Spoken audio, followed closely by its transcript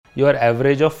your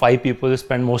average of 5 people you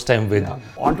spend most time with. Yeah.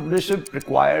 Entrepreneurship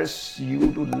requires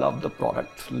you to love the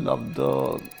product, love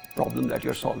the problem that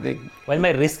you're solving. While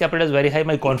my risk capital is very high,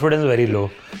 my confidence is very low.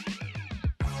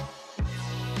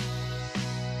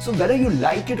 So whether you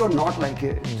like it or not like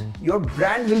it, your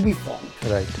brand will be formed.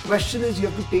 Right. The question is you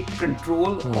have to take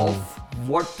control of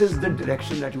what is the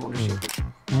direction that you want to shape it.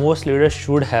 Most leaders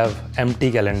should have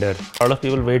empty calendar. A lot of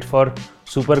people wait for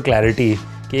super clarity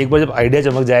कि एक बार जब idea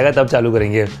चमक जाएगा तब चालू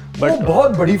करेंगे. वो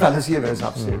बहुत बड़ी fallacy है मेरे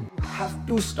हिसाब से. You have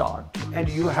to start and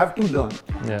you have to learn,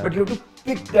 Yeah. but you have to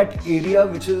pick that area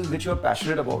which you're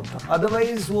passionate about.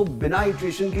 Otherwise वो बिना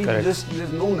iteration की Correct. just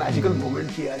there's no magical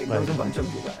moment कि यार एकदम से बन चम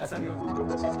जाएगा. ऐसा नहीं होता.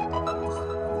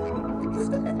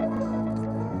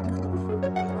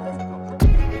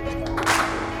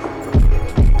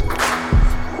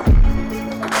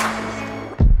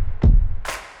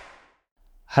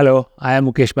 Hello, I am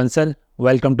Mukesh Bansal.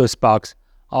 Welcome to SparX.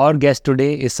 Our guest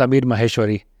today is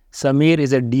Maheshwari. Samir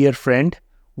is a dear friend.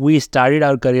 We started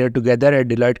our career together at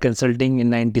Deloitte Consulting in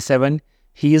 '97.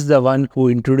 He is the one who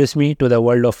introduced me to the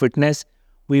world of fitness.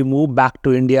 We moved back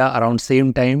to India around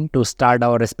same time to start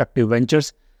our respective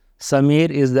ventures. Samir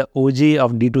is the OG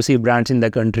of D2C brands in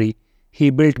the country. He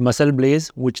built Muscle Blaze,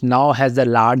 which now has the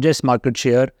largest market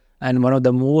share and one of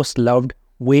the most loved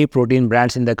whey protein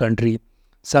brands in the country.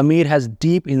 Samir has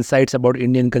deep insights about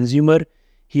Indian consumer.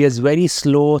 He has very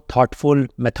slow, thoughtful,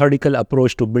 methodical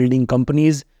approach to building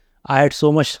companies. I had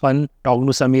so much fun talking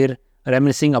to Samir,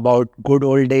 reminiscing about good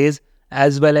old days,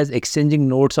 as well as exchanging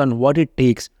notes on what it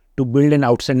takes to build an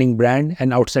outstanding brand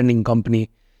and outstanding company.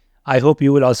 I hope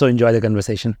you will also enjoy the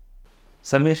conversation.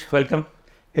 Samir, welcome.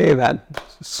 Hey man,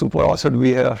 super awesome to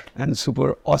be here and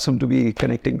super awesome to be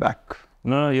connecting back.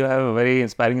 No, you have a very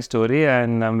inspiring story,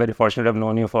 and I'm very fortunate to have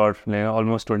known you for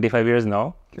almost 25 years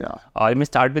now. Yeah. Let me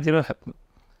start with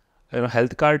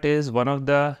HealthCart is one of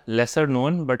the lesser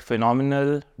known but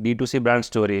phenomenal D2C brand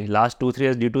story. Last 2-3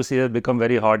 years, D2C has become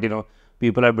very hot.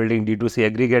 People are building D2C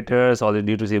aggregators, all the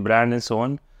D2C brand and so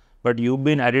on. But you've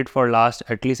been at it for last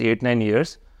at least 8-9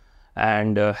 years,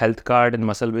 and HealthCart and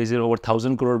Muscle Blaze is over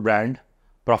 1,000 crore brand,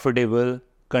 profitable,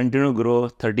 continue to grow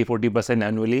 30-40%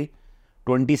 annually.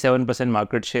 27%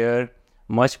 market share,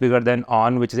 much bigger than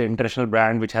On, which is an international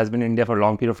brand which has been in India for a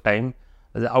long period of time.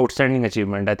 It's an outstanding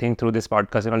achievement. I think through this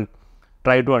podcast, I'll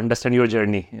try to understand your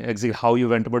journey, exactly how you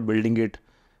went about building it,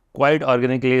 quite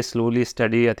organically, slowly,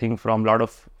 steady, I think from a lot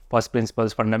of first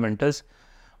principles, fundamentals.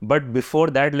 But before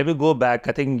that, let me go back.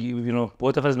 I think,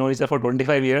 both of us know each other for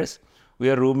 25 years. We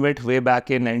were roommates way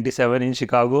back in '97 in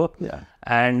Chicago. Yeah.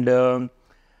 And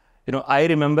I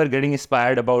remember getting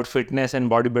inspired about fitness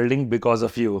and bodybuilding because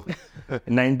of you.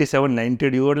 In '97,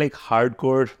 '98, you were like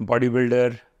hardcore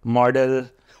bodybuilder, model,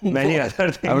 many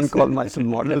other things. I haven't called myself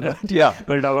model, but yeah.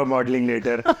 We'll talk about modeling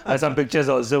later. Some pictures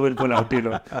also will pull out,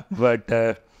 But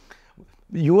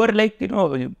you were like,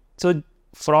 so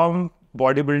from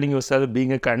bodybuilding yourself,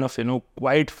 being a kind of,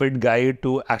 quite fit guy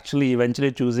to actually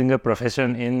eventually choosing a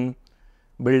profession in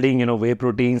building, whey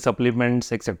protein,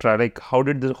 supplements, etc. Like, how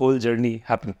did the whole journey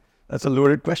happen? That's a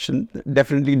loaded question.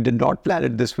 Definitely did not plan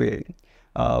it this way.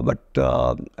 But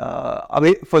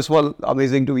first of all,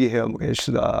 amazing to be here, Mukesh.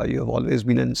 You have always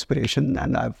been an inspiration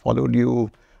and I've followed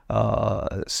you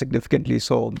significantly.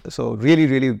 So really,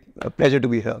 really a pleasure to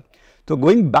be here. So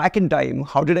going back in time,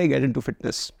 how did I get into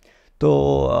fitness?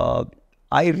 So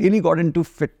I really got into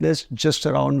fitness just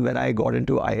around when I got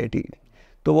into IIT.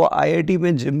 So IIT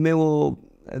mein gym mein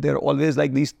there are always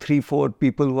like these 3-4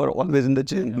 people who are always in the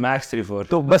gym. Max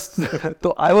 3-4.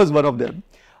 So I was one of them.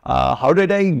 How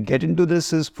did I get into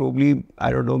this is probably,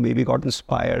 I don't know, maybe got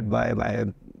inspired by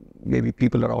maybe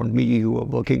people around me who were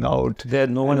working out. There's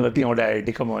no one working out at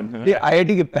IIT, come on. Yeah,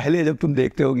 IIT के पहले जब तुम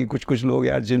देखते हो कि कुछ लोग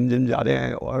यार जिम जा रहे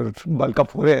हैं और bulk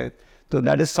up हो रहे हैं, so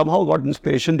that is somehow got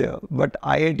inspiration there. But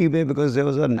IIT में, because there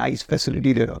was a nice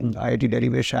facility there, IIT Delhi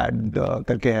में शायद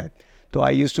करके है, so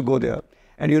I used to go there.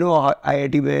 And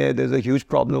IIT mein, there's a huge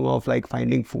problem of like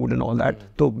finding food and all that.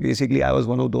 So basically, I was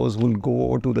one of those who will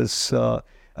go to this,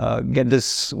 get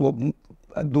this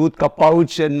दूध का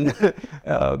pouch and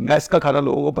mess का खाना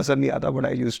लोगों को पसंद नहीं आता, but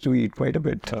I used to eat quite a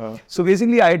bit. So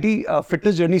basically, IIT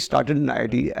fitness journey started in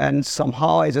IIT, and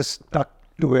somehow I just stuck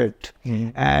to it.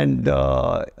 And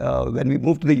when we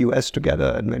moved to the US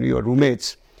together, and when we were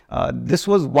roommates, this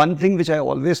was one thing which I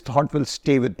always thought will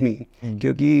stay with me.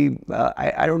 Because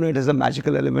I don't know, it has a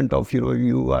magical element of,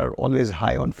 you are always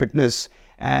high on fitness.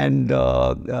 And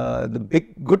the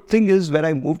big good thing is when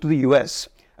I moved to the US,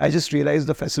 I just realized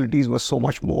the facilities were so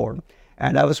much more.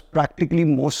 And I was practically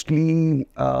mostly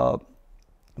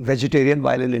vegetarian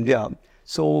while in India.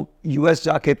 So US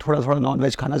जाके थोड़ा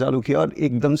non-veg खाना चालू किया और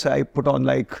एकदम से I put on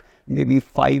like maybe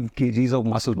 5 kgs of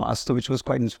muscle mass, so which was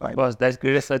quite inspiring. Boss, that's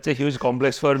created such a huge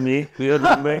complex for me. Your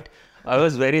roommate, I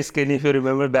was very skinny. If you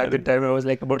remember back the time, I was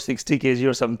like about 60 kg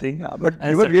or something. Yeah, but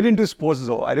you were really into sports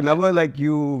though. I remember like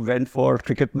you went for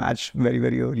cricket match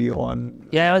very early on.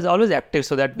 Yeah, I was always active.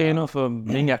 So that way, for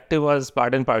being active was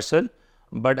part and parcel.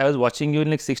 But I was watching you in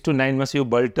like 6 to 9 months. You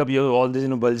bulked up. You have all these,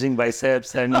 bulging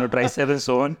biceps and triceps and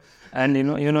so on. And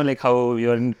like how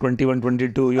you're in 21,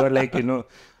 22. You're like,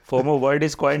 FOMO word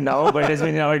is coined now, but it's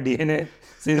been in our DNA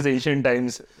since ancient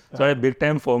times. So I had big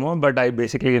time FOMO, but I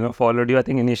basically, followed you. I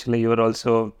think initially you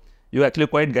actually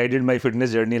quite guided my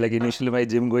fitness journey. Like initially my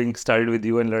gym going started with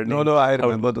you and learning. No, I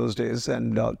remember those days.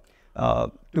 And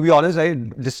to be honest, I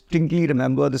distinctly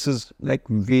remember this is like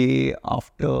way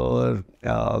after,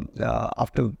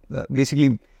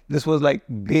 basically this was like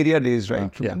Beria days,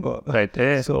 right? Remember? Right.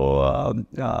 Yeah.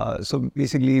 So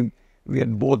basically we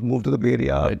had both moved to the Bay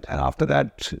Area, right. And after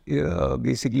that,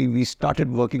 basically we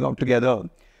started working out together.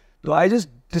 So I just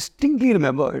distinctly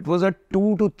remember it was a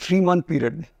 2 to 3 month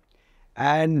period,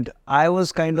 and I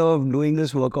was kind of doing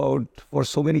this workout for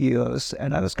so many years,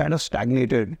 and I was kind of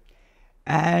stagnated.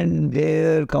 And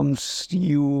there comes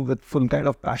you with full kind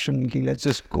of passion, let's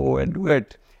just go and do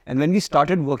it. And when we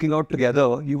started working out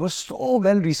together, you were so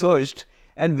well researched.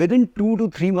 And within 2 to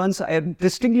 3 months, I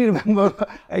distinctly remember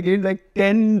I gained like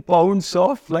 10 pounds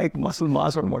of like muscle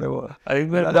mass or whatever.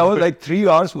 That was like 3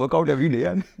 hours workout every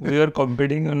day. We were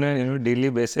competing on a daily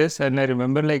basis, and I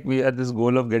remember like we had this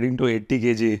goal of getting to 80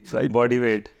 kg right. Body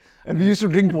weight. And we used to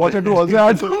drink water to also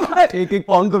add 1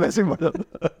 pound to वैसे बढ़ा.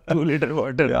 2 liter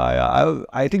water. Yeah.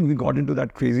 I think we got into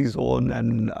that crazy zone,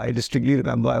 and I distinctly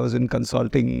remember I was in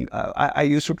consulting. I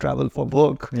used to travel for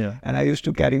work, and I used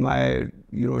to carry my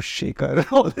shaker and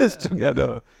all this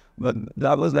together. But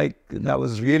that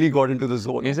was really got into the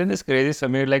zone. Isn't this crazy,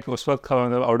 Samir? Like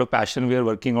out of passion, we are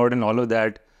working out and all of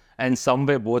that. And some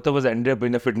way, both of us ended up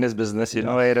in the fitness business.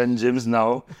 I run gyms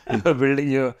now. You're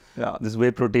building this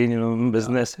whey protein,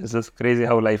 business. It's just crazy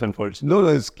how life unfolds. No,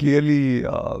 it's clearly.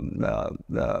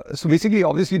 So basically,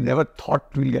 obviously, never thought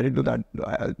we'll get into that.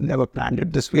 I never planned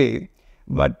it this way.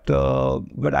 But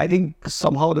I think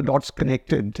somehow the dots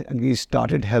connected, and we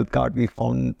started Health Card. We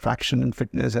found traction in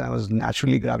fitness, and I was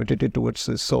naturally gravitated towards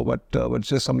this. So, what's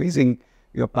just amazing,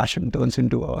 your passion turns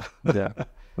into a. Yeah.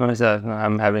 No, sir,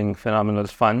 I'm having phenomenal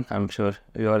fun. I'm sure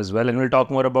you are as well. And we'll talk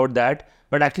more about that.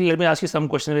 But actually, let me ask you some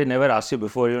questions we never asked you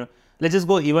before. Let's just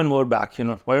go even more back.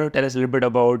 Why don't you tell us a little bit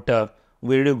about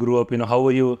where did you grow up? How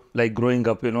were you like growing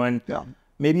up? And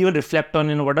maybe even reflect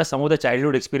on what are some of the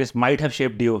childhood experience might have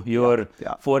shaped you, your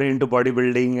foray into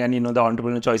bodybuilding and the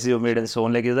entrepreneurial choices you made and so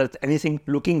on. Like, is there anything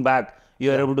looking back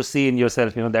you are able to see in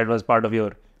yourself? That was part of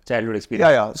your childhood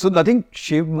experience. Yeah. So nothing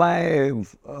shaped my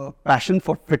passion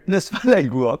for fitness when I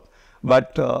grew up.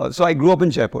 But so I grew up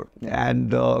in Jaipur and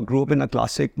grew up in a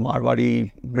classic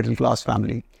Marwari middle class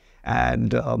family.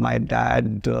 And my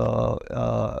dad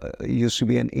used to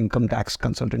be an income tax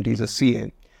consultant. He's a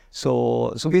CA.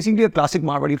 So basically a classic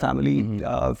Marwari family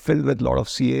filled with a lot of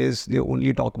CAs. They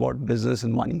only talk about business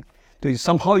and money. So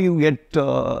somehow you get,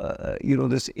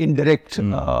 this indirect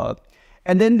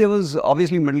and then there was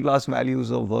obviously middle class values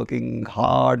of working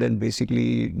hard and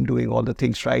basically doing all the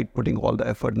things right, putting all the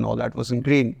effort and all that was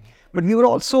ingrained. But we were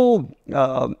also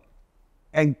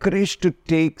encouraged to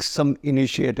take some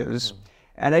initiatives.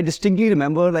 And I distinctly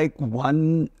remember like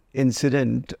one episode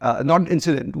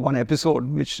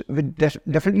which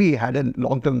definitely had a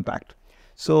long-term impact.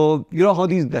 So you know how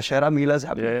these Dashera Melas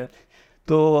happen? Yeah.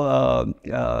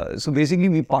 So basically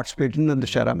we participated in the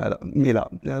Dashera Mela.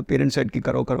 Parents said ki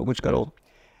karo kuch karo.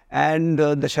 And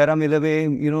Dashera Mela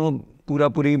में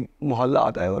पूरी मोहल्ला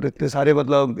आता है और इतने सारे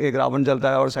मतलब एक रावण जलता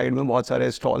है और साइड में बहुत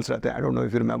सारे स्टॉल्स रहते हैं. I don't know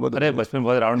if you remember. अरे बचपन में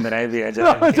बहुत राउंड बनाए भी हैं.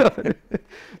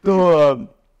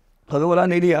 तो बोला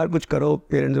नहीं यार कुछ करो.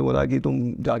 पेरेंट्स ने बोला कि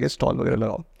तुम जाके स्टॉल वगैरह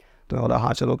लगाओ. तो मैं बोला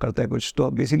हाँ चलो करते हैं कुछ. तो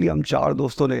बेसिकली हम 4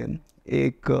 दोस्तों ने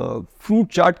एक फ्रूट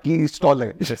चाट की स्टॉल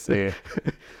लगाई.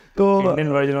 तो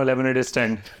Indian version of lemonade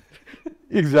stand.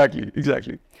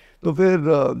 Exactly. तो फिर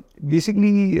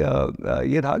बेसिकली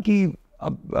ये था कि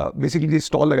अब बेसिकली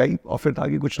स्टॉल लगाई और फिर था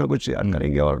कि कुछ ना कुछ यार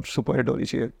करेंगे और सुपर हिट होनी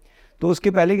चाहिए. तो उसके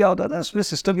पहले क्या होता था, उसमें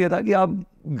सिस्टम ये था कि आप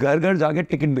घर घर जाके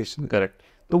टिकट बेचते. करेक्ट.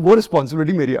 तो वो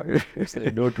रिस्पॉन्सिबिलिटी मेरी आ गई.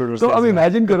 तो अब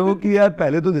इमेजिन करो कि यार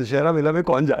पहले तो दशहरा मेला में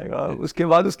कौन जाएगा, उसके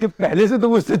बाद उसके पहले से तो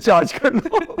मुझसे चार्ज कर लो,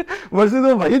 वैसे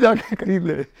तो वही जाके खरीद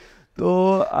ले. तो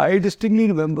आई distinctly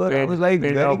remember I was like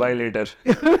pay now buy later.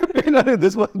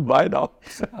 This was buy now.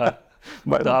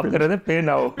 तो आप कर रहे थे पे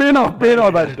now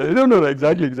buy later. No,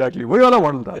 exactly. वही वाला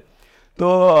मॉडल था.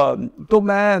 तो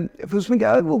मैं फिर उसमें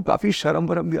क्या है, वो काफ़ी शर्म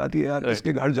वरम भी आती है यार,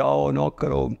 इसके घर जाओ नॉक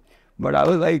करो, but I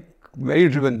was like very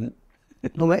driven.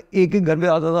 तो मैं एक एक घर पे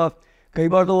आता था, कई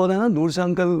बार तो होता है ना दूर से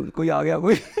अंकल कोई आ गया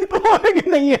कोई तो बोले कि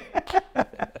नहीं है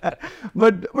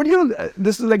but you know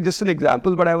this is like just an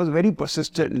example, but I was very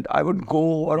persistent. I would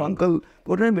go और अंकल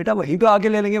बोल रहे हैं बेटा वहीं पे आके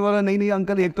ले लेंगे, बोला नहीं नहीं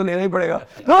अंकल एक तो लेना ही पड़ेगा।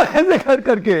 तो ऐसे कर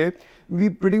करके we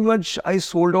pretty much I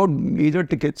sold out major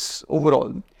tickets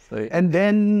overall. Sorry. And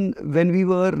then when we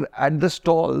were at the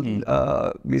stall,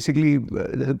 basically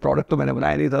product तो मैंने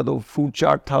बनाया नहीं था, तो food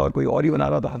chart था और कोई और ही बना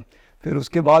रहा था। फिर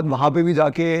उसके बाद वहाँ पे भी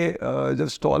जाके जब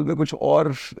स्टॉल पे कुछ और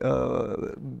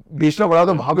बेचना पड़ा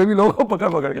तो वहाँ पे भी लोगों को पकड़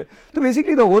पकड़ के, तो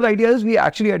basically the whole idea is we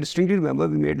actually, I distinctly remember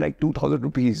we made like 2,000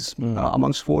 rupees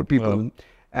amongst 4 people. Wow.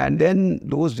 And then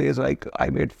those days, like I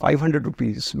made 500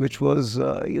 rupees, which was,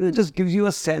 just gives you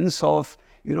a sense of,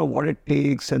 what it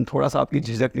takes, and thoda sa aapki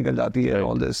jhijak nikal jati hai and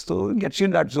all this. So it gets you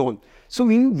in that zone. So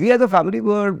we as a family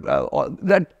were,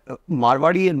 that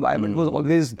Marwadi environment was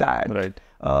always that, Right.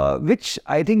 which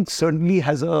I think certainly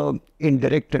has a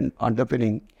indirect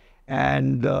underpinning.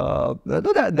 And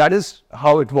that is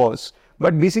how it was.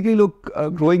 But basically, look,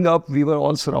 growing up, we were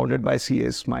all surrounded by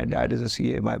CAs. My dad is a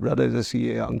CA, my brother is a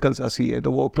CA, uncles are CA.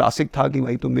 तो वो classic था कि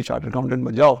भाई तुम भी chartered accountant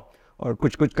बन जाओ और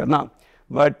कुछ कुछ करना.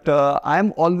 But I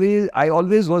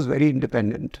always was very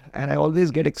independent, and I always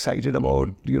get excited about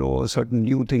certain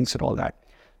new things and all that.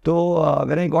 So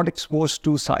when I got exposed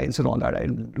to science and all that, I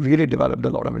really developed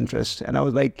a lot of interest, and I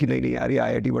was like कि नहीं नहीं यार ये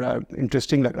IIT बड़ा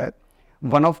interesting लग रहा है.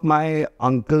 One of my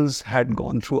uncles had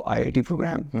gone through IIT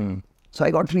program. So I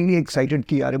got really excited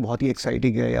कि यार बहुत ही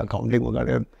exciting है accounting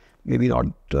वगैरह, maybe not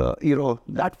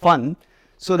that fun.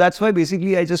 So that's why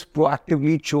basically I just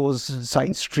proactively chose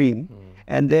science stream.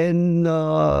 And then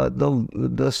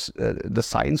the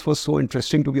science was so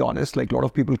interesting, to be honest. Like a lot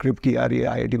of people crib कि यार ये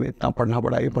IIT में इतना पढ़ना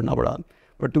पड़ा, ये पढ़ना पड़ा.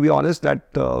 But to be honest,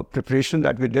 that preparation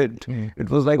that we did, it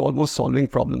was like almost solving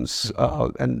problems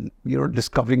and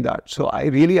discovering that. So I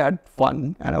really had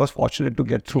fun, and I was fortunate to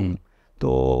get through.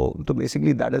 So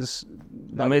basically that is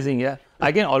amazing. Yeah,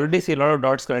 I can already see a lot of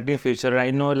dots connecting future.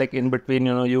 I know, like in between,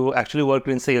 you actually worked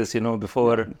in sales,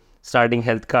 before starting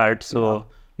health card. So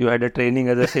you had a training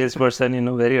as a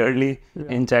salesperson, very early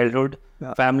in childhood.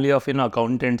 Family of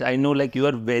accountants. I know, like you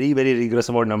are very very rigorous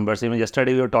about numbers.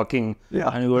 Yesterday we were talking,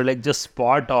 and you were like just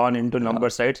spot on into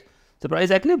number sides. So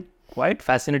it's actually quite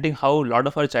fascinating how a lot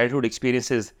of our childhood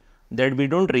experiences that we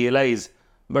don't realize,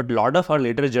 but a lot of our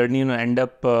later journey, end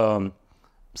up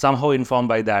somehow informed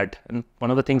by that. And one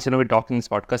of the things, we talk in this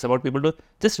podcast about people to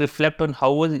just reflect on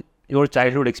how was your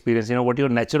childhood experience, what your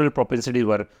natural propensities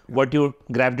were, what you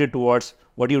gravitated towards,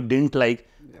 what you didn't like.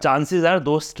 Chances are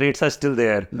those traits are still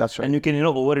there. That's right. And you can,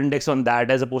 over-index on that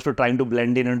as opposed to trying to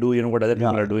blend in and do, what other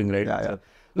people are doing, right? Yeah.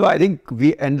 No, I think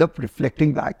we end up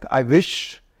reflecting back. I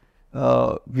wish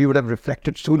we would have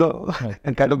reflected sooner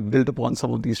and kind of built upon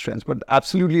some of these trends. But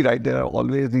absolutely right, there are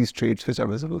always these traits which are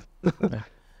visible.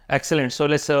 Excellent. So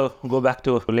let's go back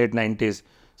to late 90s.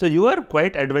 So you were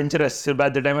quite adventurous by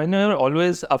the time. I know you were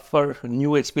always up for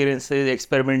new experiences,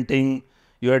 experimenting.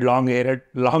 You had long hair.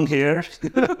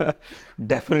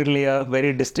 Definitely a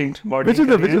very distinct body. Which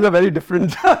is a very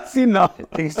different scene now.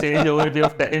 Things change over a period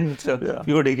of time. So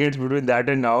few decades between that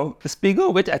and now. Speaking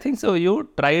of which, I think so you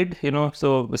tried,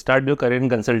 so started your career in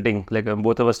consulting. Like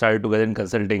both of us started together in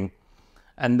consulting.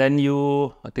 And then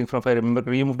you, I think if I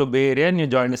remember, you moved to Bay Area and you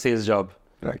joined a sales job.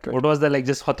 Right. What was the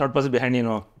just thought process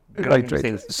behind, Right.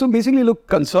 sales? So basically, look,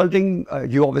 consulting,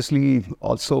 you obviously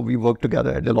also, we worked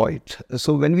together at Deloitte.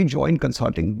 So when we joined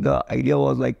consulting, the idea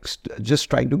was like just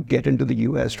trying to get into the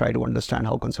US, try to understand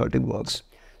how consulting works.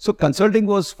 So consulting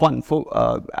was fun,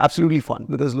 absolutely fun,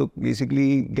 because look,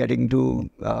 basically getting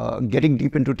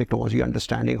deep into technology,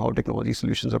 understanding how technology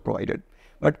solutions are provided.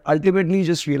 But ultimately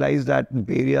just realized that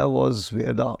Bay Area was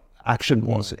where the action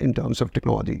was in terms of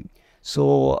technology.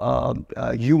 So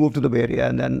you moved to the Bay Area,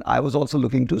 and then I was also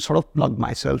looking to sort of plug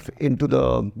myself into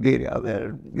the Bay Area, where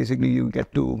basically you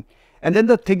get to. And then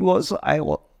the thing was, I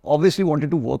obviously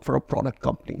wanted to work for a product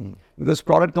company, because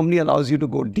product company allows you to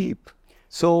go deep.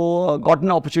 So got an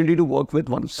opportunity to work with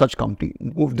one such company,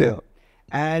 moved there.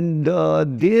 And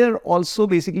there also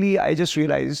basically I just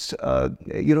realized,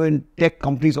 in tech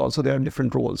companies also there are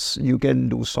different roles. You can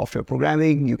do software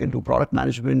programming, you can do product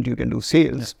management, you can do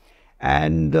sales.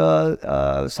 And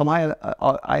somehow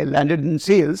I landed in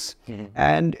sales,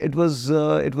 and it was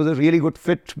a really good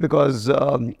fit, because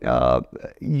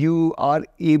you are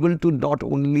able to not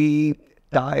only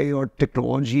tie your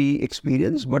technology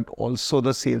experience but also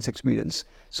the sales experience.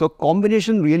 So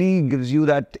combination really gives you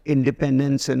that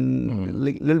independence and a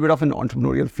little bit of an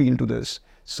entrepreneurial feel to this.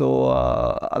 So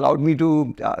allowed me to.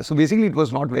 So basically, it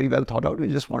was not very well thought out. We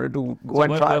just wanted to go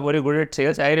and try. Were you good at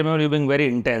sales? I remember you being very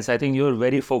intense. I think you were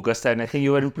very focused, and I think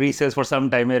you were in pre-sales for some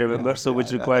time. I remember,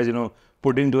 which requires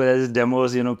putting together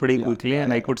demos pretty quickly,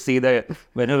 and I could see that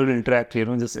whenever you interact,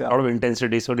 just a lot of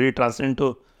intensity. So did it translate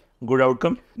into good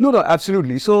outcome? No,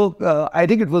 absolutely. So I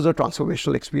think it was a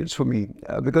transformational experience for me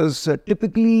because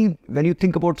typically when you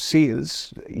think about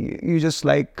sales, you just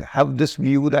like have this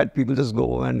view that people just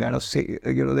go and kind of say,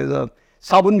 there's a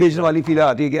sabun बेचने वाली feel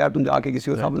आती है कि यार तुम जाके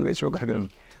किसी को साबुन बेच रहे हो घर.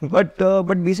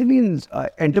 But basically in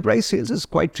enterprise sales is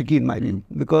quite tricky in my view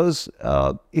because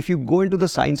if you go into the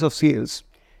science of sales,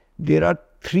 there are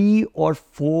 3 or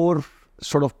 4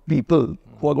 sort of people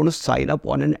who are going to sign up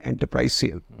on an enterprise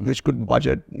sale, which could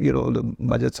budget, the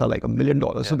budgets are like $1 million.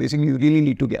 So basically you really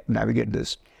need to navigate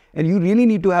this. And you really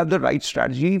need to have the right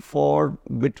strategy for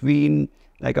between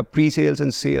like a pre-sales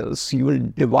and sales, you will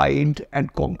divide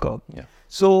and conquer. Yeah.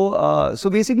 So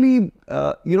basically,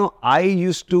 I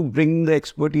used to bring the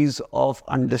expertise of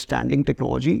understanding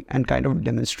technology and kind of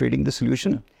demonstrating the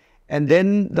solution. Yeah. And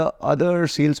then the other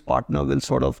sales partner will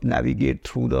sort of navigate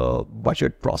through the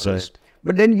budget process. Right.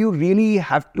 But then you really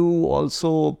have to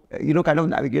also, kind of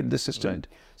navigate the system. Right.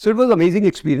 So it was an amazing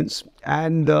experience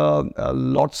and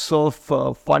lots of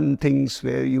fun things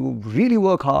where you really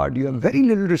work hard, you have very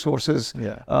little resources,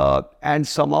 and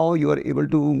somehow you are able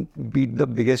to beat the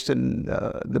biggest and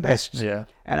the best. Yeah.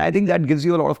 And I think that gives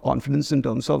you a lot of confidence in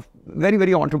terms of very,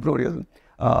 very entrepreneurial.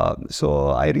 So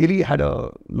I really had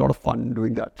a lot of fun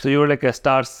doing that. So you were like a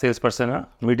star salesperson,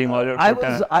 meeting all your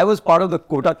quota? I was part of the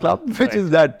quota club, which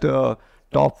is that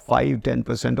top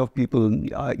 5-10% of people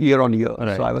year on year.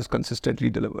 Right. So I was consistently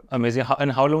delivered. Amazing. And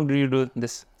how long did you do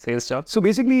this sales job? So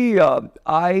basically,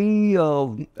 I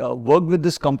worked with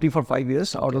this company for 5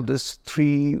 years. Out of this,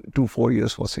 3 to 4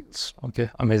 years for sales. Okay,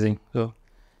 amazing. So,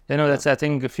 that's, I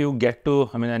think if you get to,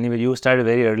 anyway, you started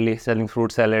very early selling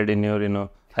fruit salad in your,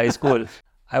 high school.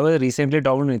 I was recently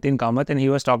talking to Nitin Kamath and he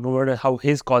was talking about how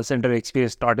his call center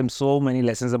experience taught him so many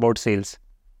lessons about sales.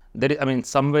 There is,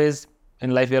 some ways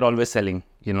in life we are always selling,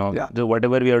 So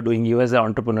whatever we are doing, you as an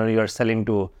entrepreneur, you are selling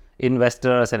to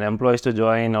investors and employees to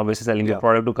join, obviously selling your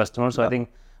product to customers. So I think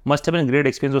must have been a great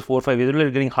experience for 4 or 5 years. You're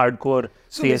getting hardcore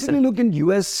so sales. Basically, look, in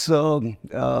US, so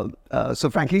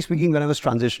frankly speaking, when I was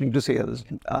transitioning to sales,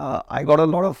 I got a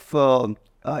lot of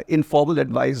informal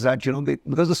advice that,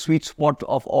 because the sweet spot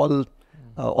of all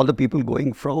the people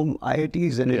going from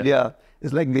IITs in India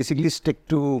is like basically stick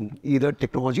to either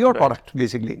technology or product,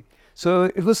 basically. So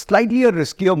it was slightly a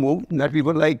riskier move that we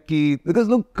were like, because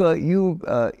look, you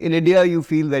in India you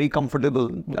feel very comfortable,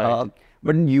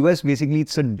 but in US basically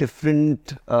it's a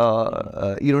different,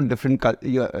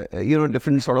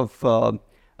 different sort of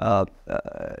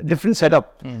different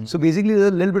setup. So basically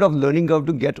there's a little bit of learning curve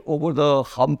to get over the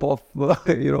hump of,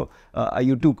 are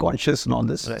you too conscious and all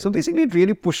this. Right. So basically it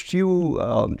really pushed you,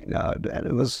 and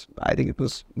I think it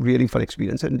was really fun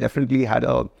experience and definitely had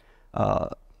a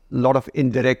lot of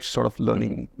indirect sort of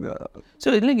learning.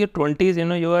 So in your 20s,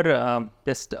 you were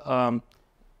just,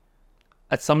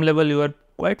 at some level you were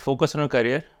quite focused on your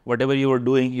career. Whatever you were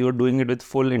doing it with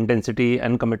full intensity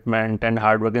and commitment and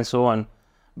hard work and so on.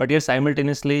 But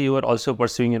simultaneously, you were also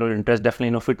pursuing your interest.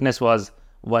 Definitely, fitness was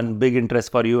one big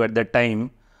interest for you at that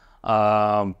time.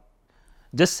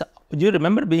 Do you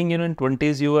remember being, in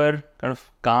 20s, you were kind of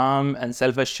calm and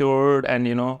self-assured and,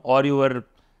 or you were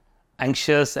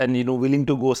anxious and, willing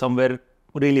to go somewhere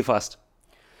really fast?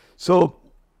 So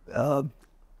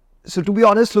to be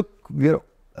honest, look, we're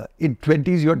in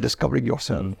 20s, you're discovering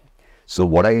yourself. So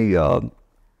what I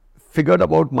figured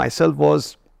about myself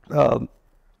was,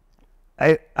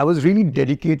 I was really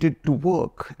dedicated to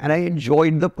work and I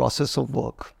enjoyed the process of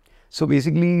work. So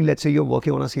basically, let's say you're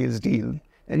working on a sales deal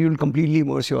and you'll completely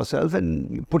immerse yourself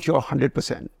and you put your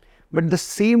 100%. But at the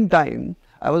same time,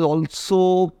 I was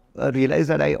also realized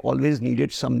that I always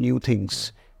needed some new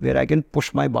things where I can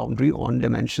push my boundary on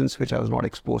dimensions which I was not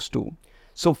exposed to.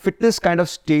 So fitness kind of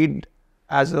stayed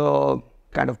as a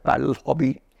kind of parallel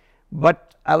hobby,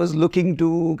 but I was looking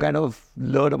to kind of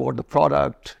learn about the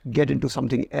product, get into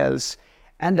something else.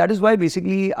 And that is why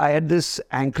basically I had this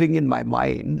anchoring in my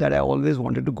mind that I always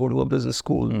wanted to go to a business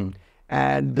school.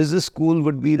 And business school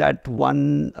would be that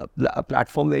one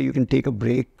platform where you can take a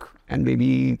break and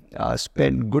maybe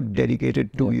spend good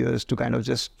dedicated 2 years to kind of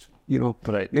just,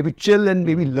 maybe chill and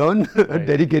maybe learn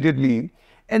dedicatedly.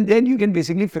 And then you can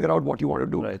basically figure out what you want to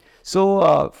do. Right.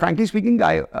 So, frankly speaking,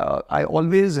 I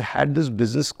always had this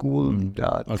business school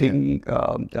thing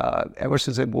ever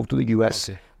since I moved to the US.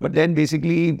 Okay. But then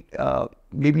basically,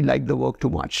 maybe liked the work too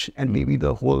much. And maybe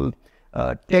the whole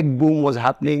tech boom was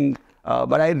happening.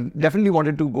 But I definitely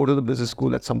wanted to go to the business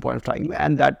school at some point of time,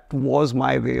 and that was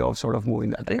my way of sort of moving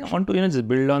that I think I direction. want to just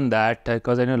build on that,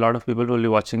 because I know a lot of people who will be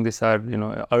watching this are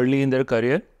early in their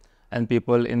career, and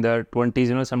people in their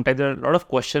 20s. Sometimes there are a lot of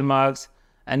question marks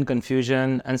and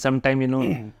confusion, and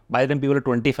sometimes by the time people are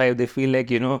 25, they feel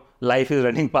like life is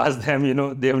running past them.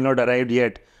 They have not arrived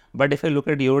yet. But if I look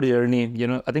at your journey,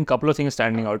 I think a couple of things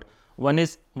standing out. One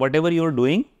is whatever you are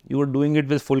doing it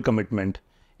with full commitment.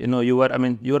 You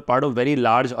are part of very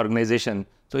large organization.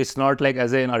 So it's not like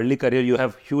as an early career, you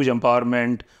have huge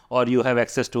empowerment or you have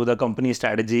access to the company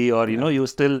strategy, or, you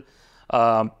still,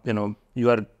 you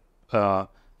are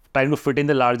trying to fit in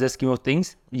the larger scheme of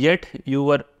things. Yet you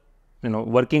were,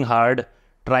 working hard,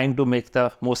 trying to make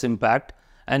the most impact,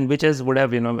 and which would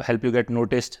have, helped you get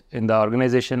noticed in the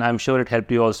organization. I'm sure it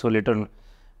helped you also later on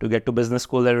to get to business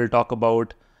school that we'll talk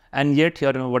about. And yet,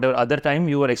 whatever other time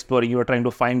you were exploring, you were trying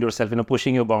to find yourself,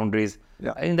 pushing your boundaries.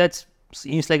 Yeah. I think that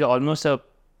seems like almost a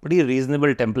pretty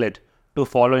reasonable template to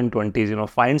follow in 20s.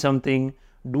 Find something,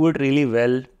 do it really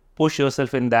well, push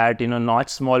yourself in that, notch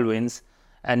small wins,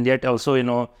 and yet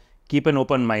also, keep an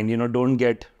open mind. Don't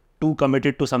get too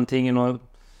committed to something.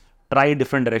 Try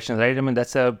different directions, right?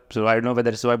 So I don't know whether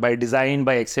it's by design,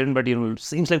 by accident, but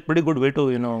seems like pretty good way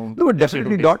to No, but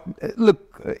definitely not.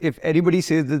 Look, if anybody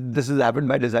says that this has happened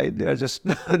by design, they are just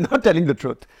not telling the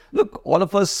truth. Look, all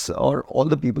of us or all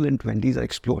the people in 20s are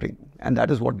exploring, and that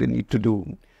is what they need to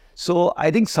do. So I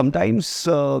think sometimes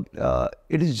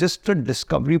it is just a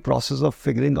discovery process of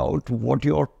figuring out what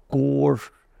your core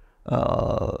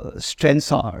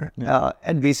strengths are,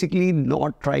 and basically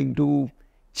not trying to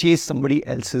chase somebody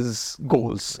else's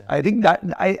goals. Yeah. I think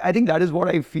that is what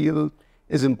I feel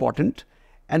is important.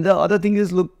 And the other thing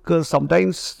is, look,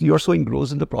 sometimes you're so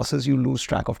engrossed in the process, you lose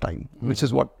track of time, which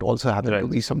is what also happened to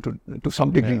me to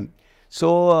some degree. Yeah.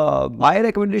 So my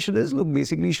recommendation is, look,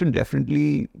 basically you should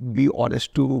definitely be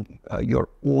honest to your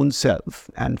own self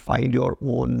and find your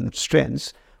own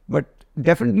strengths, but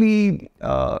definitely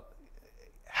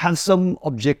have some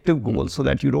objective goals so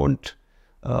that you don't,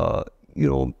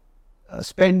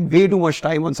 spend way too much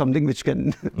time on something which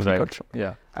can right.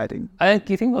 Yeah, I think. And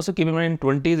key thing also keep in mind in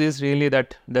 20s is really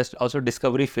that's also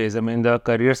discovery phase. The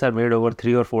careers are made over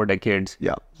 3 or 4 decades.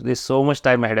 Yeah. So there's so much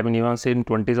time ahead. Even say in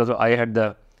 20s also,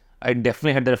 I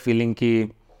definitely had that feeling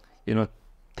ki,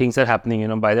 things are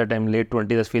happening. By the time late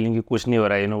 20s, I was feeling ki kuch nahi ho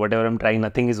raha, whatever I'm trying,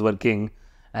 nothing is working.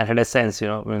 I had a sense,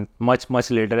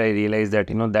 much later I realized that,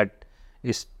 that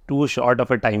is too short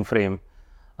of a time frame.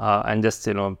 And just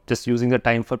using the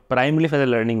time primarily for the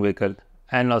learning vehicle,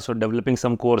 and also developing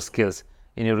some core skills.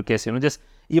 In your case, just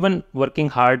even working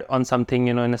hard on something,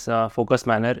 in a focused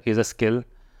manner is a skill.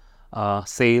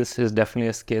 Sales is definitely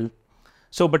a skill.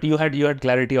 So, but you had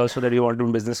clarity also that you want to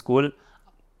do business school.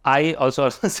 I also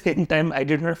at the same time, I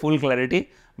did not have full clarity,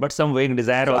 but some vague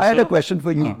desire also. I had a question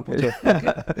for you. Okay.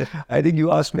 I think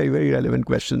you asked very relevant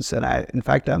questions, and in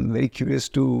fact, I'm very curious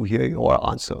to hear your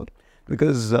answer.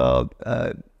 Because,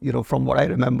 from what I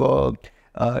remember,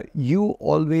 you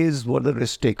always were the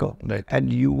risk taker, right,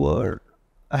 and you were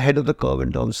ahead of the curve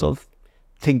in terms of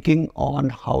thinking on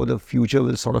how the future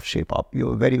will sort of shape up. You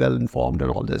were very well informed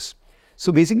and all this.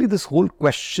 So basically, this whole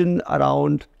question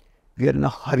around we are in a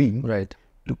hurry, right,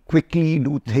 to quickly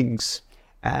do things.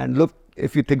 And look,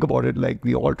 if you think about it, like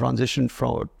we all transitioned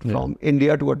from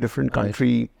India to a different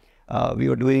country. Right. We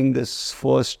were doing this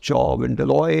first job in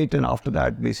Deloitte, and after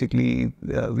that, basically,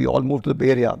 we all moved to the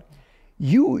Bay Area.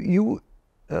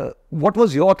 What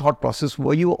was your thought process?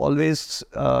 Were you always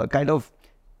kind of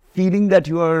feeling that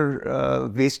you are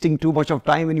wasting too much of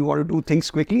time and you want to do things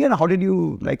quickly? And how did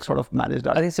you sort of manage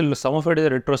that? I think some of it is a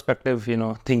retrospective,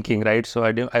 thinking, right? So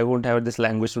I won't have this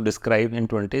language to describe in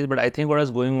 20s, but I think what was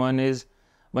going on is,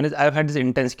 one is I've had this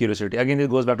intense curiosity. Again, it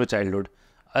goes back to childhood.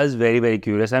 I was very, very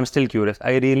curious. I'm still curious.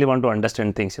 I really want to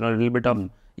understand things, a little bit of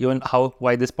even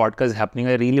why this podcast is happening.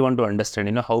 I really want to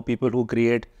understand, how people who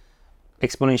create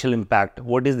exponential impact,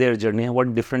 what is their journey,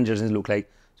 what different journeys look like.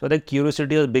 So the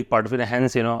curiosity is a big part of it.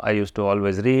 Hence, I used to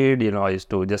always read, I used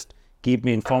to just keep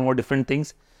me informed about different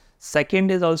things.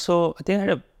 Second is also, I think I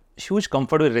had a huge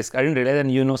comfort with risk. I didn't realize,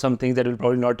 and some things that we'll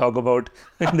probably not talk about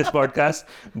in this podcast,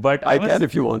 but I can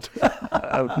if you want.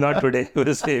 Not today,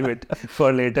 we'll save it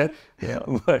for later. Yeah.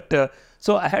 But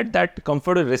so I had that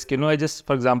comfort with risk. I just,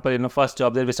 for example, first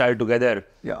job that we started together.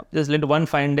 Yeah. Just one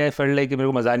fine day, I felt like मेरे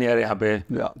को मजा नहीं आ रहा यहाँ पे.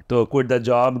 Yeah. So quit the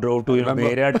job, drove to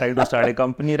Bay Area, tried to start a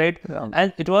company, right? Yeah.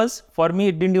 And it was, for me,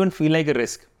 it didn't even feel like a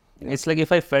risk. It's like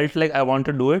if I felt like I want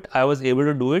to do it, I was able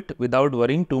to do it without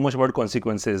worrying too much about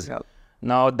consequences. Yeah.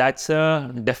 Now that's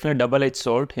a definitely double-edged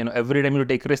sword. Every time you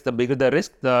take risk, the bigger the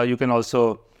risk, you can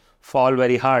also fall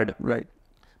very hard. Right.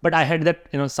 but I had that,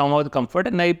 somehow the comfort,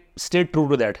 and I stayed true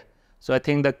to that. So I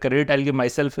think the credit I'll give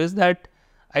myself is that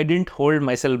I didn't hold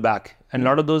myself back, and a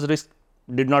lot of those risks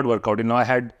did not work out. I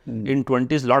had in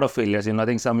 20s a lot of failures. I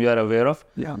think some you are aware of.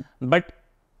 Yeah. But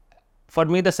for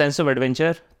me, the sense of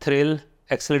adventure, thrill,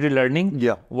 accelerated learning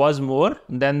was more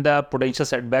than the potential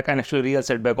setback, and actually real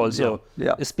setback also.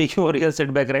 Speaking of real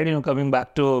setback, right? Coming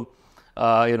back to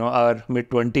our mid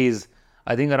 20s,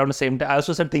 I think around the same time I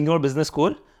also started thinking about business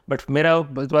school. But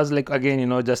it was like,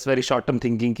 again, just very short term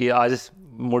thinking कि आज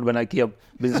mood बना कि अब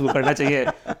business school करना चाहिए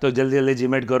तो जल्दी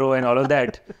GMAT करो and all of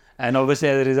that. And obviously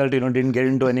as a result, didn't get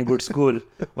into any good school.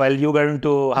 While you got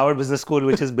into Harvard Business School,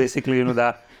 which is basically,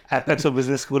 the apex of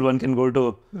business school one can go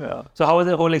to. Yeah. So how was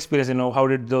the whole experience? How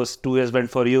did those 2 years went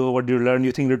for you? What did you learn?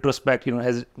 You think retrospect,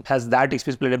 has that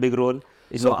experience played a big role?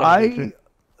 So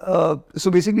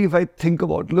basically, if I think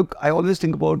about, I always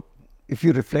think about, if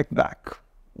you reflect back,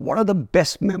 what are the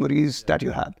best memories that you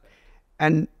have?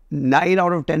 And 9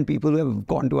 out of 10 people who have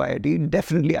gone to IIT,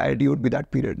 definitely IIT would be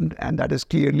that period. And that is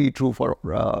clearly true for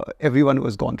everyone who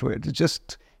has gone through it. It's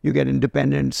just, you get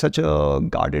independent, such a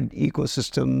guarded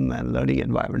ecosystem and learning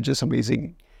environment, just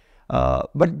amazing.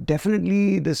 But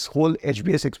definitely this whole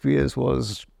HBS experience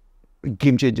was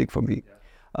game changing for me.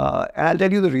 And I'll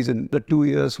tell you the reason. The 2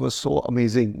 years was so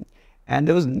amazing. And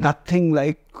there was nothing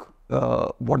like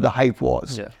what the hype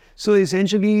was. Yeah. So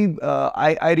essentially,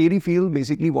 I really feel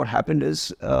basically what happened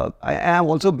is, I am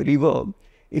also a believer,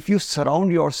 if you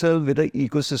surround yourself with an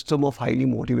ecosystem of highly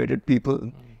motivated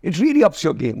people, it really ups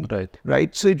your game.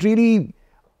 Right? So it really,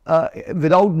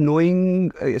 without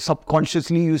knowing,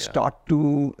 subconsciously you start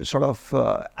to sort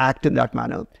of act in that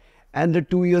manner. And the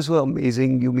 2 years were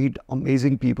amazing. You meet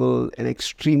amazing people and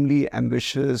extremely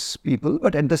ambitious people,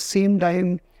 but at the same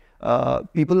time,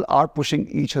 people are pushing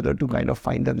each other to kind of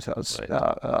find themselves.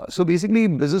 So basically,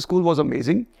 business school was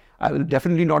amazing. I will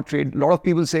definitely not trade. A lot of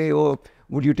people say, oh,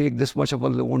 would you take this much of a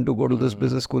loan to go to this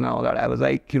business school and all that? I was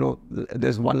like,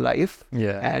 there's one life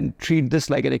and treat this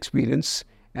like an experience.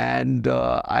 And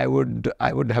I would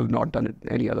have not done it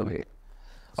any other way.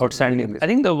 Outstanding. I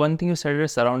think the one thing you said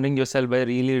is surrounding yourself by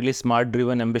really, really smart,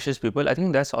 driven, ambitious people. I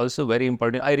think that's also very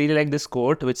important. I really like this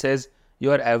quote which says,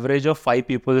 your average of 5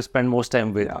 people you spend most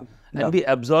time with. And we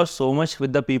absorb so much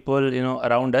with the people,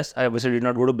 around us. I obviously did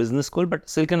not go to business school, but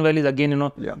Silicon Valley is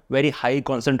again, very high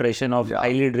concentration of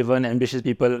highly driven, ambitious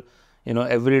people.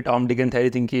 Every Tom, Dick and Harry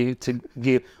think he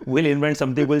will invent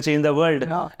something, will change the world.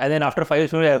 And then after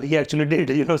 5 years, he actually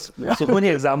did, so many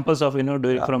examples of,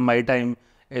 doing from my time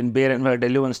in Bay Area. I'll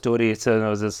tell you one story. I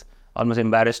was just almost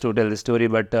embarrassed to tell the story,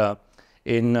 but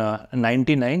in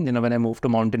 99, when I moved to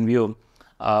Mountain View,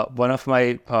 one of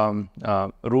my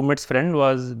roommate's friend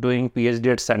was doing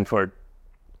PhD at Stanford,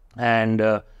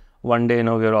 and one day, we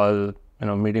were all,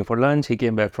 meeting for lunch. He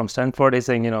came back from Stanford. He's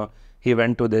saying, he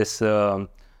went to this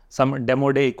some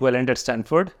demo day equivalent at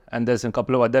Stanford, and there's a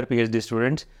couple of other PhD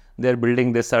students. They're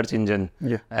building this search engine,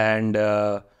 and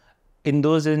in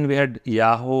those days we had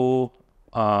Yahoo,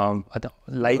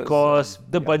 Lycos,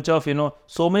 the bunch of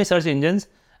so many search engines.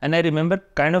 And I remember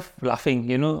kind of laughing,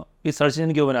 ये search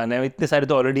engine क्यों बनाना है? इतने सारे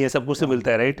तो already है, सब कुछ तो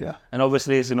मिलता है, right? And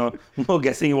obviously, no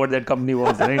guessing what that company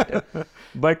was, right?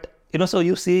 But, so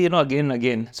you see, again and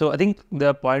again. So I think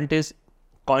the point is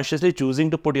consciously choosing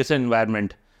to put yourself in an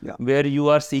environment where you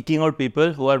are seeking out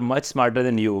people who are much smarter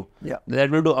than you. That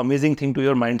will do amazing thing to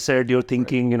your mindset, your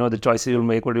thinking, the choices you'll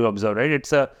make, what you observe, right?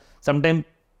 It's sometimes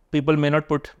people may not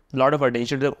put a lot of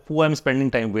attention to who I'm spending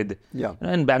time with.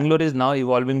 And Bangalore is now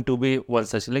evolving to be one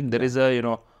such. Like there is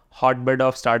a, hotbed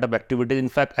of startup activities. In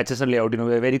fact, HSR layout,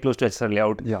 we're very close to HSR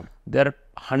layout. There are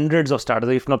hundreds of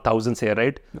startups, if not thousands here,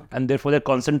 right? And therefore the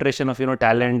concentration of,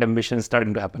 talent, ambition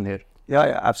starting to happen here.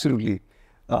 Yeah, absolutely.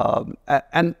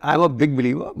 And I'm a big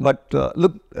believer, but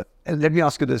look, let me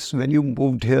ask you this. When you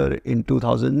moved here in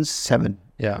 2007,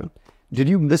 did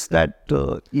you miss that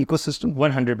ecosystem?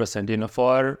 100%.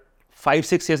 For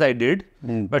 5-6 years I did,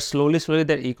 but slowly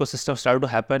that ecosystem started to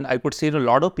happen. I could see a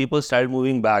lot of people started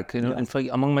moving back. In fact,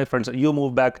 among my friends, you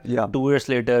moved back 2 years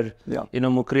later.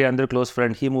 Mukri, another close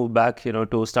friend, he moved back,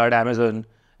 to start Amazon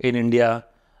in India.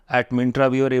 At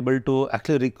Myntra, we were able to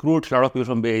actually recruit a lot of people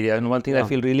from Bay Area. And one thing I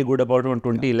feel really good about in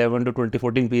 2011 to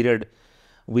 2014 period,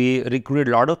 we recruited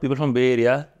a lot of people from Bay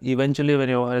Area. Eventually, when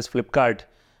as Flipkart,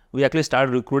 we actually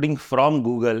started recruiting from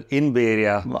Google in Bay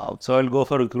Area. Wow. So I'll go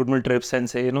for recruitment trips and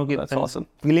say, that's awesome.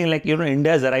 Feeling like,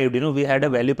 India has arrived, we had a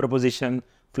value proposition.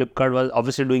 Flipkart was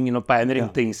obviously doing, pioneering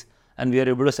things, and we are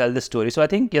able to sell the story. So I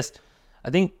think,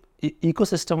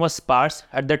 ecosystem was sparse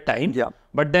at that time. Yeah.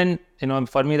 But then,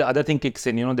 for me, the other thing kicks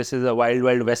in. This is a wild,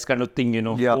 wild west kind of thing.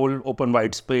 Yeah. Whole open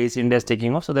wide space. India's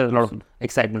taking off, so there's a lot of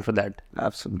excitement for that.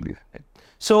 Absolutely.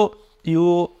 So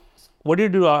what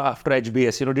did you do after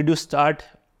HBS? Did you start?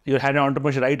 You had an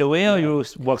entrepreneurship right away, or you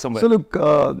work somewhere? So look,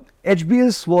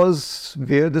 HBS was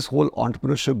where this whole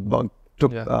entrepreneurship bug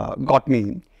got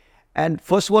me. And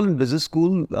first of all, in business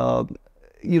school,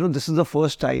 this is the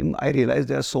first time I realized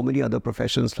there are so many other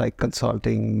professions like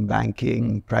consulting,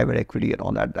 banking, private equity, and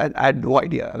all that. I had no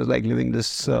idea. I was like living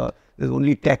this. There's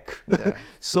only tech. Yeah.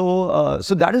 So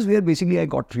that is where basically I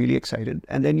got really excited.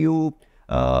 And then you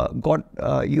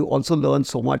also learn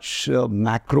so much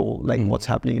macro, like what's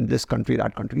happening in this country,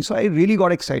 that country. So I really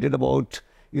got excited about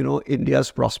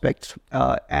India's prospects,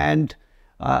 and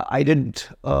I did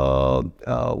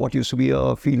what used to be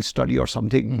a field study or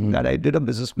something, that I did a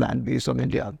business plan based on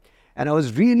India. And I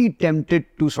was really tempted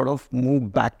to sort of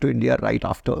move back to India right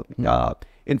after.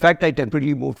 In fact, I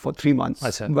temporarily moved for 3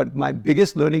 months. But my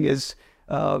biggest learning is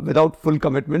without full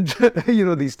commitment,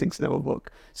 these things never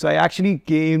work. So I actually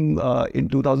came in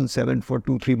 2007 for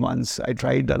 2-3 months. I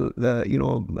tried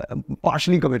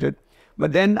partially committed.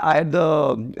 But then I had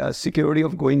the security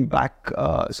of going back.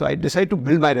 So I decided to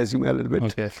build my resume a little bit.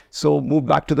 Okay. So moved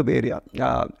back to the Bay Area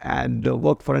and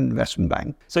worked for an investment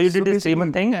bank. So you did this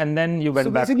 3-month thing and then you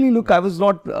went back. So basically, look, I was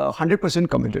not 100%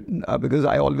 committed because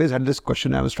I always had this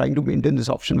question. I was trying to maintain this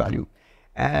option value.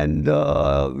 And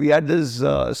we had this,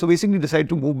 so basically decided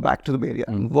to move back to the Bay Area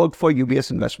and worked for UBS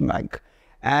Investment Bank.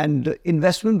 And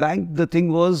investment bank, the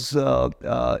thing was,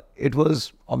 it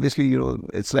was obviously,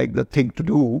 it's like the thing to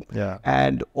do. Yeah.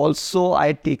 And also I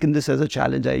had taken this as a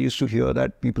challenge. I used to hear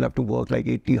that people have to work like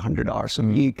 80, 100 hours a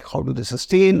week. How do they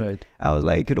sustain? Right. I was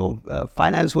like,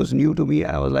 finance was new to me.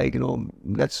 I was like,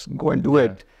 let's go and do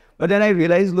it. But then I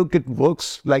realized, look, it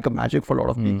works like a magic for a lot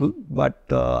of people. But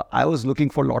I was looking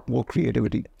for a lot more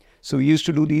creativity. So we used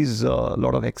to do these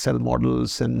lot of Excel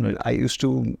models, and I used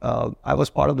to, I was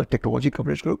part of the technology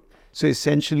coverage group. So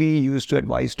essentially used to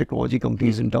advise technology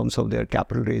companies in terms of their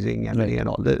capital raising and and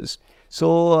all this.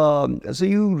 So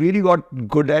you really got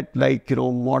good at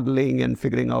modeling and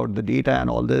figuring out the data and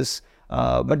all this.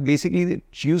 But basically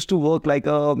it used to work like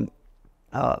a,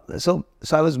 so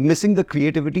I was missing the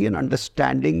creativity and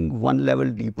understanding one level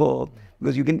deeper,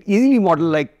 because you can easily model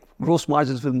like gross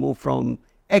margins will move from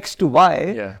X to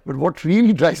Y, but what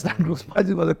really drives that gross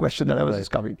margin was a question that I was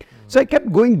discovering. So I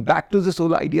kept going back to this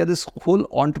whole idea, this whole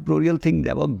entrepreneurial thing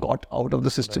never got out of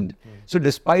the system. So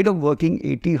despite of working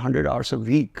 80, 100 hours a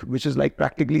week, which is like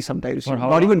practically sometimes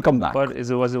not even come back.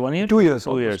 Was it 1 year? 2 years.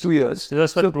 2 years. 2 years. So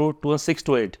that's what 2006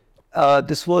 to 8.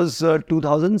 This was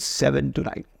 2007 to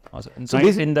 9. Awesome. So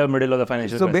right in the middle of the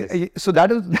financial crisis. So that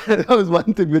was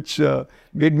one thing which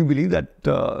made me believe that.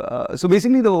 So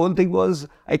basically the whole thing was,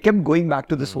 I kept going back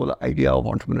to this whole idea of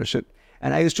entrepreneurship.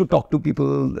 And I used to talk to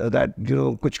people that,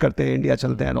 kuch karte hain, India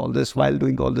chalte hain, and all this while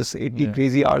doing all this 80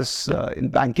 crazy hours in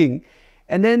banking.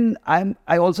 And then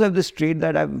I also have this trait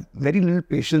that I have very little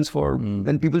patience for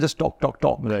when people just talk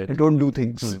and don't do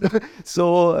things.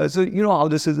 So you know how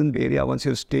this is in Bay Area. Once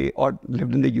you stay or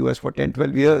lived in the US for 10,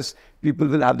 12 years, people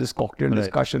will have this cocktail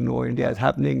discussion. Oh, India is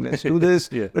happening. Let's do this.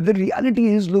 But the reality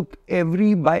is, look,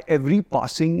 by every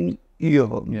passing year,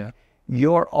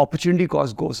 your opportunity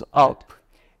cost goes up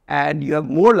and you have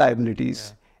more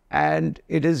liabilities. And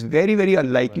it is very, very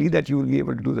unlikely that you will be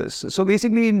able to do this. So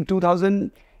basically in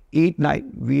 2008,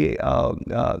 9,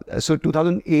 so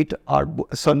 2008, our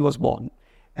son was born,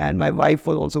 and my wife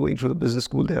was also going through the business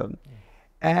school there.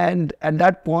 And at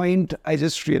that point, I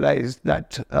just realized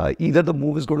that either the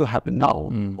move is going to happen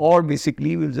now, or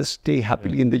basically we'll just stay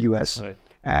happily in the US.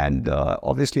 And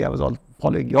obviously, I was all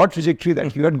following your trajectory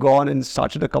that you had gone and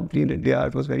started a company in India.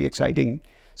 It was very exciting.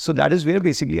 So that is where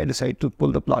basically I decided to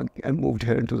pull the plug and moved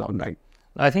here in 2009.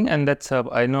 I think, and that's,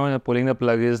 I know pulling the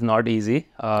plug is not easy.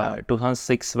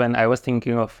 2006, when I was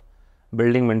thinking of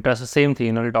building Mintra, so same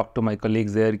thing, I talked to my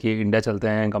colleagues there, ki India chalte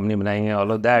hain, company banayenge,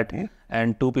 all of that.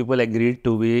 And 2 people agreed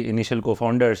to be initial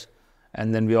co-founders.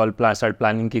 And then we all start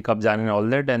planning ki kab jane and all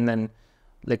that. And then,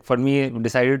 like for me,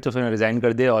 decided to resign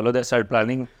kar de, all of that, start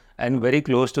planning. And very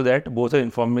close to that, both have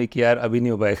informed me ki yaar, abhi nahi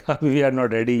ho payega, we are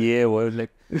not ready, like,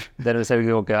 then we said,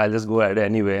 okay, I'll just go ahead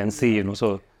anyway and see,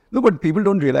 so. No, but people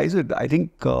don't realize it. I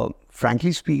think,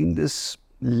 frankly speaking, this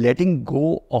letting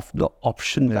go of the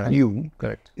option value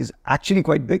is actually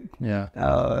quite big.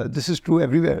 This is true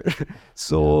everywhere.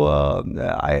 So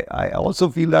I also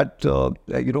feel that,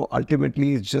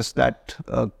 ultimately it's just that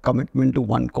commitment to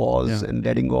one cause and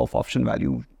letting go of option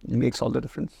value makes all the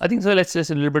difference. I think so. Let's just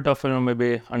a little bit of,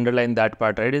 maybe underline that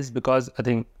part, right? Is because I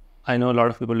think I know a lot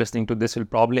of people listening to this will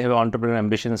probably have entrepreneurial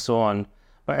ambition and so on.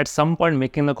 But at some point,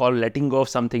 making the call, letting go of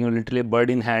something, literally a bird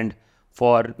in hand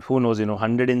for who knows,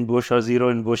 100 in bush or 0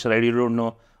 in bush, right? You don't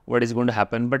know what is going to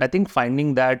happen. But I think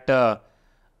finding that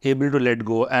able to let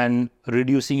go and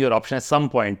reducing your option at some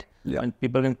point, and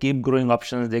people can keep growing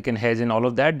options, they can hedge and all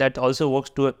of that. That also works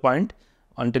to a point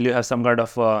until you have some kind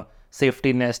of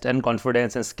safety nest and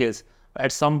confidence and skills.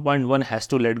 At some point, one has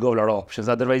to let go of a lot of options.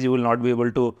 Otherwise, you will not be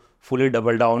able to fully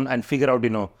double down and figure out,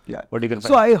 what you can find.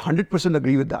 So I 100%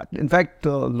 agree with that. In fact,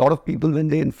 a lot of people, when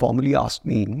they informally ask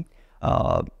me,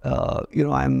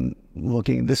 I'm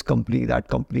working in this company, that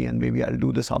company, and maybe I'll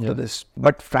do this after this.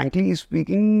 But frankly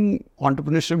speaking,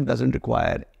 entrepreneurship doesn't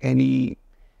require any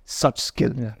such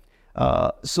skill.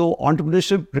 So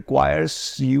entrepreneurship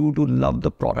requires you to love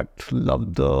the product,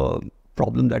 love the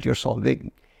problem that you're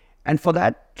solving. And for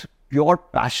that, pure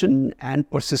passion and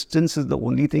persistence is the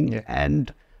only thing.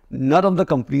 And none of the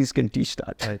companies can teach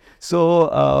that. Right.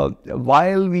 So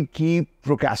while we keep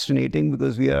procrastinating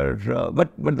because we are,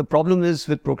 but the problem is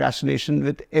with procrastination,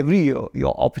 with every year,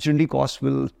 your opportunity cost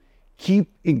will keep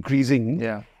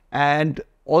increasing. And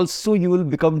also you will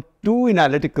become too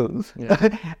analytical.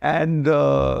 And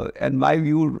my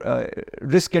view,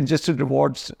 risk-adjusted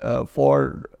rewards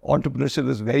for entrepreneurship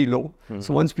is very low.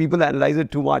 So once people analyze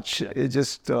it too much, it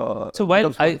just so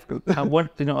while I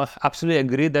absolutely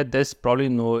agree that there's probably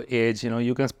no age.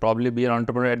 You can probably be an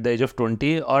entrepreneur at the age of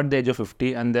 20 or the age of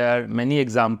 50, and there are many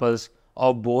examples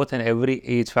of both and every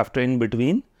age factor in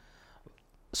between.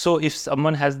 So if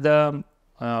someone has the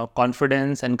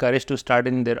confidence and courage to start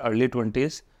in their early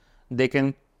 20s, they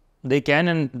can,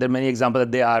 and there are many examples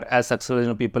that they are as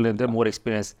successful people in their more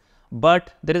experience.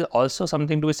 But there is also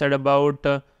something to be said about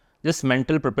just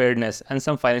mental preparedness and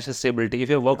some financial stability.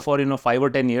 If you work for 5 or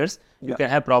 10 years, you can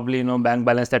have probably bank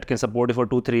balance that can support you for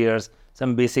 2-3 years.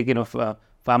 Some basic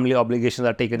family obligations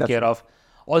are taken care of.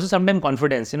 Also, sometimes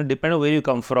confidence. Depending on where you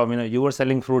come from. You were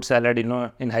selling fruit salad.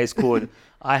 In high school,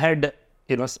 I had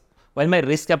while my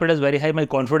risk capital is very high, my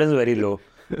confidence is very low.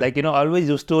 Like, I always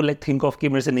used to think of ki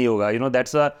mere se nahi hoga.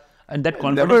 That's and that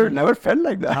confidence. Never felt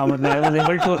like that. I was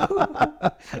able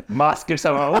to mask it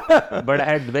somehow. But I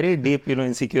had very deep,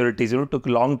 insecurities. Took a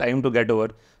long time to get over.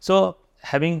 So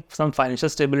having some financial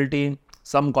stability,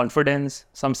 some confidence,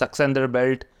 some success under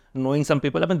belt, knowing some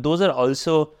people, those are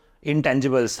also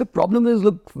intangibles. The problem is,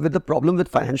 the problem with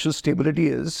financial stability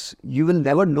is you will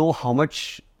never know how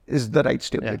much is the right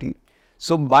stability.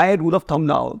 So my rule of thumb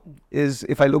now is,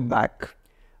 if I look back,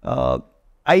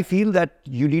 I feel that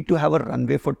you need to have a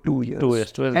runway for 2 years. 2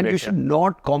 years. 2 years and great, you should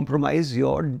not compromise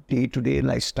your day-to-day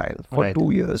lifestyle for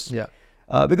 2 years.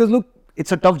 Because look,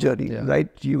 it's a tough journey, right?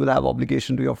 You will have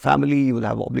obligation to your family, you will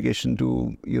have obligation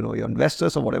to, your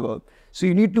investors or whatever. So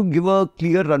you need to give a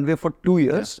clear runway for 2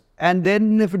 years. And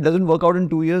then if it doesn't work out in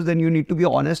 2 years, then you need to be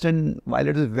honest. And while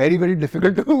it is very, very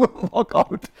difficult to work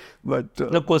out, but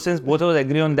of course, since both of us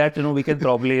agree on that, we can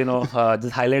probably, just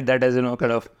highlight that as,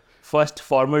 kind of first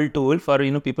formal tool for,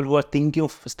 people who are thinking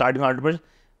of starting entrepreneurship.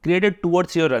 Create a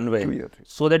towards your runway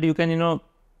so that you can,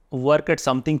 work at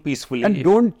something peacefully. And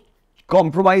don't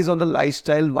compromise on the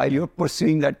lifestyle while you're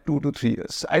pursuing that 2 to 3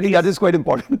 years. I think that is quite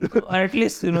important. Or at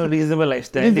least, reasonable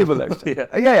lifestyle. Reasonable lifestyle.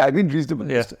 Yeah, I mean reasonable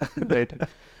lifestyle.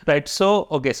 Right. So,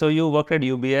 okay. So you worked at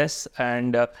UBS,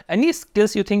 and any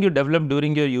skills you think you developed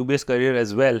during your UBS career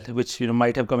as well, which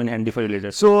might have come in handy for you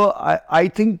later? So I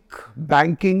think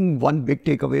banking, one big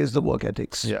takeaway is the work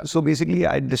ethics. So basically,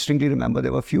 I distinctly remember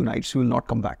there were a few nights you will not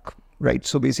come back. Right.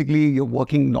 So basically, you're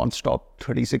working non-stop,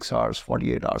 36 hours,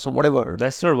 48 hours, or whatever.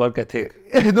 That's not work ethic.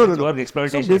 No. Work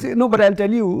exploitation. So but I'll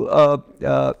tell you,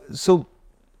 so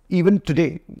even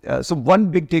today, so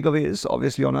one big takeaway is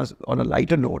obviously on a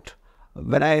lighter note,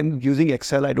 when I am using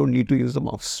Excel, I don't need to use the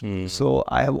mouse. So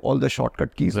I have all the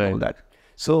shortcut keys and all that.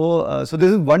 So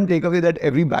this is one takeaway that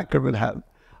every banker will have.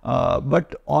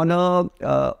 But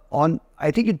I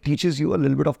think it teaches you a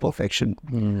little bit of perfection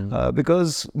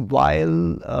because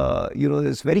while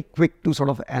it's very quick to sort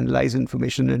of analyze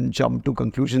information and jump to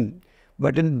conclusion,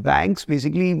 but in banks,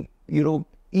 basically, even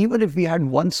if we had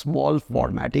one small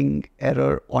formatting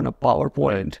error on a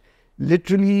PowerPoint,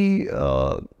 literally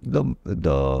the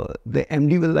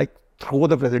MD will throw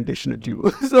the presentation at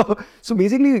you. So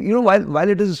basically, while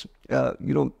it is,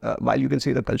 while you can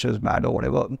say the culture is bad or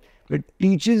whatever, it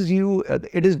teaches you,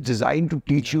 it is designed to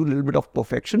teach you a little bit of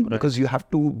perfection because you have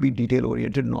to be detail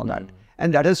oriented and all that.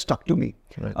 And that has stuck to me.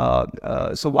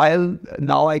 So while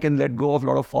now I can let go of a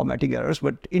lot of formatting errors,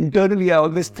 but internally I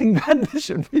always think that this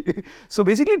should be. So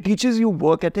basically it teaches you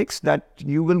work ethics, that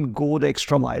you will go the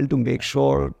extra mile to make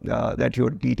sure that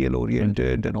you're detail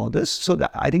oriented and all this. So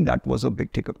I think that was a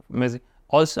big takeaway. Amazing.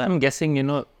 Also, I'm guessing,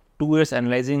 2 years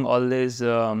analyzing all these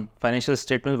financial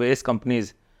statements, various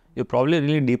companies, you probably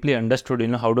really deeply understood,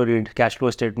 how to read cash flow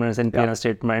statements and P&L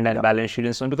statement and balance sheet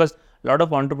and so on. Because a lot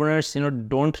of entrepreneurs,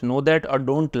 don't know that or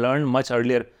don't learn much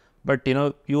earlier. But,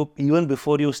 you even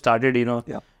before you started,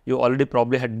 you already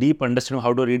probably had deep understanding of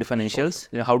how to read financials,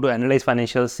 how to analyze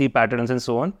financials, see patterns and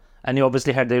so on. And you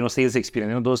obviously had the, sales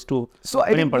experience, those two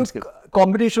very important skills.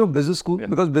 Combination of business school,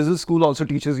 because business school also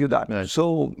teaches you that. Right.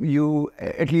 So you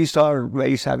at least are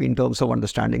very savvy in terms of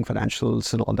understanding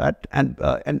financials and all that.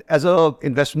 And as a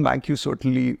investment bank, you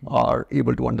certainly are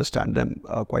able to understand them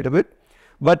quite a bit.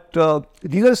 But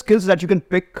these are skills that you can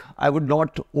pick. I would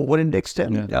not over-index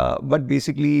them. But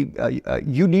basically,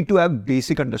 you need to have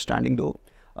basic understanding though.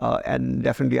 And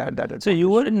definitely I had that advantage. So you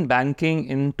were in banking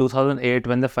in 2008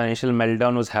 when the financial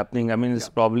meltdown was happening. I mean, it's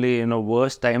probably,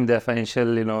 worst time the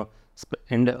financial,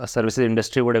 services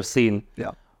industry would have seen.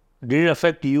 Yeah. Did it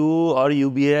affect you or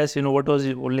UBS? What was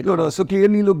it? No. So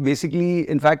clearly, look, basically,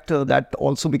 in fact, that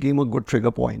also became a good trigger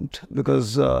point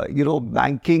because,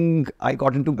 banking, I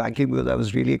got into banking because I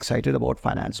was really excited about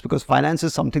finance, because finance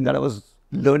is something that I was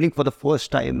learning for the first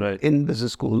time in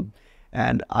business school.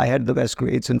 And I had the best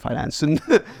grades in finance. And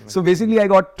so basically I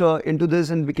got into this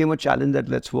and became a challenge that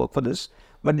let's work for this.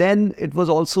 But then it was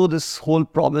also this whole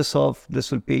promise of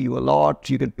this will pay you a lot,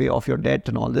 you can pay off your debt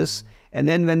and all this. And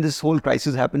then when this whole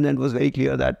crisis happened, it was very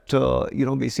clear that,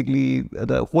 basically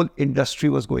the whole industry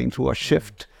was going through a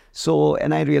shift. So,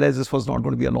 and I realized this was not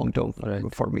going to be a long term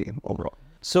for me overall.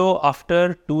 So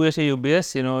after 2 years at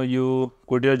UBS, you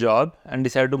quit your job and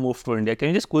decided to move to India. Can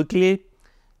you just quickly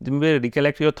maybe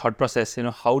recollect your thought process?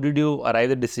 How did you arrive at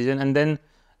the decision, and then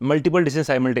multiple decisions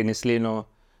simultaneously,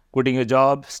 quitting your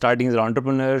job, starting as an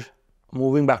entrepreneur,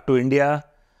 moving back to India?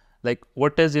 Like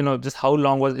what is, just how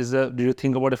long did you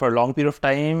think about it for a long period of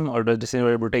time, or does this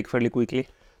able to take fairly quickly?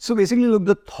 So basically, look,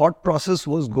 the thought process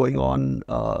was going on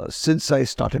since I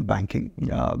started banking,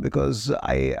 because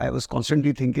I was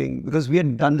constantly thinking, because we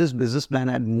had done this business plan,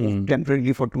 I had moved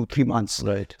temporarily for 2-3 months.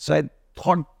 Right. So I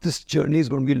thought this journey is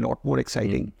going to be a lot more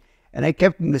exciting. And I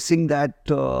kept missing that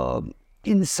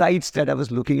insights that I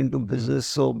was looking into business.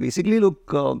 So basically,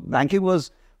 look, banking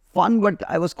was fun, but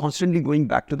I was constantly going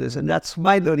back to this. And that's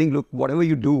my learning. Look, whatever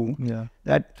you do,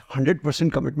 that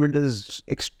 100% commitment is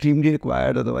extremely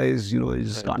required. Otherwise, you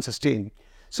just can't sustain.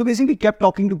 So basically kept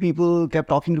talking to people.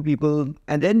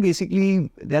 And then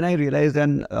then I realized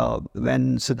when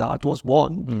Siddharth was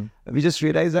born, we just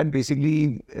realized that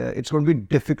basically it's going to be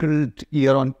difficult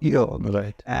year on year.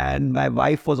 Right. And my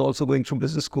wife was also going through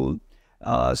business school.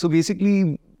 So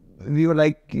basically we were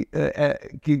like,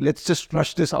 let's just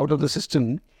flush this out of the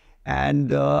system.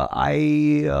 And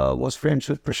I was friends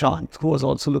with Prashant, who was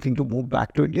also looking to move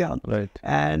back to India. Right.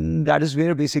 And that is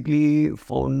where basically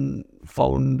found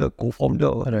the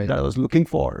co-founder that I was looking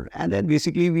for. And then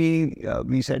basically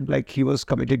we said like he was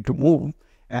committed to move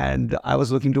and I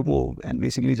was looking to move. And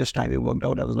basically just timing worked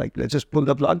out. I was like, let's just pull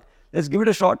the plug. Let's give it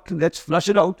a shot. Let's flush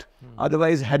it out.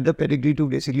 Otherwise, had the pedigree to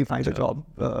basically find a job.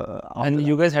 And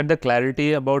you guys had the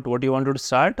clarity about what you wanted to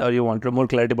start, or you wanted more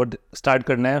clarity about start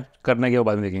करना के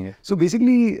बाद में देखेंगे? So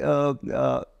basically,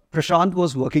 Prashant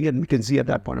was working at McKinsey at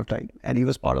that point of time, and he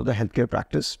was part of the healthcare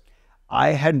practice.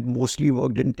 I had mostly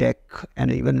worked in tech and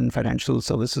even in financial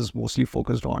services, mostly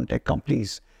focused on tech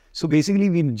companies. So basically,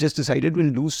 we just decided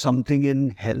we'll do something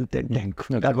in health and tech.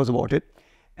 That was about it.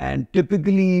 And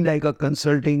typically, like a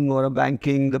consulting or a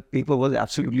banking, the paper was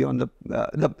absolutely on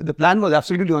the plan was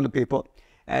absolutely on the paper.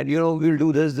 And we'll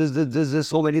do this,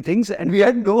 so many things, and we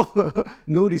had no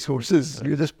resources.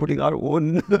 We were just putting our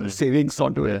own savings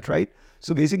onto it, right?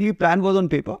 So basically, plan was on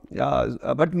paper,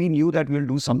 but we knew that we'll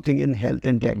do something in health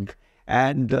and tech.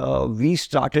 And we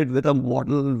started with a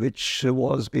model which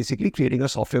was basically creating a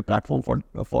software platform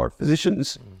for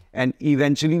physicians, and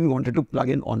eventually we wanted to plug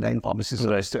in online pharmacy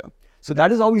service there. So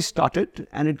that is how we started,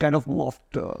 and it kind of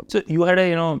morphed. So you had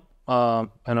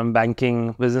a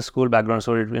banking business school background.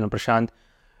 So Prashant,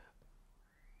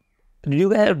 did you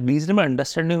guys have reasonable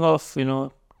understanding of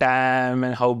TAM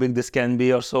and how big this can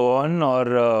be, or so on,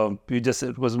 or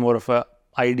it was more of a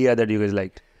idea that you guys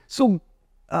liked? So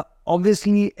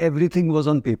obviously everything was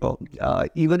on paper.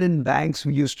 Even in banks,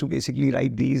 we used to basically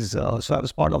write these. So I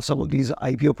was part of some of these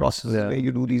IPO processes where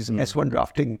you do these S1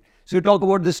 drafting. So you talk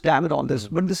about this TAM and all this,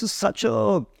 but this is such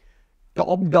a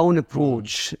top-down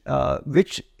approach,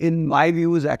 which in my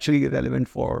view is actually relevant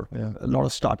for a lot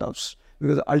of startups.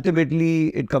 Because ultimately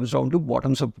it comes down to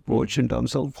bottoms-up approach in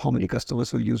terms of how many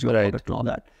customers will use your product and all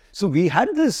that. So we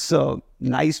had this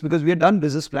because we had done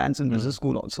business plans in business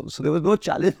school also. So there was no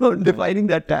challenge on defining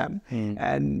that TAM.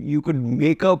 And you could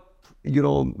make up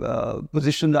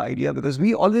position the idea, because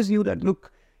we always knew that,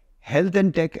 look, health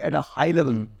and tech at a high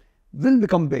level will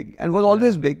become big and was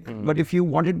always big. But if you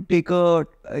wanted to take a,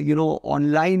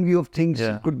 online view of things,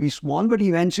 it could be small, but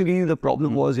eventually the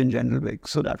problem was in general big.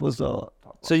 So that was the...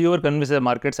 So you were convinced the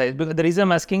market size. Because the reason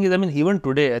I'm asking is, I mean, even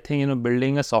today, I think,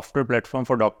 building a software platform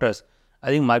for doctors, I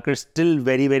think market is still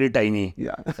very, very tiny.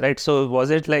 Yeah. Right. So was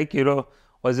it like,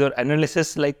 was your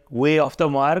analysis like way off the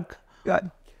mark? Yeah.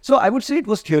 So I would say it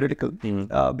was theoretical,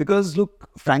 because look,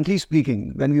 frankly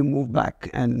speaking, when we moved back,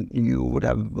 and you would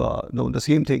have known the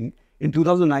same thing, in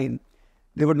 2009,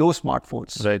 there were no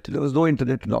smartphones. Right. There was no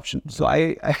internet adoption. So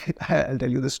I'll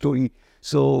tell you the story.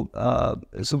 So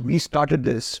we started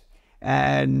this,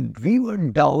 and we were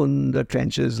down the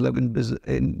trenches, like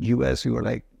in US, we were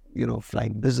like,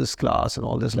 flying business class and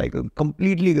all this, like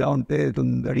completely ground पे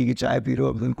तुम दड़ी की चाय P रहे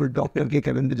हो, बिल्कुल doctor के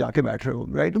cabin में जाके बैठ रहे हो,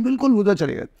 right? तो बिल्कुल उधर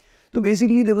चलेगा. So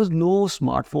basically there was no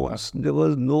smartphones, there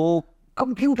was no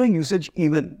computer usage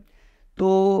even. तो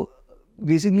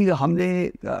बेसिकली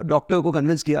हमने डॉक्टर को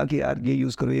कन्विंस किया कि यार ये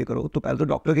यूज़ करो, ये करो. तो पहले तो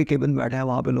डॉक्टर के केबिन में बैठे हैं,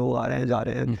 वहाँ पे लोग आ रहे हैं, जा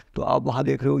रहे हैं, तो आप वहाँ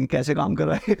देख रहे हो कि कैसे काम कर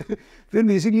रहा है. फिर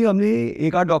बेसिकली हमने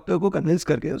एक आध डॉक्टर को कन्विंस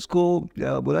करके उसको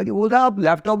बोला कि बोलता आप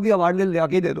लैपटॉप भी हमारे लिए ले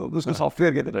आके दे दो, उसको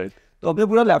सॉफ्टवेयर के दे. तो हमने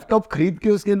पूरा लैपटॉप खरीद के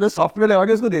उसके अंदर सॉफ्टवेयर लगा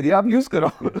के उसको दे दिया, आप यूज़ करो.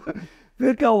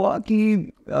 फिर क्या हुआ कि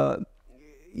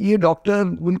ये डॉक्टर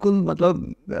बिल्कुल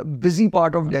मतलब बिजी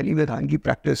पार्ट ऑफ दिल्ली में था इनकी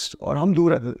प्रैक्टिस, और हम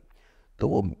दूर रहते थे. तो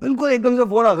वो बिल्कुल एकदम से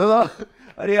फोन आता था,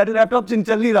 अरे यार लैपटॉप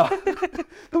चल नहीं रहा.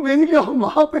 तो बेसिकली हम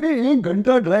वहाँ पे 1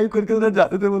 घंटा ड्राइव करके उधर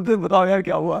जाते थे, बोलते बताओ यार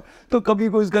क्या हुआ. तो कभी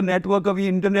कोई इसका नेटवर्क, कभी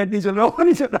इंटरनेट नहीं चल रहा, वो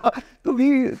नहीं चल रहा.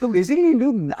 तो basically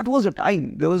that was a time,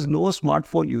 there was no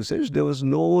smartphone usage, there was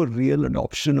no real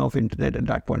adoption of internet at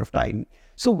that point of time.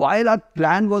 So while our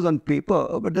plan was on paper,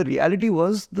 but the reality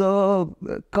was the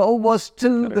curve was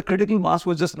still, the critical mass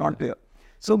was just not there.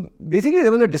 So basically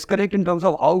there was a disconnect in terms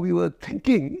of how we were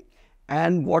thinking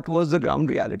and what was the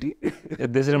ground reality.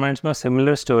 This reminds me of a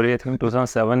similar story, I think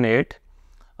 2007-8.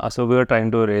 So we were trying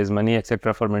to raise money,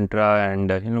 etc. for Mintra,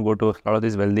 and go to a lot of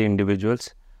these wealthy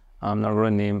individuals. I'm not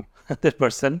going to name that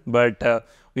person, but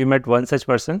we met one such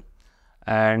person.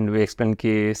 And we explain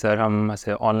कि sir हम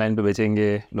ऐसे online पे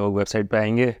बेचेंगे, लोग website पे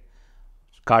आएंगे,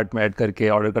 cart में add करके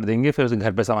ऑर्डर कर देंगे, फिर उसके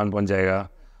घर पे सामान पहुंच जाएगा.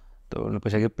 तो उन्होंने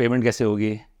पूछा कि पेमेंट कैसे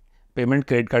होगी. पेमेंट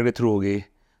क्रेडिट कार्ड के थ्रू होगी.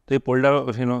 तो ये pulled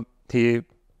out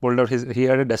he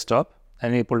had a desktop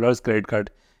and he pulled out credit card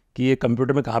कि ये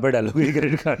कंप्यूटर में कहाँ पे डालोगे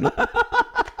क्रेडिट कार्ड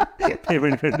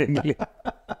पेमेंट करने के लिए.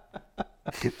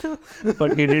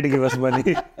 But he did give us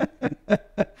money.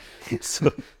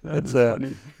 So that's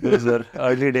those are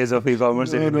early days of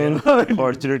e-commerce.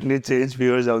 Fortunately changed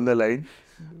few years down the line.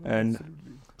 And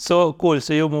so cool.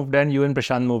 So you moved, and you and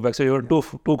Prashant moved back. So you were two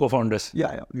co-founders.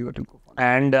 Yeah, we were two co-founders.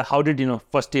 And how did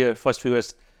first few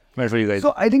years went for you guys?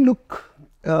 So I think, look,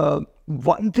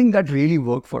 one thing that really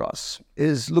worked for us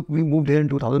is, look, we moved here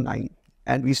in 2009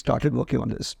 and we started working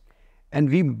on this. And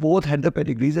we both had the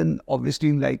pedigrees, and obviously,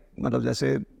 like,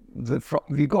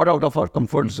 we got out of our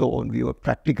comfort zone. We were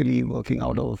practically working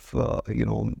out of,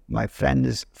 my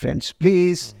friend's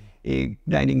place. एक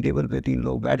dining table पे 3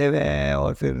 लोग बैठे हुए हैं,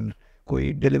 और फिर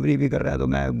कोई delivery भी कर रहा है तो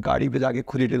मैं गाड़ी पे जाके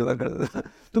खुद ही डिलीवर कर देता था.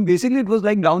 तो basically it was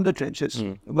like down the trenches,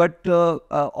 but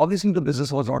obviously the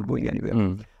business was not going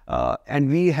anywhere.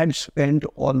 And we had spent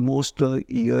almost a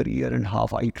year and a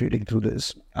half iterating through this,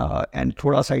 and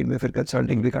थोड़ा साइड में फिर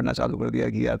consulting भी करना चालू कर दिया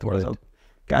कि यार थोड़ा सा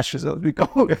कैश रिजर्व भी कम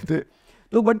हो गए थे.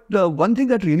 So, but one thing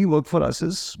that really worked for us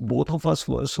is both of us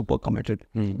were super committed.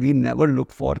 We never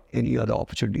looked for any other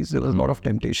opportunities. There was a lot of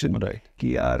temptation. Right.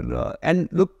 कि यार,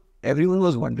 and look, everyone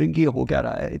was wondering कि हो क्या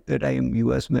रहा है, इतने time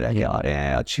US में रह के आ रहे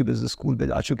हैं, अच्छी बिजनेस स्कूल पे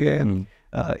जा चुके हैं.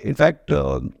 In fact,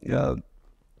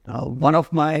 one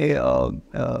of my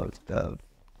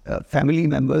family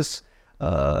members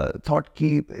thought कि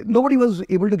nobody was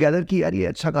able to gather कि यार ये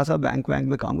अच्छा खासा बैंक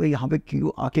में काम कर, यहाँ पे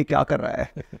क्यों आके क्या कर रहा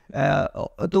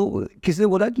है. तो किसी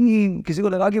को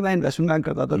लगा कि मैं इन्वेस्टमेंट बैंक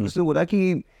करता था. किसी ने बोला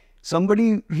कि somebody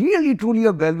really truly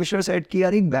a well-wisher said कि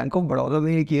यार एक बैंक ऑफ बड़ौदा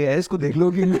में ये किया है, इसको देख लो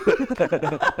कि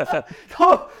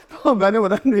तो मैंने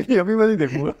बताया नहीं, अभी मैं नहीं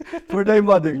देखूंगा, थोड़ा टाइम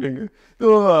बाद देख लेंगे.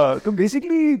 तो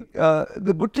basically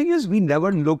the good thing is we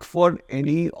never looked for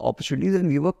any opportunities, and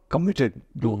we were committed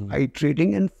to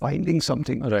iterating and finding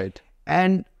something. Right.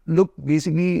 And look,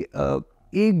 basically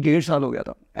 1.5 साल हो गया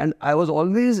था, and I was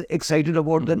always excited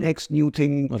about the next new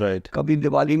thing. Right. कभी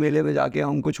दिवाली मेले में जाके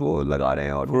हम कुछ वो लगा रहे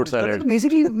हैं, और Fruit salad.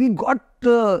 basically we got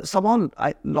somehow I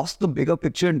lost the bigger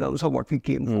picture in terms of what we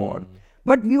came for,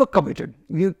 but we were committed.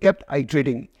 We kept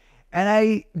iterating, and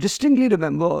I distinctly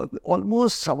remember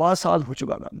almost 1.25 साल हो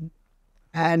चुका था,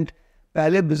 and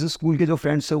पहले business school के जो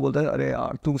friends से बोलते हैं अरे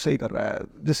यार तू सही कर रहा है,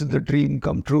 this is the dream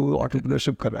come true,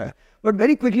 entrepreneurship कर रहा है. But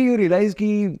very quickly you realise कि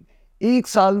एक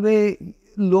साल में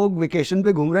लोग वेकेशन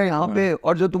पे घूम रहे हैं यहाँ पे,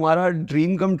 और जो तुम्हारा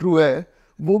ड्रीम कम ट्रू है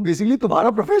वो बेसिकली तुम्हारा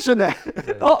प्रोफेशन है.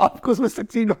 तो आपको उसमें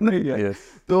सक्सीड होना ही है.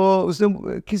 तो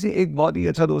उसने किसी एक बहुत ही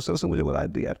अच्छा दोस्त है, उसने मुझे बताया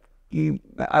था यार कि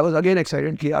आई वॉज अगेन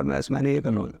एक्साइटेड कि यार मैंने ये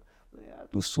करना.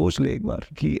 तू सोच ले एक बार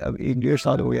कि अब 1-1.5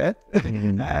 साल हो गया है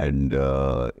and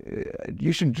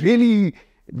you should really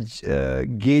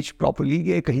gauge properly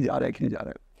कि कहीं जा रहा है कि नहीं जा रहा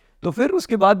है. तो फिर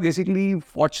उसके बाद बेसिकली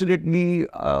फॉर्चुनेटली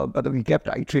मतलब we kept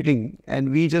iterating and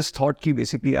we just thought कि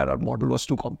बेसिकली यार our model was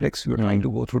too complex. We were trying to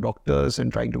go through doctors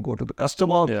and trying to go to the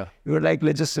customer. We were like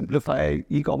let's just simplify.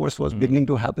 E-commerce was beginning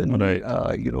to happen.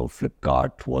 You know,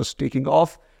 Flipkart was taking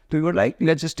off. So we were like,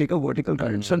 let's just take a vertical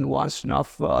cut. It's a nuanced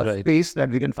enough space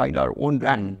that we can find our own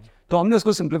brand. तो हमने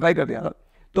उसको simplify कर दिया.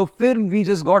 तो फिर we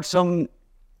just got some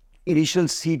initial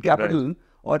seed capital.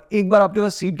 और एक बार आपके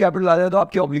पास seed capital आ जाए तो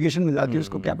आपकी obligation मिल जाती है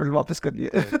उसको capital वापस कर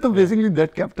लिए. तो basically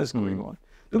that kept us going on.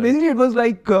 So basically it was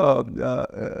like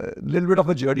little bit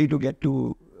of a journey to get to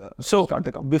start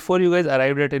the company. Before you guys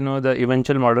arrived at the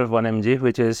eventual model of 1mg,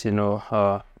 which is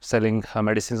selling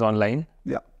medicines online.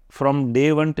 Yeah. From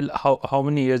day one till how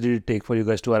many years did it take for you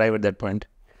guys to arrive at that point?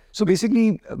 So basically,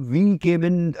 we came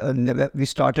in,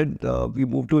 we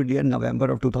moved to India in November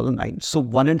of 2009. So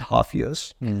 1.5 years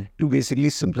to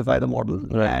basically simplify the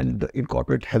model and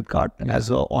incorporate HealthCart as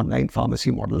an online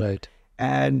pharmacy model. Right.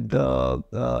 And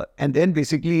then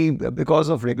basically, because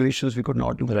of regulations, we could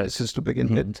not do medicines to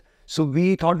begin with. So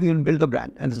we thought we will build the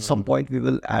brand, and at some point we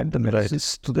will add the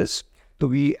medicines to this. So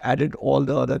we added all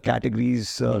the other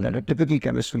categories that are typical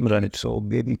chemistry. Right. So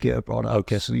baby care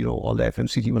products, all the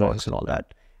FMCG products and all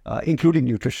that, including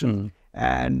nutrition.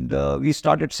 And we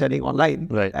started selling online.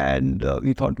 Right. And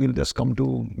we thought we'll just come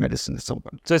to medicine at some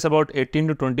point. So it's about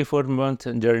 18 to 24 month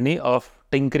journey of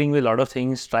tinkering with a lot of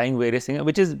things, trying various things,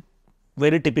 which is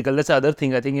very typical. That's the other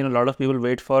thing. I think a lot of people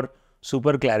wait for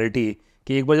super clarity.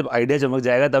 कि एक बार जब idea चमक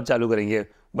जाएगा तब चालू करेंगे.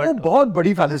 वो बहुत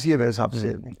बड़ी fallacy है मेरे हिसाब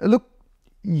से. Look,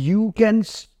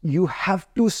 you have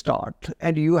to start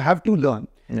and you have to learn,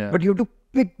 but you have to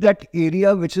pick that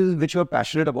area which you're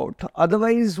passionate about.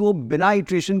 Otherwise वो बिना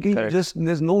iteration की just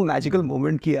there's no magical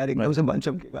moment कि यार एकदम से बन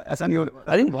चमकेगा, ऐसा नहीं होने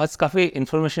वाला. I think बहुत काफी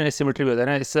information asymmetry होता है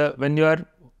ना. It's when you are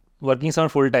working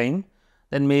somewhere full time,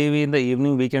 then maybe in the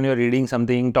evening weekend you're reading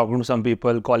something, talking to some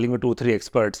people, calling with 2-3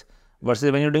 experts.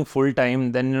 Versus when you're doing full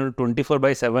time, then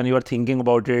 24/7 you are thinking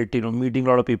about it, meeting a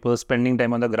lot of people, spending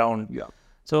time on the ground. Yeah.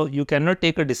 So you cannot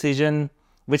take a decision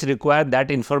which require that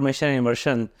information and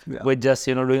immersion with just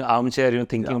doing armchair,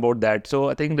 thinking about that. So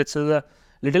I think that's a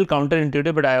little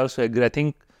counterintuitive, but I also agree. I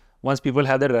think once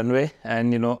people have the runway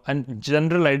and and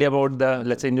general idea about the,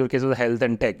 let's say in your case of the health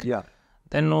and tech,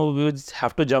 then we just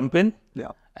have to jump in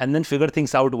and then figure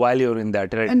things out while you're in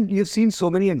that, right? And you've seen so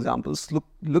many examples.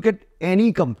 Look at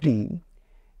any company,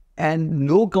 and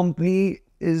no company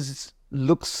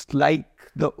looks like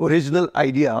the original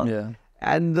idea. Yeah.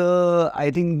 And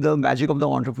I think the magic of the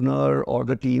entrepreneur or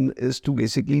the team is to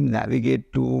basically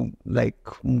navigate to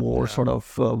like more sort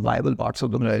of viable parts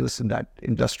of the business in that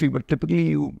industry. But typically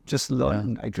you just learn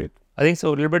and iterate. I think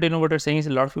so. A little bit, what you're saying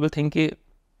is a lot of people think कि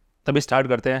तभी start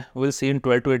करते हैं. We'll see in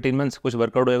 12 to 18 months. कुछ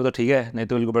workout होएगा तो ठीक है, नहीं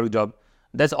तो we'll go back to job.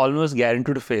 That's almost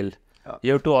guaranteed to fail.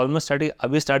 You have to almost start.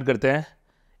 अभी start करते हैं.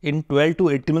 In 12 to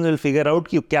 18 months, we'll figure out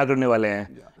कि क्या करने वाले हैं.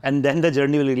 And then the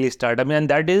journey will really start. I mean, and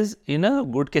that is in a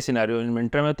good case scenario. In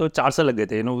winter में तो 4 साल लग गए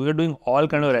थे. We were doing all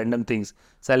kind of random things,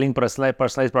 selling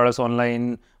personalized products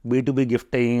online, B2B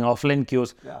gifting, offline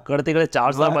queues. करते करते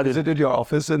 4 साल बाद. I visited your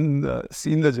office and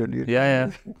seen the journey.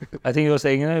 Yeah. I think you were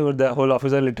saying, the whole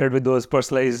office are littered with those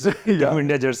personalized Team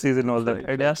India jerseys and all that.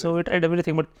 Right. So we tried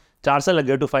everything, but 4 साल लग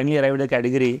गए to finally arrive at a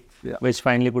category which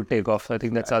finally could take off. I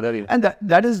think that's other. And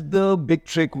that is the big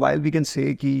trick. While we can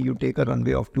say कि you take a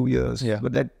runway of 2 years,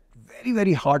 but that very,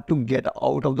 very hard to get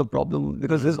out of the problem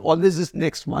because there's always this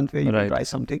next month where you can try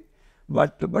something.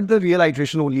 But the real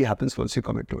iteration only happens once you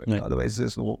commit to it. Otherwise,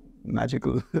 there's no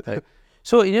magical.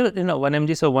 So,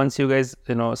 1mg, so once you guys,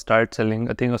 start selling,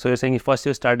 I think, so you're saying first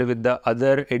you started with the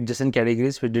other adjacent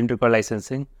categories which didn't require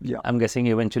licensing. Yeah. I'm guessing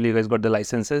eventually you guys got the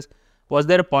licenses. Was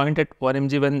there a point at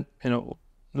 1mg when,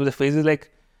 the phase is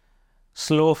like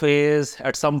slow phase,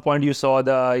 at some point you saw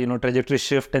the, trajectory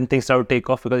shift and things started to take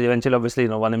off because eventually, obviously,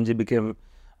 1mg became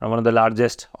one of the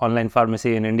largest online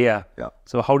pharmacy in India. Yeah.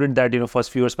 So how did that,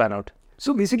 first few years pan out?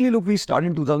 So basically, look, we started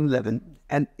in 2011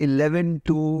 and 11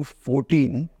 to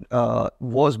 14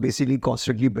 was basically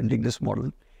constantly building this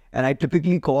model. And I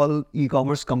typically call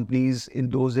e-commerce companies in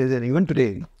those days and even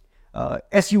today,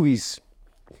 SUVs.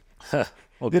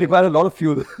 They require a lot of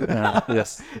fuel.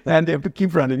 Yes. And they have to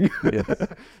keep running. Yes.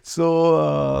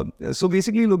 So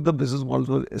basically, look, the business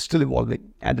model was still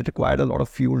evolving, and it required a lot of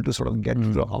fuel to sort of get to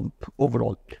the hump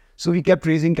overall. So we kept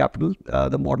raising capital.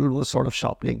 The model was sort of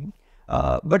sharpening.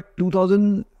 But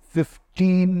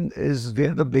 2015 is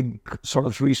where the big sort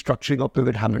of restructuring or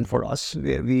pivot happened for us,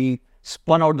 where we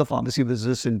spun out the pharmacy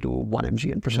business into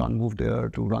 1MG, and Prashant moved there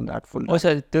to run that full. Oh,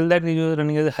 so till that you were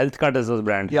running as a health card as a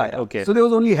brand. Yeah. Okay. So there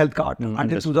was only health card until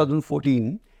understood.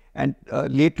 2014. And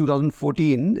late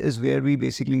 2014 is where we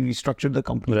basically restructured the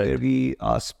company, Right. where we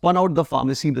spun out the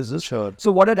pharmacy business. Sure. So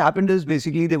what had happened is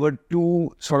basically there were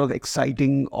two sort of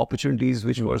exciting opportunities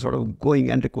which were sort of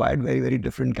going and required very, very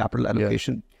different capital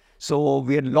allocation. So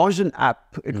we had launched an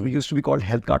app. It used to be called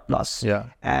Health Card Plus. Yeah.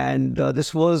 And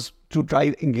this was to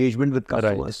drive engagement with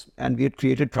customers. And we had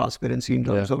created transparency in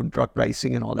terms of drug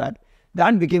pricing and all that.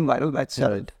 That became viral by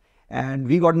itself. And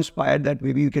we got inspired that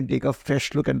maybe we can take a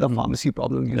fresh look at the pharmacy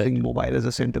problem using mobile as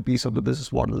a centerpiece of the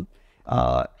business model.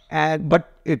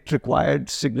 But it required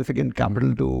significant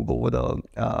capital to go over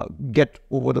get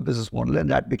over the business model, and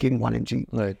that became 1MG.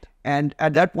 Right. And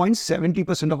at that point,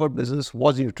 70% of our business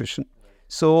was nutrition.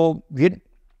 So we had,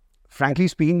 frankly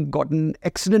speaking, gotten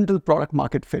accidental product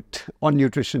market fit on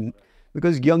nutrition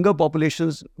because younger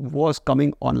populations was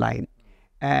coming online.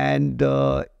 And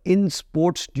in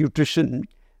sports nutrition,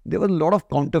 there was a lot of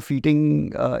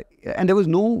counterfeiting, and there was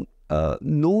no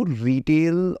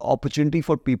retail opportunity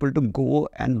for people to go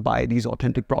and buy these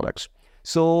authentic products.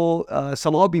 So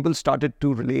somehow people started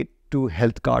to relate to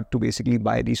health card to basically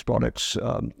buy these products,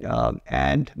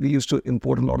 and we used to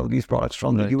import a lot of these products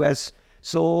from the US.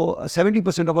 So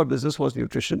 70% of our business was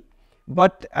nutrition.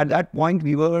 But at that point,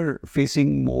 we were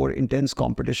facing more intense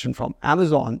competition from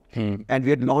Amazon, and we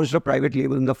had launched a private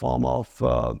label in the form of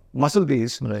muscle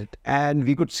base, and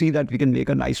we could see that we can make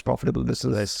a nice profitable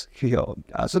business here.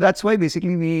 So that's why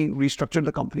basically we restructured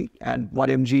the company, and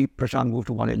 1MG, Prashant moved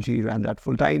to 1MG, ran that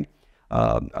full time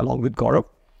along with Gaurav,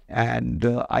 and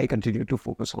I continued to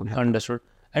focus on health. Understood.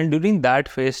 And during that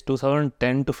phase,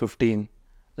 2010 to 15,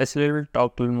 let's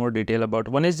talk a little more detail about.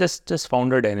 One is just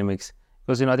founder dynamics.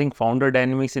 Because, I think founder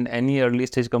dynamics in any early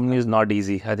stage company is not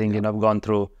easy. I think, I've gone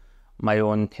through my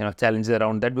own, challenges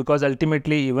around that, because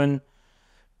ultimately even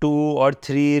 2 or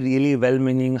 3 really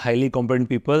well-meaning, highly competent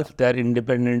people, they're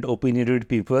independent, opinionated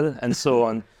people and so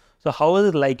on. So how is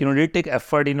it like, did it take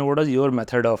effort, what was your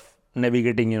method of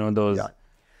navigating, those? Yeah.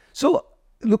 So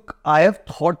look, I have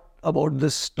thought about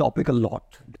this topic a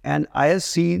lot, and I have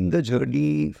seen the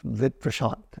journey with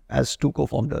Prashant as 2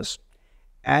 co-founders,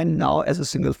 and now as a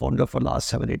single founder for the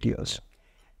last 7-8 years.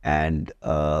 And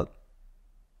I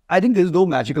think there's no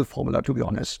magical formula, to be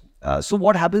honest. So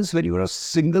what happens when you're a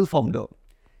single founder?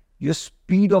 Your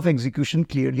speed of execution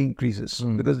clearly increases,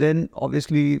 because then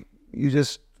obviously you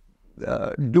just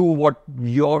do what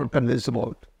you're convinced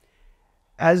about.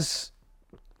 As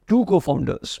 2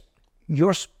 co-founders,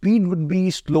 your speed would be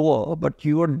slower, but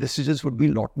your decisions would be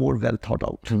a lot more well thought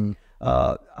out.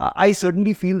 I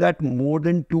certainly feel that more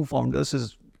than 2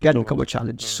 founders can become a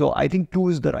challenge. So I think 2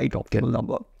 is the right optimal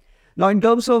number. Now, in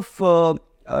terms of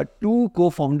 2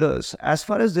 co-founders, as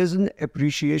far as there's an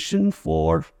appreciation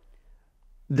for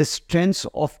the strengths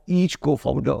of each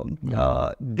co-founder,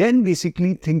 then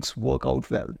basically things work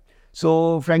out well.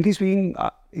 So frankly speaking,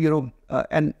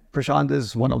 and Prashant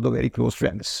is one of the very close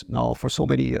friends now for so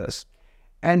many years.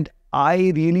 And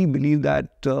I really believe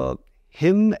that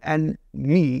him and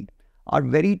me are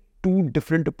very 2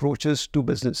 different approaches to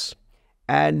business,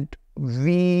 and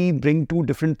we bring 2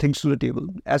 different things to the table.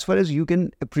 As far as you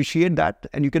can appreciate that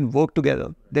and you can work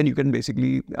together, then you can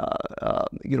basically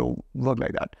work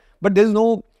like that. But there's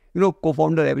no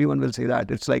co-founder, everyone will say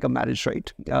that it's like a marriage,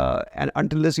 right? And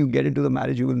unless you get into the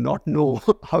marriage, you will not know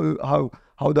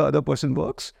how the other person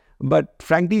works. But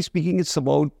frankly speaking, it's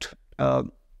about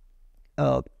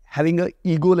having a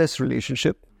egoless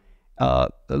relationship.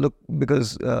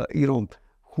 Because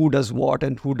who does what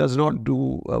and who does not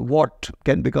do what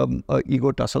can become a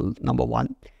ego tussle, number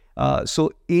 1.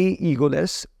 So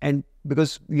egoless, and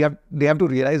because they have to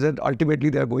realize that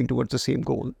ultimately they are going towards the same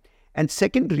goal. And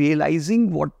second,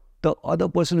 realizing what the other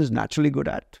person is naturally good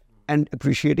at and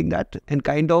appreciating that, and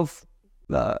kind of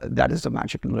that is the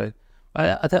magic. Right.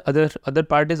 Other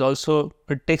part is also,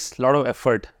 it takes a lot of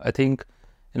effort. I think,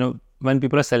 when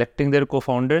people are selecting their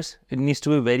co-founders, it needs to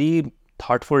be very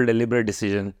thoughtful, deliberate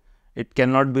decision. It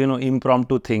cannot be,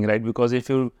 impromptu thing, right? Because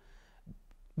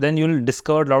then you'll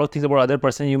discover a lot of things about other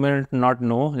person you may not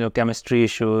know, your chemistry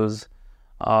issues,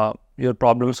 your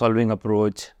problem solving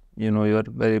approach, you're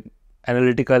very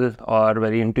analytical or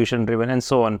very intuition driven and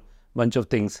so on, bunch of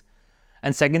things.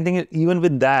 And second thing, even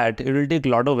with that, it will take a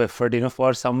lot of effort,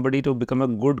 for somebody to become a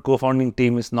good co-founding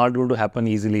team. It's not going to happen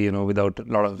easily, without a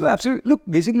lot of... So absolutely. Look,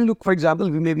 basically, for example,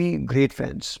 we may be great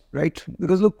friends, right?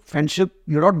 Because look, friendship,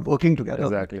 you're not working together.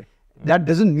 Exactly. That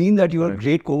doesn't mean that you are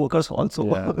great co-workers also.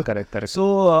 Yeah, correct.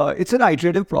 So it's an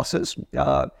iterative process.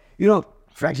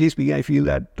 Frankly speaking, I feel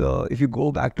that if you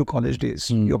go back to college days,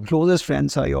 your closest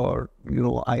friends are your,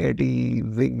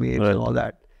 IIT wingmates and all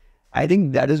that. I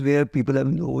think that is where people have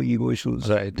no ego issues.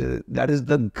 Right. That is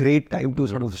the great time to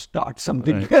sort of start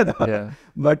something together. Yeah.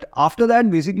 But after that,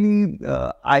 basically,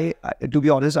 I to be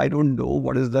honest, I don't know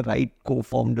what is the right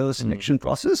co-founder selection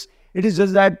process. It is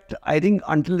just that I think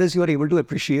until you are able to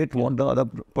appreciate what the other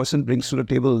person brings to the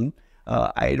table,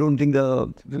 I don't think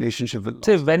the relationship will last.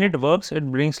 So when it works, it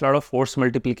brings a lot of force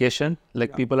multiplication.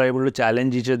 Like people are able to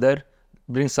challenge each other,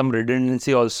 brings some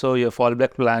redundancy also. Your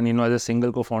fallback plan, as a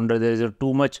single co-founder, there is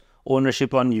too much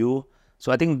ownership on you.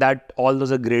 So I think that all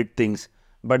those are great things.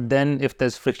 But then if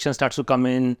there's friction starts to come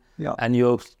in and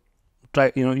you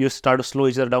start to slow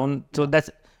each other down. So I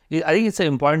think it's an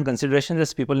important consideration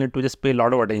that people need to just pay a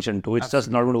lot of attention to. It's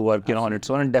just not going to work, on its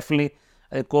own. And definitely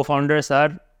co-founders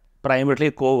are primarily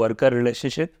a co-worker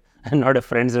relationship and not a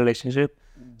friends relationship.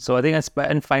 So I think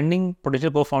and finding potential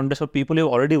co-founders for people you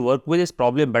already work with is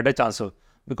probably a better chance of,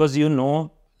 because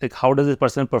like how does this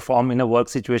person perform in a work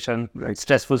situation,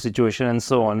 stressful situation and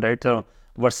so on, right? So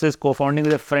versus co-founding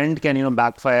with a friend can,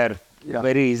 backfire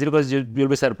very easily, because you'll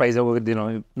be surprised with,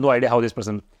 no idea how this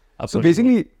person approaches. So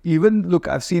basically, look,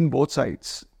 I've seen both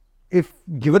sides. If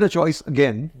given a choice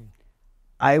again,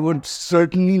 I would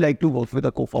certainly like to work with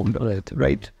a co-founder,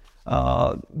 right?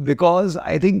 Because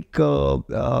I think,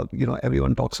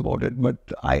 everyone talks about it, but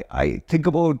I think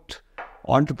about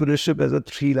entrepreneurship as a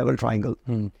 3-level triangle.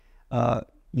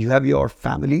 You have your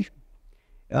family,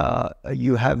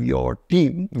 you have your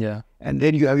team, and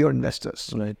then you have your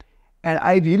investors. Right. And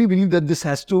I really believe that this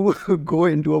has to go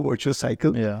into a virtuous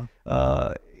cycle.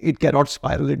 It cannot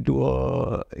spiral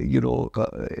into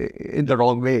in the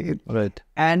wrong way. Right.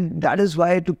 And that is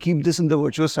why, to keep this in the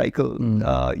virtuous cycle,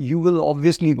 you will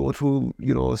obviously go through,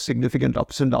 significant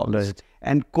ups and downs. Right.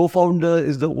 And co-founder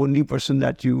is the only person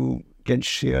that you can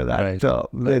share that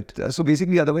with. So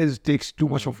basically, otherwise it takes too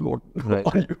much of load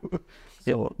on you.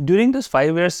 So, during those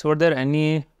 5 years, were there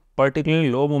any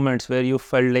particularly low moments where you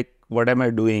felt like, what am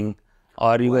I doing?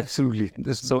 Or you absolutely.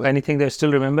 So anything that you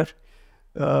still remember?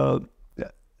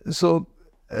 So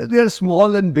there are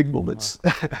small and big moments.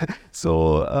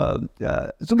 So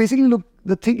basically, look,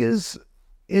 the thing is,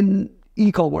 in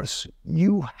e-commerce,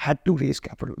 you had to raise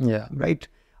capital, right?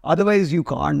 Otherwise, you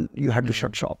can't. You had to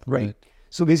shut shop, right?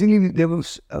 So basically, there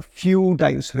was a few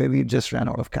times where we just ran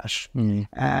out of cash.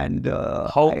 And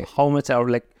how much out?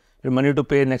 Like your money to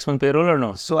pay next month payroll or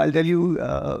no? So I'll tell you,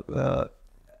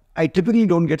 I typically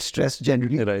don't get stressed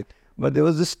generally. Right. But there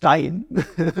was this time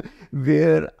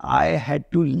where I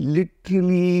had to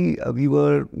literally, we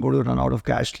were going to run out of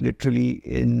cash literally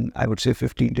in, I would say,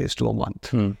 15 days to a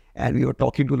month. And we were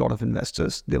talking to a lot of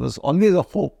investors. There was always a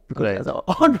hope, because as an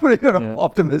entrepreneur, I'm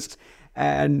optimist.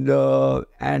 And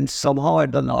somehow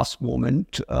at the last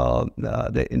moment,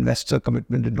 the investor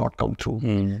commitment did not come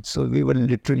through. So we were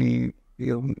literally,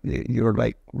 you're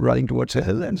like running towards a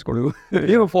hill and it's going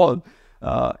to fall.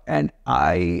 And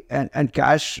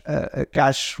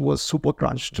cash was super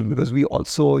crunched, because we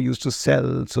also used to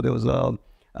sell. So there was a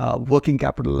working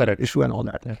capital issue and all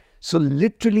that. So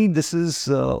literally, this is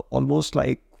almost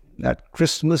like that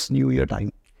Christmas, New Year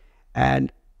time.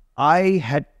 And I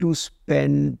had to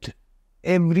spend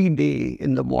every day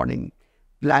in the morning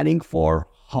planning for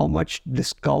how much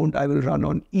discount I will run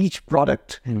on each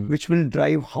product, which will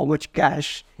drive how much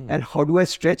cash, and how do I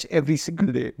stretch every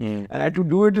single day. And I had to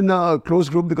do it in a close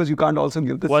group, because you can't also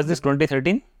give this. Was this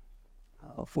 2013?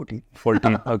 14.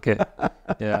 14, okay.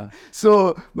 Yeah.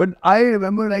 So, but I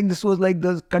remember, like, this was like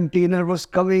the container was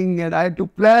coming and I had to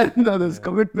plan this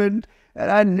commitment. And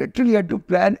I literally had to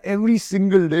plan every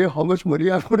single day how much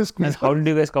money I'm going to squeeze. And how did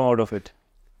you guys come out of it?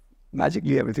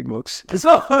 Magically, everything works.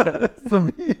 So, for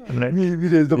me, we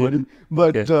raised the money.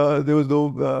 But there was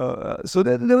no... so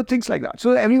there were things like that.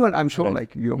 So everyone, I'm sure,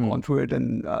 like, you've gone through it.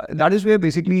 And that is where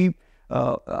basically,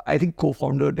 I think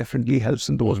co-founder definitely helps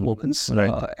in those moments.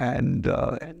 And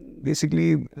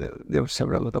basically, there were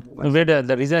several other moments. Wait,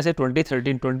 the reason I said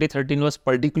 2013 was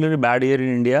particularly bad year in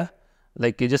India.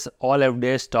 Like, you just all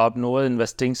FDI stopped, no one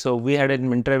investing. So we had in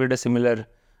Mintra, we had a similar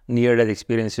near-death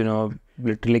experience,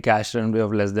 literally cash runway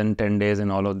of less than 10 days and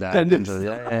all of that. 10 days. So,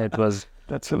 it was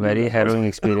a very harrowing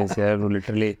experience,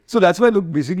 literally. So that's why,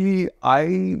 look, basically,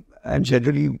 I am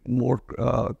generally more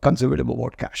conservative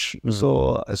about cash.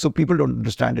 So people don't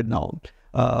understand it now.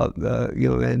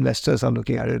 investors are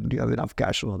looking at it, do you have enough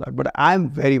cash and all that? But I'm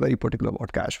very, very particular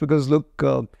about cash because look,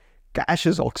 cash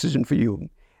is oxygen for you.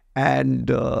 And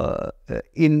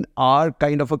in our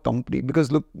kind of a company,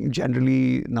 because look,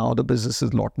 generally now the business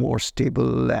is a lot more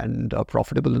stable and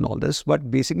profitable and all this. But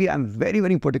basically, I'm very,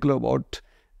 very particular about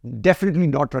definitely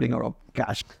not running out of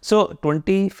cash. So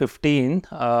 2015,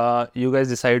 you guys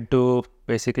decided to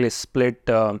basically split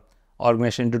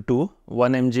organization into two.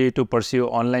 One MG to pursue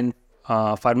online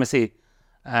pharmacy,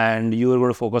 and you were going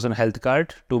to focus on health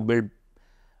card to build.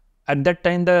 At that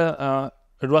time,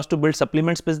 it was to build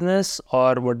supplements business,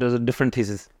 or what was a different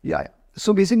thesis? Yeah.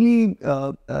 So basically,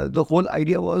 the whole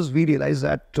idea was we realized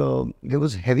that there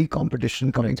was heavy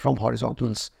competition coming from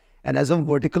horizontals. And as a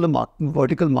vertical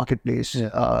marketplace,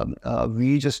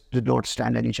 we just did not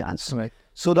stand any chance. Right.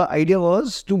 So the idea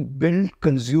was to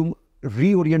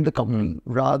reorient the company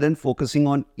rather than focusing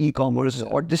on e-commerce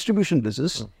or distribution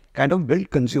business, kind of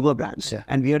build consumer brands. Yeah.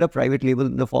 And we had a private label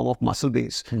in the form of Muscle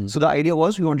Base. So the idea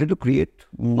was we wanted to create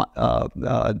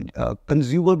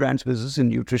consumer brands business in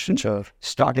nutrition,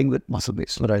 starting with Muscle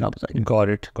Base. Right. Got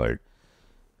it.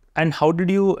 And how did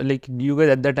you, you guys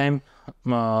at that time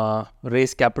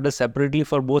raise capital separately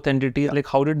for both entities? Yeah. Like,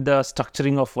 how did the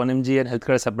structuring of 1MG and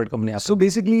healthcare separate company happen? So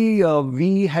basically,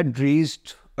 we had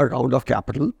raised a round of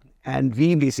capital and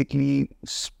we basically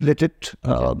split it,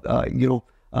 So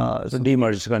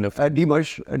demerged kind of.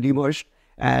 Demerged,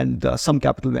 and some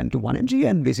capital went to 1MG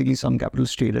and basically some capital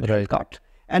stayed at Healthcart.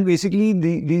 And basically,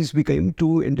 these became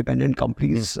two independent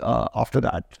companies after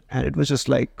that. And it was just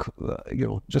like,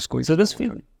 just going. So this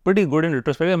feels pretty good in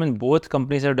retrospect. I mean, both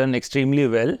companies have done extremely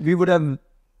well. We would have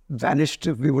vanished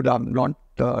if we would have not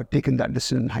taken that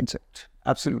decision in hindsight.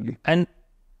 Absolutely. And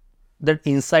that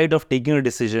insight of taking a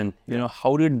decision,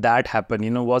 how did that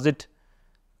happen? Was it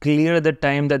clear at the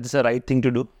time that this is the right thing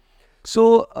to do?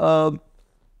 So,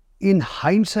 in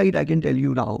hindsight, I can tell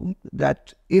you now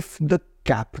that if the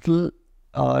capital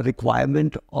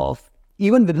requirement of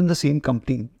even within the same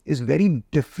company is very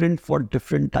different for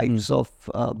different types of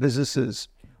businesses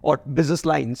or business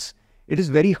lines, it is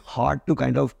very hard to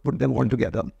kind of put them all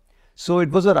together. So it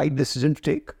was a right decision to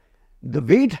take. The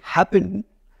way it happened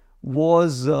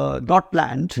was not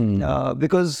planned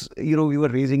because we were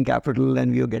raising capital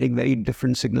and we were getting very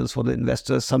different signals for the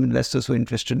investors. Some investors were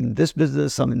interested in this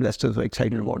business, some investors were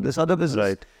excited about this other business.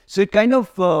 Right. So it kind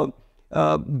of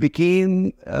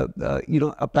became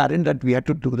apparent that we had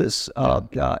to do this.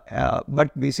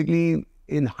 But basically,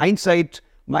 in hindsight,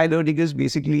 my learning is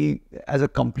basically as a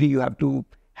company you have to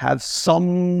have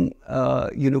some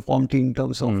uniformity in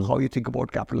terms of how you think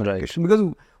about capital allocation.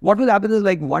 Because what will happen is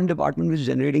like one department which is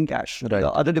generating cash,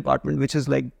 the other department which is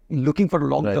like looking for the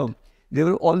long term, there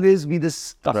will always be this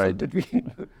stuff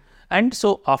between. And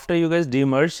so after you guys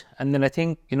demerged, and then I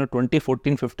think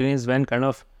 2014-15 is when kind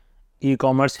of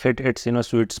e-commerce hit its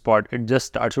sweet spot. It just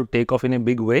starts to take off in a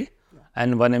big way,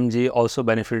 and 1MG also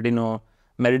benefited.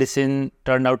 Medicine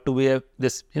turned out to be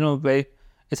it's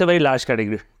a very large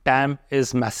category. TAM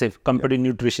is massive compared to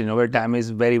nutrition, where TAM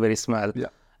is very, very small. Yeah.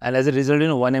 And as a result,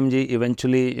 1MG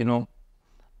eventually,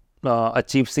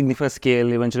 achieved significant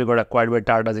scale, eventually got acquired by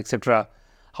Tata's, etc.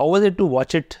 How was it to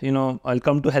watch it, I'll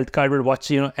come to healthcare, but watch,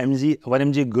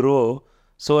 1MG grow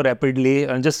so rapidly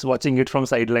and just watching it from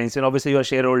sidelines? Obviously you're a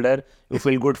shareholder, you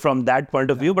feel good from that point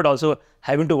of view, but also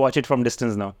having to watch it from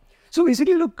distance now. So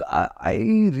basically, look, I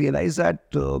realize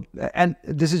that, and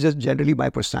this is just generally my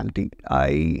personality.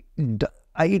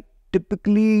 I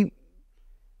typically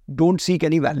don't seek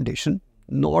any validation,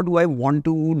 nor do I want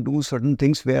to do certain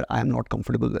things where I am not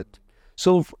comfortable with.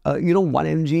 So,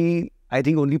 1MG, I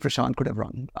think only Prashant could have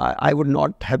run. I would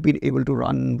not have been able to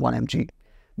run 1MG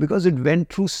because it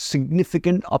went through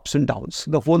significant ups and downs.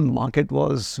 The whole market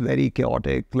was very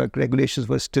chaotic, like regulations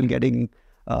were still getting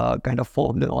kind of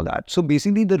formed and all that. So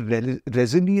basically the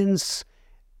resilience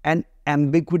and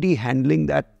ambiguity handling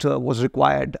that was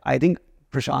required, I think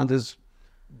Prashant is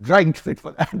right fit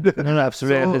for that. No,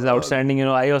 absolutely. So, it's outstanding.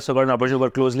 I also got an opportunity to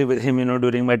work closely with him,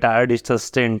 during my Tata digital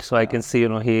stint. So I can see,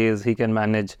 he can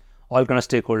manage all kind of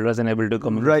stakeholders and able to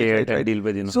communicate and deal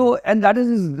with, So, and that is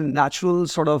his natural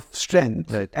sort of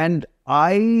strength. Right. And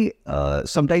I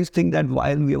sometimes think that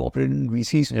while we have operated in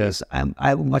VC space, I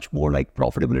have much more like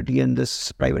profitability and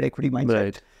this private equity mindset.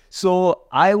 Right. So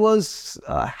I was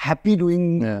happy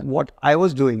doing what I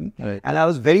was doing. Right. And I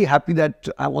was very happy that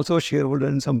I'm also a shareholder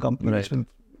in some company which will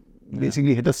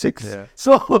basically hit a 6. Yeah.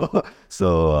 So,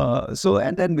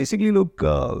 and then basically look,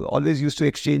 always used to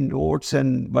exchange notes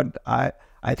but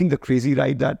I think the crazy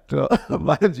ride that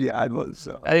Maheshwari had was...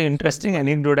 An interesting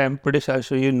anecdote, I'm pretty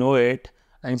sure you know it.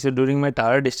 And so during my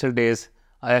Tata digital days,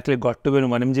 I actually got to be on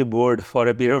 1MG board for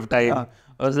a period of time. Yeah.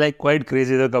 It was like quite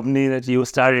crazy. The company that you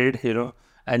started,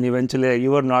 and eventually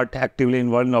you were not actively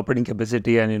involved in operating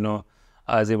capacity, and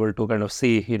I was able to kind of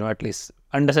see, at least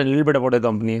understand a little bit about the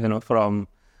company, from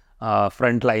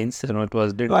front lines. It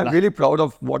was So I'm really proud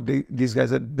of what these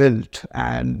guys had built,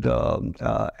 and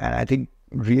I think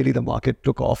really the market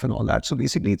took off and all that. So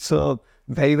basically, it's a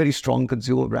very, very strong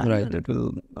consumer brand, Right. and it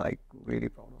will like really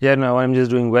proud of. Yeah, no, I'm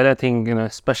just doing well. I think,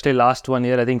 especially last 1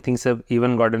 year, I think things have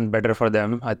even gotten better for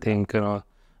them. I think,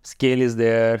 scale is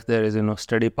there. There is,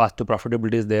 steady path to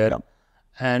profitability is there. Yeah.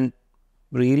 And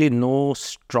really no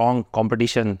strong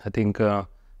competition. I think, yeah,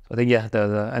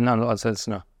 and also it's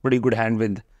pretty good hand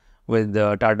with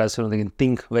Tata. So they can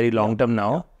think very long term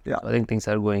now. Yeah. So I think things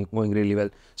are going really well.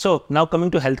 So now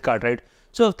coming to health card, right?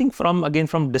 So I think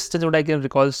from distance, what I can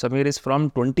recall, Samir, is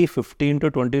from 2015 to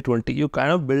 2020, you kind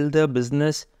of build the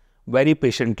business very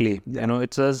patiently.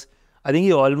 It says, I think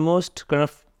you almost kind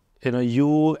of,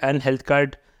 you and health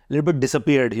card a little bit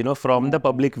disappeared, from the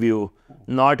public view.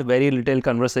 Not very little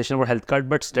conversation about health card,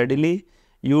 but steadily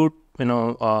you,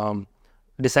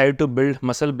 decided to build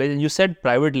Muscle Base. And you said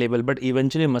private label, but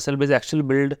eventually Muscle Base actually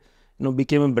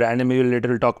became a brand. And maybe later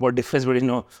we'll talk about difference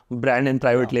between, brand and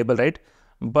private label, right?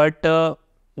 But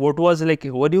what was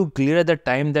were you clear at that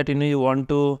time that, you want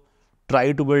to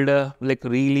try to build a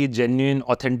really genuine,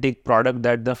 authentic product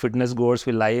that the fitness goers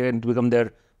will like and become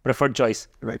their preferred choice?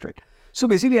 Right. So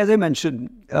basically, as I mentioned,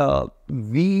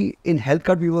 we in health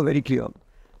card, we were very clear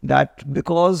that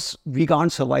because we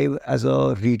can't survive as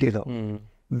a retailer,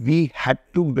 we had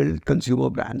to build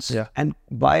consumer brands. Yeah. And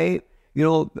by,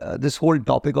 this whole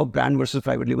topic of brand versus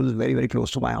private label is very, very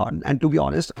close to my heart. And to be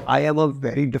honest, I am a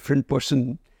very different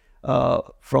person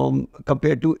from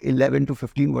compared to 11 to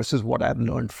 15 versus what I've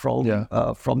learned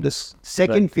from this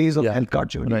second phase of health card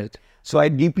journey. Right. So I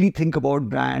deeply think about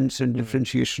brands and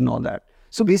differentiation, all that.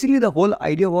 So basically the whole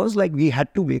idea was we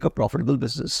had to make a profitable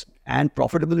business, and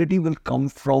profitability will come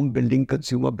from building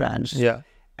consumer brands. Yeah.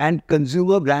 And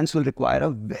consumer brands will require a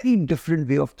very different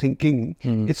way of thinking.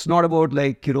 It's not about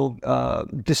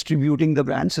distributing the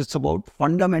brands. It's about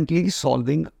fundamentally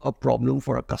solving a problem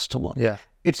for a customer. Yeah.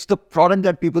 It's the product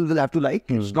that people will have to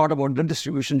like. It's not about the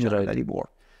distribution journey anymore.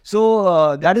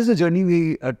 So that is the journey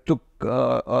we took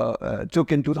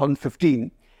in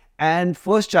 2015. And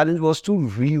first challenge was to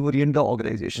reorient the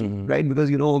organization, right? Because,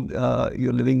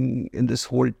 you're living in this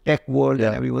whole tech world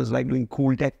and everyone's doing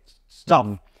cool tech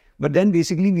stuff. But then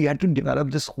basically we had to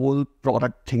develop this whole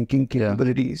product thinking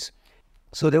capabilities.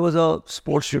 So there was a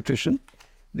sports nutrition,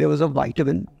 there was a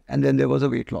vitamin, and then there was a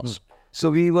weight loss.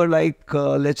 So we were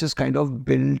let's just kind of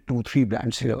build 2-3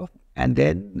 brands here. And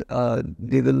then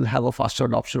they will have a faster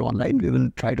adoption online. We will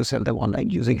try to sell them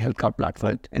online using health card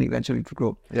platform and eventually to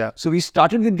grow. Yeah. So we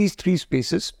started with these 3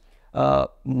 spaces.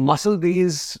 Muscle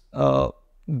Base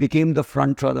became the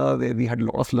front runner, where we had a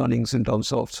lot of learnings in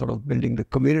terms of sort of building the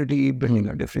community, building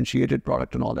a differentiated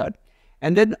product and all that.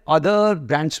 And then other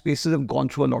brand spaces have gone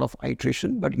through a lot of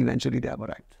iteration, but eventually they have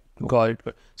arrived. Got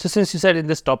it. So since you said in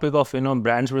this topic of,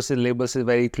 brands versus labels is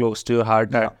very close to your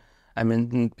heart. I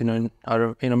mean, in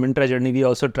our Mintra journey, we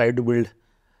also tried to build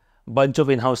a bunch of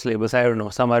in-house labels. I don't know,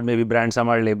 some are maybe brands, some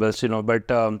are labels,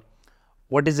 but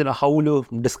what is, how will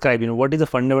you describe, what is the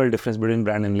fundamental difference between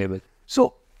brand and label?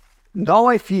 So now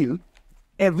I feel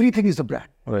everything is a brand.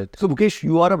 Right. So Mukesh,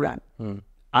 you are a brand.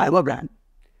 I am a brand.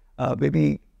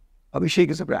 Maybe Abhishek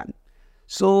is a brand.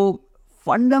 So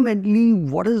fundamentally,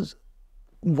 what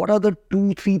are the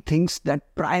 2-3 things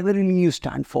that primarily you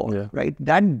stand for, right?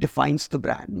 That defines the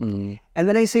brand. And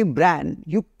when I say brand,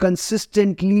 you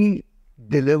consistently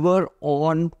deliver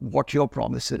on what your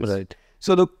promise is. Right.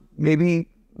 So look, maybe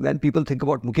when people think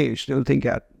about Mukesh, they will think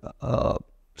at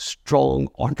strong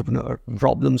entrepreneur,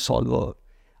 problem solver.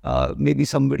 Maybe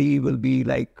somebody will be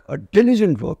a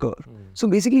diligent worker. So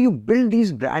basically you build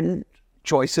these brand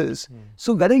choices.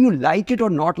 So whether you like it or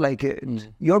not like it,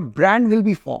 your brand will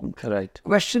be formed. Right.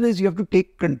 Question is, you have to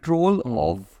take control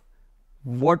of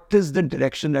what is the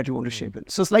direction that you want to shape in.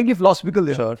 So slightly philosophical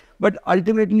there. Sure. But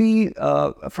ultimately,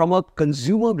 from a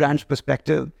consumer brand's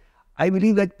perspective, I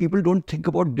believe that people don't think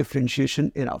about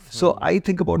differentiation enough. So I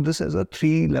think about this as a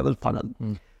 3-level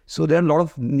funnel. So there are a lot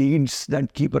of needs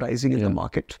that keep arising in the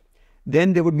market.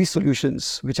 Then there would be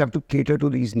solutions which have to cater to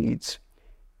these needs.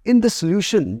 In the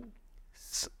solution,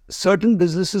 certain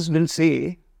businesses will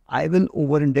say, I will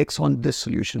over-index on this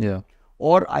solution,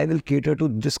 or I will cater to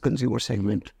this consumer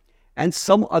segment. And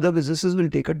some other businesses will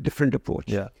take a different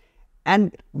approach.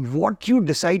 And what you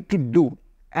decide to do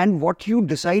and what you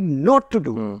decide not to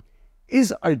do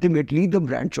is ultimately the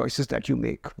brand choices that you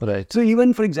make. Right. So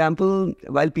even, for example,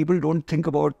 while people don't think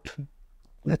about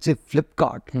let's say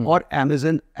Flipkart or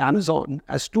Amazon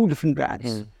as two different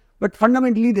brands. But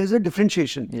fundamentally, there's a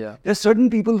differentiation. Yeah. There's certain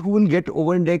people who will get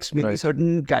over-indexed, maybe Right.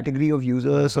 certain category of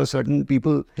users or certain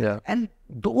people. Yeah. And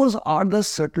those are the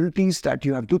subtleties that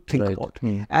you have to think Right. about.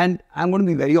 And I'm going to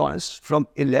be very honest, from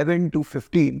 11 to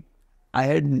 15, I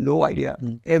had no idea.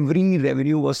 Every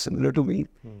revenue was similar to me.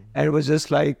 And it was just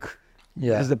like,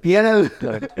 Yeah. there's the PNL.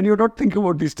 Right. And you're not thinking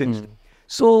about these things.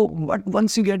 So, but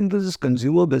once you get into this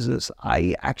consumer business,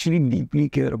 I actually deeply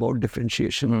care about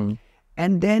differentiation.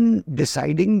 And then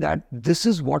deciding that this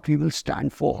is what we will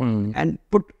stand for and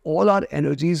put all our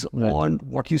energies on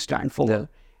what you stand for Yeah.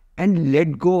 and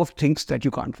let go of things that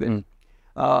you can't win.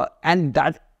 And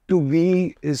that to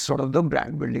me is sort of the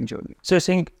brand building journey. So you're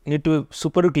saying you need to be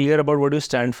super clear about what you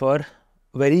stand for,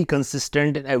 very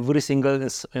consistent in every single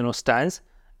stance,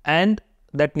 and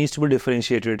that needs to be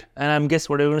differentiated. And I'm guess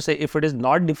what I'm going to say, if it is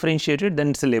not differentiated, then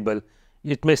it's a label.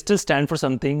 It may still stand for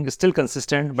something, it's still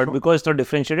consistent, but because it's not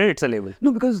differentiated, it's a label.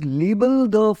 No, because label,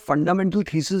 the fundamental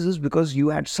thesis is because you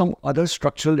had some other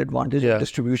structural advantage Yeah. of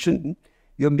distribution.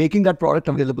 You're making that product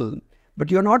available, but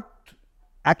you're not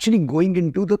actually going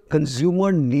into the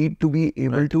consumer need to be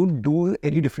able to do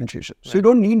any differentiation. So you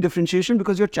don't need differentiation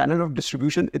because your channel of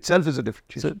distribution itself is a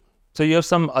differentiation. So you have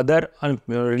some other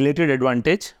related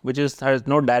advantage, which has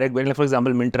no direct benefit. Like for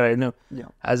example, Myntra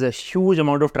has a huge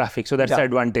amount of traffic, so that's the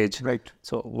advantage. Right.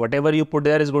 So whatever you put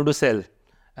there is going to sell.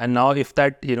 And now if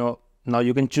that, now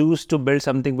you can choose to build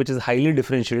something which is highly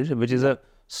differentiated, which is a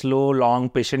slow, long,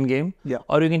 patient game. Yeah.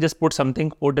 Or you can just put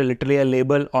literally a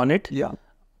label on it. Yeah.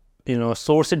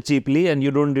 Source it cheaply, and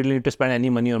you don't really need to spend any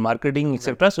money on marketing,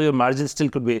 etc. So your margins still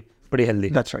could be pretty healthy.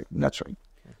 That's right. That's right.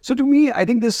 So to me, I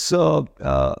think this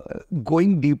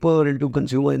going deeper into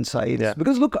consumer insights,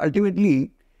 because look, ultimately,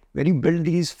 when you build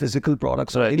these physical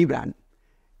products or any brand,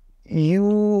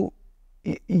 you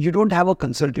don't have a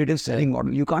consultative selling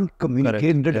model. You can't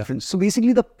communicate the difference. So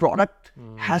basically, the product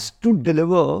has to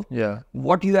deliver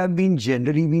what you have been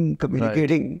generally been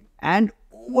communicating, and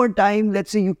over time, let's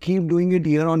say you keep doing it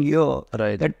year on year,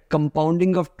 that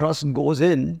compounding of trust goes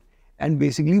in. And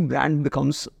basically, brand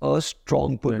becomes a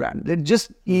strong pull brand. It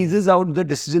just eases out the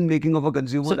decision making of a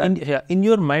consumer. So, in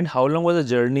your mind, how long was the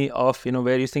journey of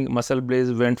where you think Muscle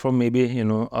Blaze went from maybe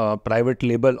a private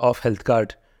label of health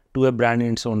card to a brand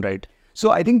in its own right?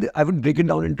 So I think I would break it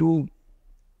down into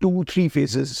 2-3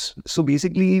 phases. So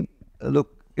basically, look,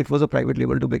 it was a private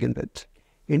label to begin with.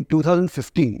 In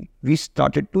 2015, we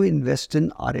started to invest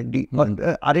in R&D.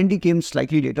 R&D came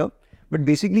slightly later. But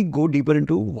basically go deeper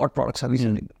into what products are we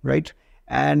selling, right?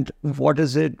 And what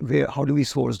is it, how do we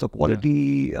source the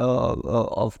quality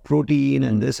of protein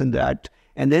and this and that?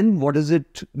 And then what is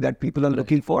it that people are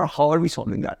looking for? How are we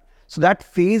solving that? So that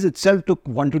phase itself took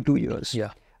 1 to 2 years.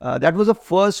 That was the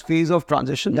first phase of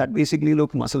transition that basically,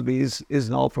 look, Muscle Base is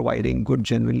now providing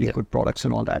genuinely good products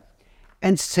and all that.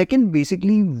 And second,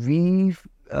 basically,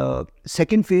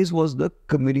 second phase was the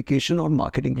communication or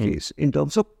marketing phase in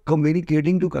terms of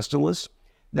communicating to customers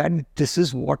that this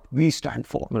is what we stand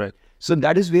for. Right. So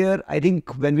that is where I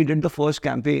think when we did the first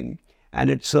campaign, and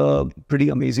it's a pretty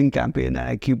amazing campaign.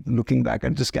 I keep looking back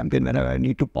at this campaign whenever I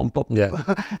need to pump up.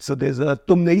 So there's a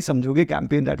Tum Nahi Samjhoge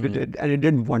campaign that we did, and it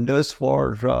did wonders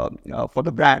for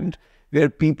the brand, where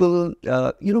people,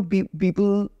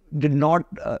 people did not,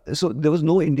 so there was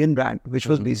no Indian brand, which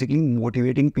was basically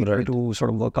motivating people to sort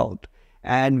of work out.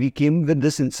 And we came with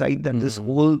this insight that this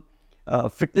whole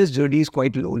fitness journey is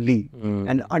quite lonely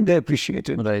and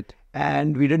underappreciated. Right.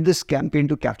 And we did this campaign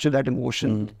to capture that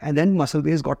emotion. And then Muscle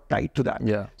Base got tied to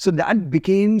that. So that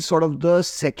became sort of the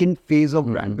second phase of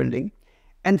brand building.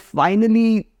 And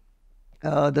finally,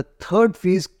 the third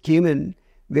phase came in,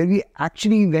 where we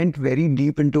actually went very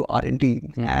deep into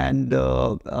R&D. And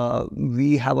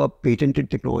we have a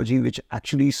patented technology which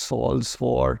actually solves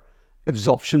for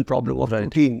absorption problem of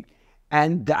protein.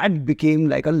 And that became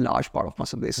like a large part of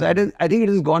Muscle Base. So I think it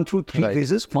has gone through 3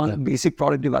 phases. One, basic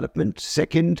product development.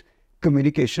 Second,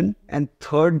 communication. And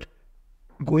third,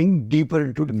 going deeper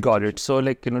into the... Got it. So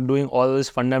doing all these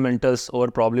fundamentals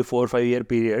over probably 4 or 5 year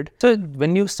period. So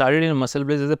when you started in Muscle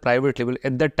Blaze as a private label,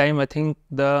 at that time, I think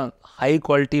the high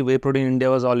quality whey protein in India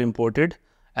was all imported.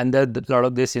 And there a lot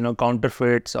of this,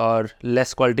 counterfeits or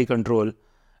less quality control.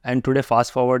 And today,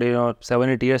 fast forward,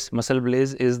 7-8 years, Muscle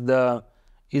Blaze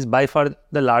is by far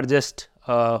the largest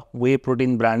whey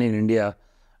protein brand in India.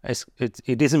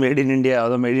 It is made in India,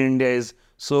 although made in India is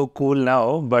so cool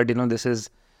now, but this is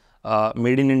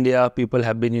made in India. People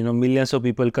have been, millions of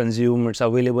people consume. It's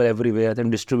available everywhere. Then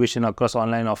distribution across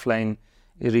online, offline,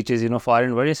 it reaches, far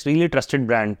and wide. It's really trusted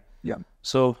brand.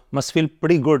 So must feel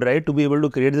pretty good, right? To be able to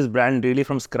create this brand really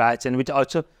from scratch, and which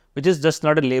also which is just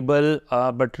not a label,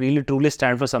 but really truly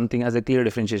stand for something as a clear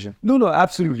differentiation? No,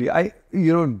 absolutely.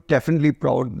 Definitely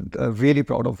proud, really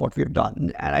proud of what we have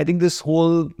done. And I think this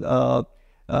whole,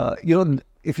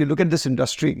 if you look at this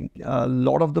industry, a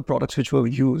lot of the products which were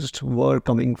used were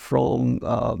coming from,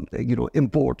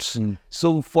 imports.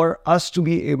 So for us to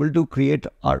be able to create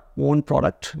our own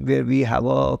product where we have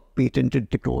a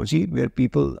patented technology, where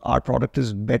our product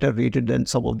is better rated than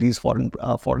some of these foreign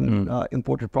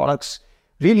imported products,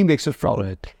 really makes us proud.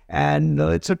 Right. And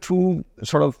it's a true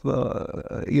sort of,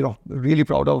 really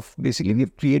proud of, basically,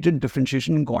 we've created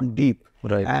differentiation and gone deep.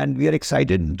 Right. And we are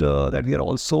excited that we are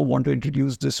also want to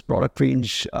introduce this product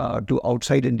range to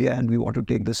outside India, and we want to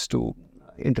take this to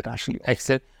internationally.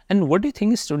 Excellent. And what do you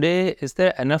think is today, is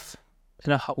there enough,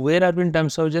 where are we in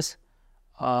terms of just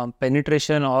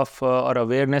penetration of or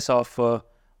awareness of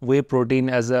whey protein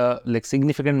as a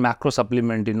significant macro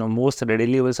supplement, most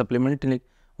readily available supplement?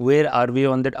 Where are we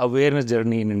on that awareness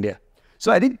journey in India?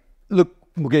 So I think, look,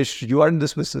 Mukesh, you are in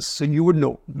this business, so you would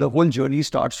know the whole journey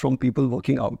starts from people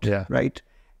working out, right?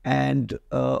 And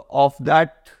of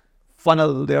that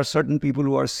funnel, there are certain people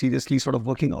who are seriously sort of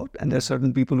working out, and there are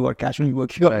certain people who are casually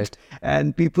working out. Right.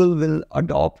 And people will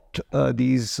adopt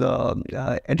these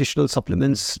additional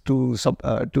supplements to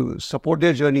support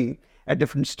their journey at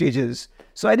different stages.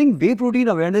 So I think whey protein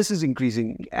awareness is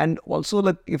increasing. And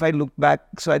also, if I look back,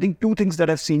 so I think two things that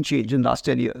I've seen change in the last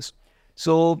 10 years.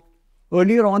 So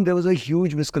earlier on, there was a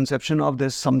huge misconception of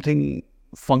there's something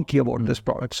funky about this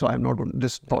product. So I'm not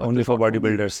this product Only for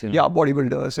bodybuilders. Yeah,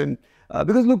 bodybuilders. And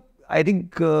because look, I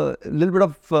think a little bit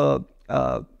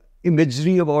of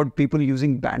imagery about people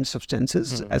using banned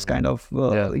substances as kind of,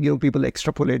 people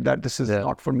extrapolate that this is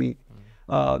not for me.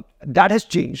 That has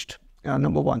changed,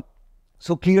 number one.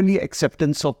 So clearly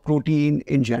acceptance of protein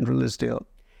in general is there.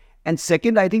 And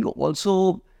second, I think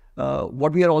also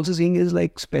what we are also seeing is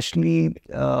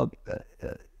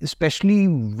especially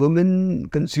women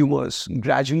consumers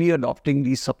gradually adopting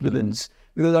these supplements.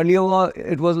 Because earlier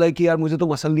it was like, yaar, mujhe to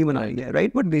muscle nahi banani hai,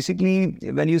 right? But basically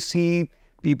when you see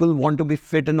people want to be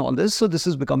fit and all this, so this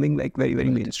is becoming very, very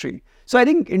mainstream. So I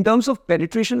think in terms of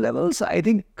penetration levels, I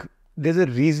think there's a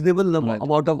reasonable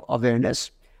amount of awareness.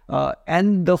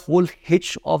 And the whole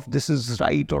hitch of this is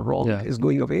right or wrong is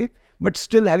going away. But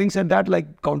still, having said that,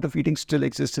 counterfeiting still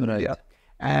exists in India.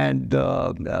 And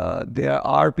there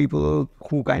are people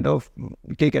who kind of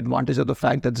take advantage of the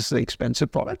fact that this is an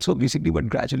expensive product. So basically, but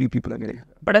gradually people are getting it.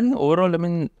 But I think overall,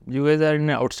 you guys are in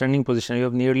an outstanding position. You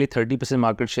have nearly 30%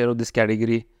 market share of this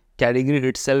category. Category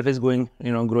itself is growing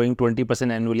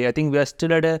 20% annually. I think we are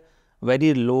still at a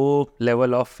very low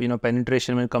level of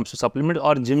penetration when it comes to supplement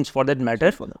or gyms for that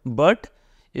matter. But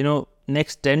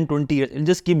next 10, 20 years, it'll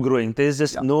just keep growing. There is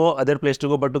just no other place to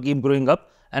go but to keep growing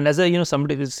up. And as a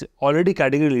somebody who's already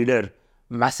category leader,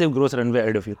 massive growth runway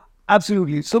ahead of you.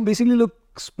 Absolutely. So basically, look,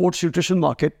 sports nutrition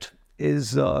market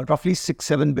is roughly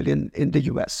 6-7 billion in the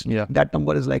US. Yeah. That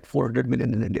number is 400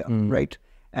 million in India, right?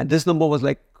 And this number was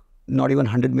not even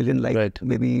 100 million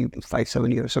maybe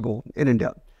 5-7 years ago in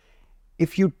India.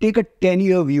 If you take a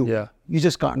 10-year view, you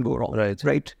just can't go wrong,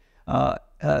 right?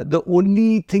 The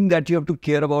only thing that you have to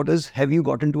care about is, have you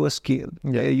gotten to a scale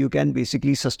where you can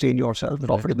basically sustain yourself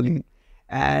profitably?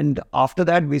 And after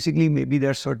that, basically, maybe there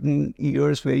are certain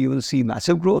years where you will see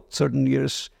massive growth, certain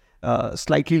years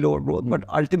slightly lower growth. But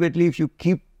ultimately, if you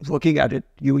keep working at it,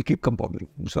 you will keep compounding.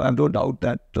 So I have no doubt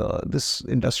that this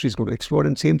industry is going to explode.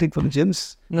 And same thing for the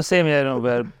gyms. The same,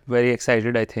 we're very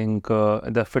excited. I think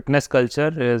the fitness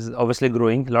culture is obviously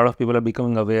growing. A lot of people are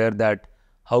becoming aware that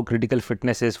how critical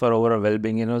fitness is for overall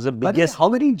well-being. The biggest. But how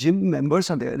many gym members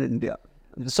are there in India?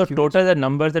 So total the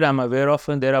numbers that I'm aware of,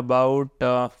 there are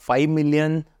about 5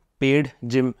 million paid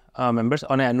gym members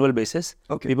on an annual basis.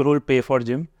 People who will pay for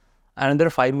gym. Another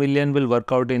 5 million will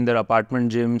work out in their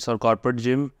apartment gyms or corporate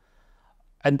gym.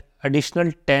 And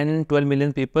additional 10-12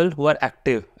 million people who are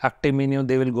active. Active meaning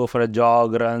they will go for a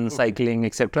jog, run, cycling,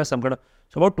 etc. So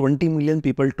about 20 million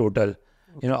people total.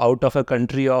 Out of a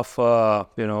country of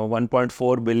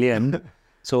 1.4 billion.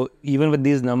 So even with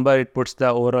these numbers, it puts the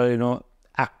overall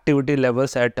activity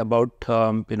levels at about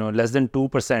less than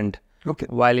 2%.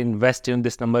 While in West,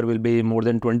 this number will be more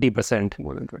than 20%.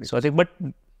 More than 20%. So I think, but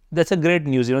that's a great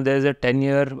news. There is a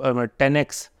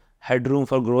 10x headroom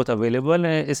for growth available, and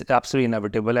it's absolutely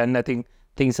inevitable. And I think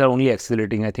things are only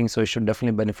accelerating. I think so. It should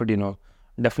definitely benefit.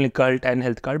 Definitely cult and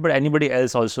health cult, but anybody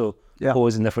else also who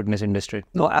is in the fitness industry.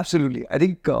 No, absolutely. I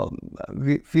think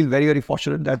we feel very, very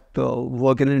fortunate that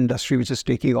work in an industry which is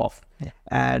taking off.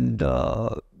 And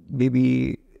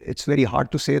maybe it's very hard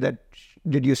to say that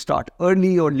did you start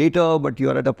early or later, but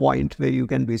you're at a point where you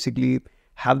can basically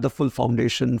have the full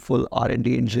foundation, full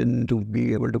R&D engine to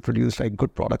be able to produce like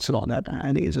good products and all that. And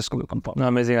I think it's just going to come from. No,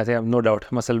 amazing. I think I have no doubt.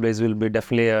 Muscle Blaze will be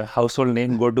definitely a household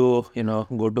name. Go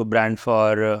to brand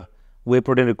for whey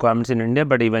protein requirements in India,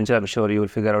 but eventually I'm sure you will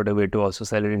figure out a way to also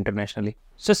sell it internationally.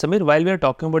 So Samir, while we are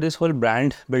talking about this whole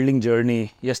brand building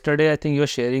journey, yesterday I think you were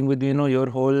sharing with me, your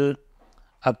whole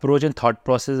approach and thought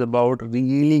process about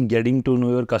really getting to know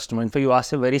your customer. In fact, you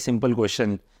asked a very simple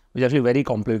question, which is actually very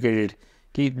complicated.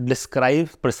 Can you describe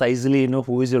precisely,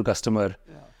 who is your customer?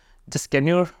 Yeah. Just can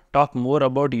you talk more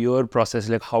about your process?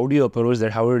 Like, how do you approach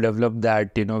that? How do you develop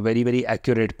that, very, very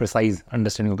accurate, precise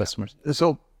understanding of customers?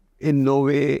 So, in no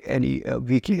way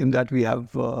we claim that we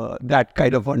have that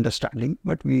kind of understanding,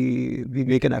 but we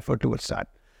make an effort towards that.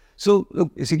 So,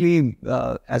 look, basically,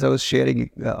 as I was sharing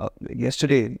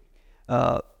yesterday,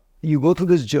 you go through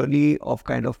this journey of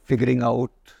kind of figuring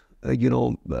out,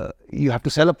 you have to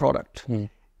sell a product.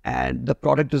 And the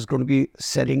product is going to be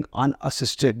selling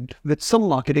unassisted with some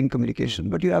marketing communication.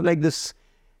 But you have like this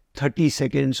 30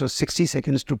 seconds or 60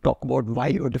 seconds to talk about why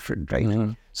you're different,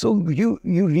 right? So you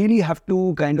really have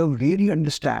to kind of really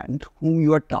understand whom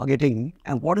you are targeting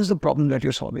and what is the problem that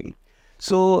you're solving.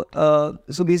 So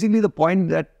basically the point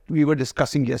that we were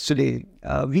discussing yesterday,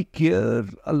 we care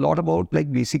a lot about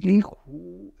like basically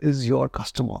who is your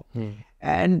customer.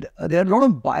 And there are a lot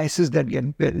of biases that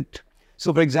get built.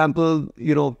 So, for example,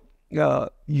 you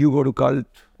go to Cult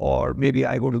or maybe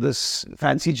I go to this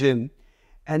fancy gym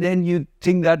and then you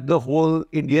think that the whole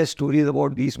India story is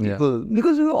about these people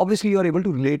because obviously you're able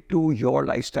to relate to your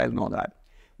lifestyle and all that.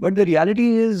 But the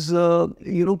reality is,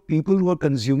 people who are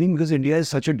consuming, because India is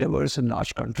such a diverse and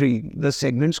large country, the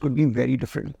segments could be very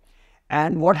different.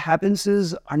 And what happens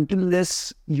is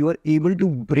unless you are able to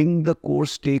bring the core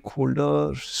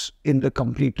stakeholders in the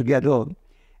company together,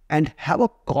 and have a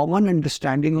common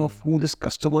understanding of who this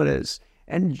customer is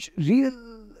and real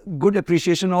good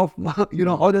appreciation of,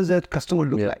 how does that customer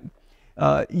look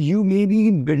like? You may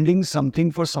be building something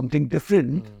for something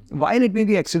different, while it may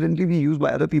be accidentally be used by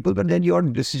other people, but then your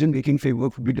decision-making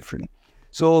framework would be different.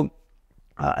 So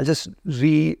I'll just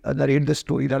narrate the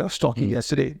story that I was talking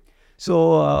yesterday.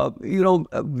 So,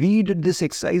 we did this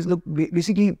exercise. Look,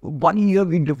 basically 1 year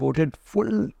we devoted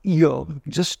full year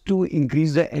just to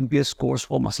increase the NPS scores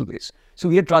for Muscle Base. So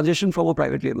we had transitioned from a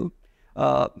private label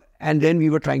and then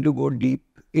we were trying to go deep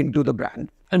into the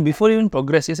brand. And before even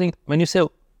progress, you're saying when you say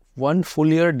 1 full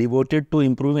year devoted to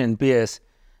improving NPS,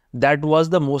 that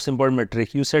was the most important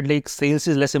metric. You said like sales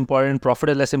is less important, profit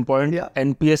is less important,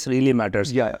 NPS really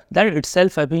matters. That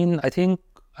itself, I think,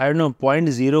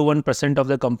 0.01% of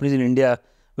the companies in India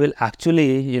will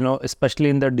actually, especially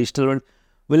in the digital world,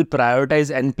 will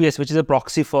prioritize NPS, which is a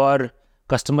proxy for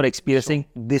customer experiencing.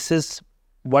 This is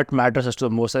what matters us to the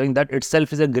most. I think that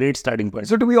itself is a great starting point.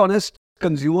 So to be honest,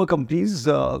 consumer companies,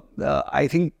 I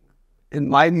think in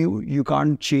my view, you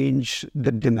can't change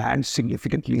the demand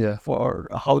significantly for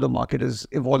how the market is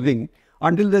evolving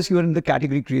until you are in the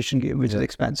category creation game, which is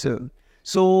expensive.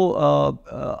 So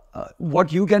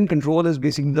what you can control is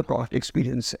basically the product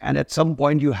experience. And at some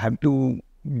point you have to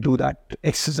do that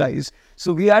exercise.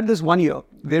 So we had this 1 year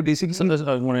where basically... So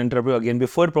I want to interrupt you again.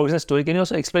 Before progressing the story, can you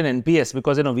also explain NPS?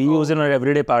 Because, we use it in our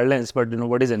everyday parlance, but,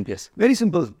 what is NPS? Very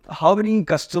simple. How many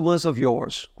customers of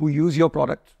yours who use your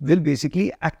product will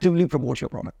basically actively promote your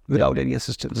product without any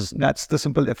assistance? That's the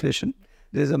simple definition.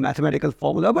 There's a mathematical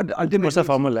formula, but ultimately... What's the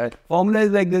formula? Formula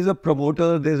is like there's a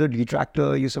promoter, there's a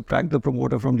detractor. You subtract the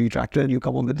promoter from detractor and you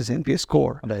come up with this NPS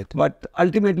score. Right. But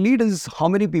ultimately it is how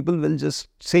many people will just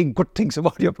say good things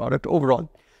about your product overall.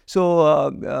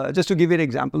 So just to give you an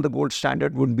example, the gold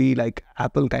standard would be like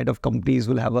Apple kind of companies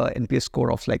will have a NPS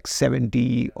score of like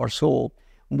 70 or so.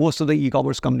 Most of the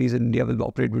e-commerce companies in India will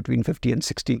operate between 50 and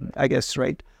 60, I guess,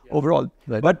 right? Overall.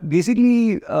 Right. But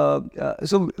basically,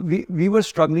 so we were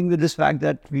struggling with this fact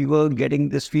that we were getting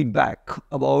this feedback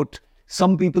about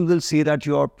some people will say that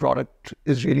your product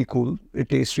is really cool, it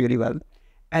tastes really well.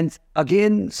 And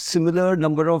again, similar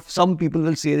number of some people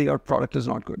will say that your product is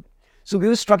not good. So we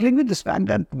were struggling with this fact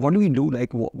that what do we do?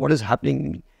 Like what is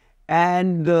happening?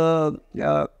 And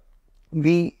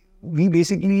we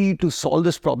basically, to solve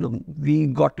this problem, we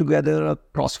got together a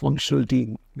cross-functional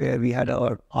team where we had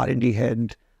our R&D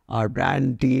head, our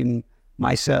brand team,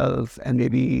 myself, and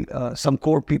maybe some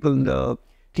core people in the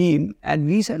team. And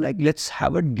we said, like, let's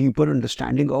have a deeper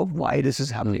understanding of why this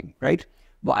is happening, right?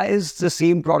 Why is the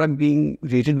same product being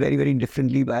rated very, very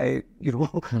differently by,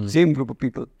 same group of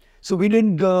people? So we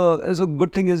did, as a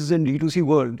good thing is in D2C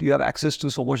world, you have access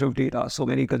to so much of data, so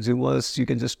many consumers you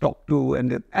can just talk to.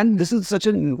 And this is such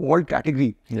an involved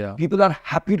category. Yeah. People are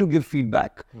happy to give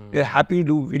feedback. They're happy to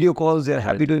do video calls. They're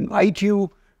happy to invite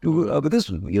you to because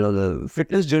the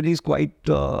fitness journey is quite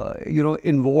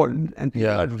involved, and people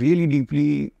are really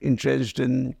deeply entrenched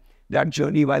in that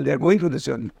journey while they're going through this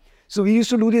journey. So we used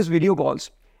to do these video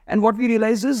calls, and what we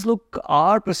realized is, look,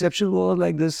 our perception was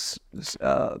like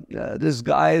this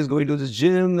guy is going to this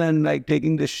gym and like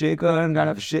taking this shaker and kind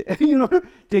of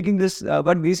taking this,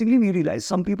 but basically we realized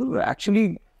some people were actually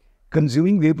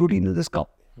consuming whey protein in this cup.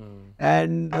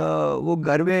 And वो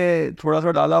घर में थोड़ा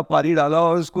सा डाला, पानी डाला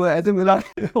और उसको ऐसे मिला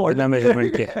बिना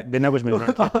मेजरमेंट के, बिना कुछ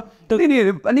मेजरमेंट तो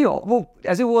नहीं वो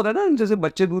ऐसे वो होता है ना जैसे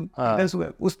बच्चे दूध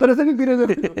उस तरह से भी पी रहे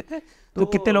थे. तो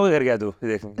कितने लोग घर गया तू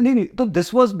देखने? नहीं तो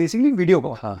this was basically video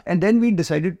call, and then we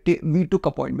decided, we took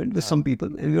appointment with some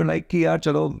people and we were like कि यार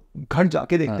चलो घर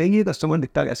जाके देखते हैं ये कस्टमर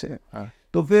दिखता कैसे है.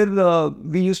 तो फिर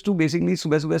वी यूज्ड टू बेसिकली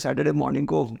सुबह सुबह सैटरडे मॉर्निंग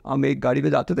को हम एक गाड़ी पे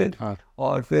जाते थे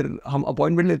और फिर हम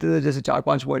अपॉइंटमेंट लेते थे, जैसे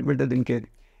 4-5 अपॉइंटमेंट है दिन के,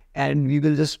 and we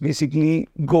will just basically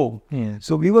go.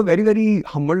 So we were very, very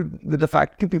humbled with the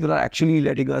fact that people are actually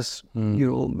letting us,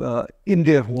 in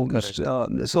their homes.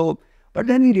 So, but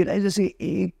then we realized जैसे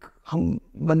एक हम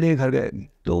बंदे के घर गए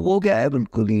तो वो क्या है,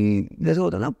 बिल्कुल ही जैसे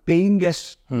होता है ना पेइंग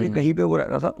गेस्ट कहीं पे वो रह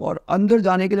रहा था, और अंदर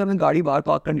जाने के लिए हमें गाड़ी बाहर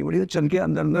पार्क करनी पड़ी, तो चल के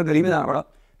अंदर गली में जाना पड़ा,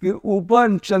 फिर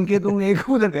ऊपर चल के तुम एक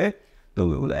उधर गए. तो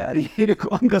बोला यार ये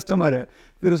कौन कस्टमर है,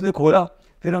 फिर उसने खोला,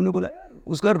 फिर हमने बोला यार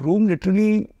उसका रूम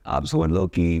लिटरली आप समझ लो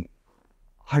कि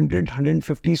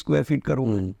 100-150 स्क्वायर फीट का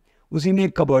रूम है, उसी में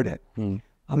एक कबर्ड है.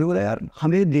 हमने बोला यार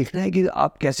हमें देखना है कि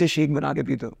आप कैसे शेक बना के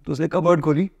पीते हो. तो उसने कबर्ड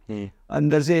खोली,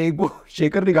 अंदर से एक वो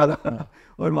शेकर निकाला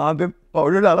और वहाँ पे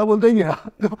पाउडर डाला, बोलते ही गया.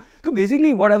 तो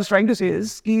basically what I was trying to से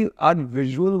इज कि आवर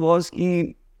विजुअल वाज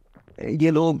कि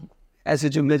ये लोग ऐसे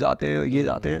जिम में जाते हैं, ये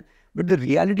जाते हैं. But the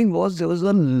reality was there was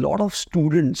a lot of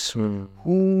students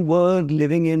who were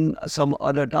living in some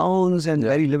other towns and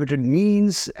very limited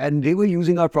means, and they were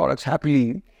using our products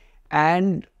happily,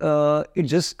 and it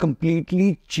just completely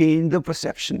changed the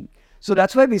perception. So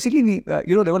that's why basically we,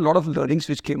 there were a lot of learnings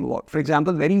which came about. For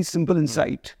example, very simple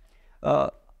insight.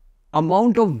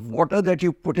 Amount of water that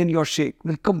you put in your shake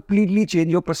will completely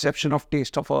change your perception of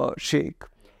taste of a shake.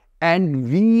 And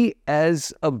we as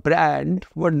a brand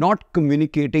were not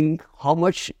communicating how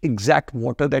much exact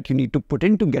water that you need to put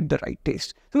in to get the right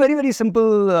taste. So very, very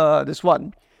simple, this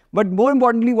one. But more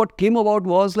importantly, what came about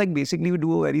was like basically we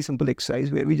do a very simple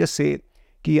exercise where we just say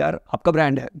कि यार आपका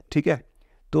brand है, ठीक है,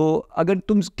 तो अगर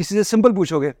तुम किसी से simple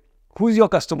पूछोगे who is your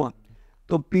customer,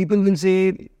 तो people will say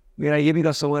मेरा ये भी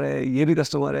कस्टमर है, ये भी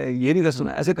कस्टमर है, ये भी कस्टमर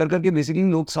है, ऐसे कर करके बेसिकली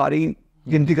लोग सारी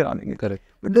गिनती करा लेंगे. Correct.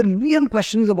 But the real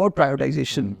question is about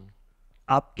prioritization.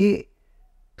 आपके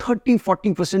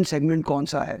 30-40% सेगमेंट कौन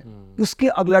सा है, उसके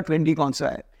अगला 20 कौन सा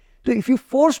है. तो if you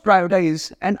force prioritise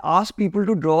and ask people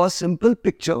to draw a simple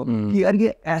picture कि यार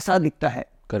ये ऐसा दिखता है,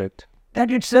 correct,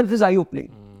 that itself is eye opening.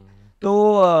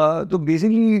 तो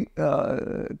basically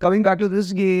coming back to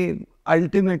this, ये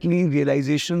ultimately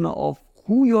realisation of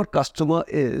who your customer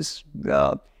is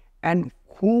and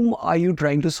whom are you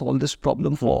trying to solve this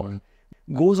problem for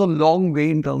goes a long way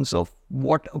in terms of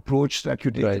what approach that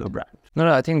you take to the brand. No,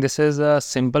 I think this is a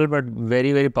simple but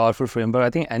very, very powerful framework. I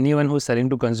think anyone who's selling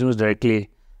to consumers directly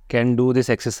can do this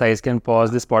exercise, can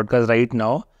pause this podcast right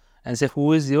now and say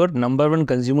who is your number one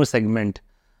consumer segment,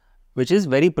 which is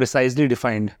very precisely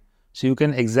defined. So you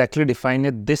can exactly define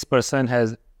it. This person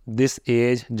has this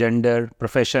age, gender,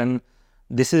 profession.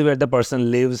 This is where the person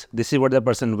lives. This is what the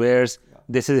person wears.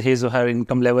 This is his or her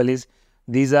income level is.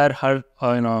 These are her,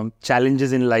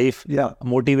 challenges in life,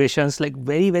 motivations, like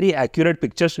very, very accurate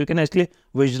pictures. So you can actually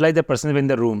visualize the person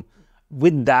in the room.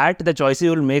 With that, the choices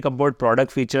you will make about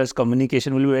product features,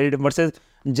 communication will be very different versus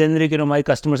generic, my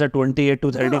customers are 28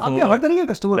 to 30. आपके हर तरह के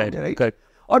customer होते हैं, right? Correct.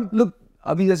 और look,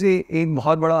 अभी जैसे एक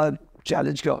बहुत बड़ा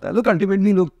challenge क्या होता है? Look,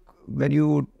 ultimately, look, when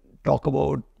you talk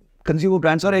about consumer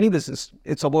brands or any business,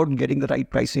 it's about getting the right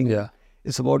pricing. Yeah.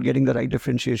 It's about getting the right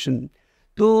differentiation.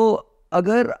 तो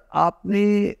अगर आपने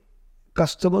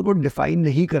कस्टमर को डिफाइन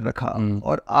नहीं कर रखा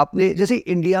और आपने जैसे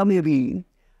इंडिया में भी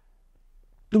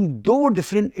तुम दो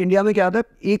डिफरेंट, इंडिया में क्या होता है,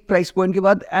 एक प्राइस पॉइंट के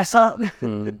बाद ऐसा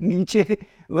नीचे,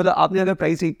 मतलब आपने अगर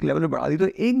प्राइस एक लेवल में बढ़ा दी तो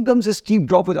एकदम से स्टीप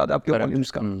ड्रॉप हो जाता है आपके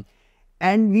वॉल्यूम्स का.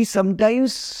 And we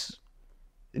sometimes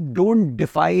don't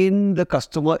define the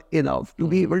customer enough to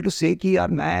be able to say कि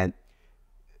यार मैं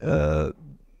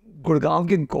गुड़गांव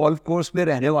के गोल्फ कोर्स में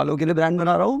रहने वालों के लिए ब्रांड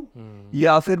बना रहा हूँ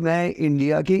या फिर मैं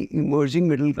इंडिया के इमर्जिंग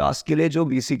मिडिल क्लास के लिए जो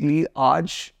बेसिकली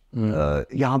आज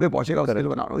यहाँ पे पहुँचेगा उसके लिए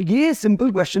बना रहा हूँ. ये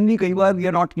सिंपल क्वेश्चन भी कई बार we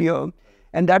are not clear,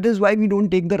 and that is why we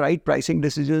don't take the right pricing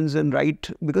decisions and right,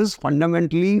 because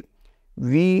fundamentally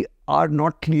we are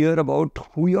not clear about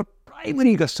who your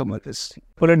primary customer is.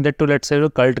 Put it that to, let's say, a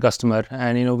cult customer,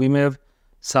 and we may have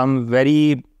some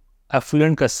very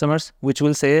affluent customers which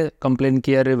will say complain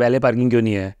कि यार valet parking क्यों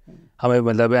नहीं है हमें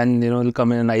मतलब and will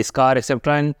come in a nice car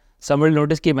etc. and somebody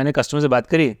notice कि मैंने customer से बात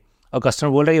करी और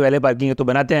customer बोल रहा है कि valet parking है तो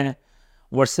बनाते हैं.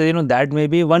 Versus that may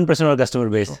be 1% of our customer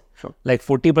base. Sure. Like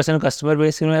 40% of customer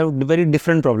base have very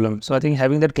different problems. So I think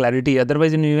having that clarity,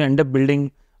 otherwise you end up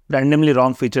building randomly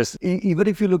wrong features. Even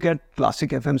if you look at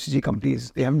classic FMCG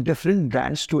companies, they have different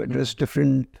brands to address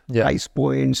different price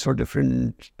points or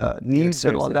different needs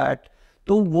and all that.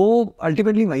 So वो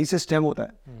ultimately वहीं से stem होता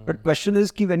है. But question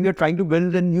is कि when you're trying to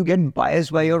build, then you get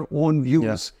biased by your own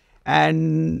views.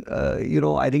 And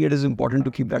I think it is important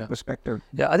to keep that perspective.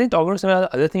 Yeah, I think talking about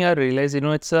the other thing I realized,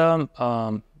 it's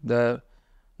the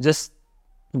just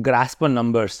grasp on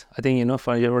numbers. I think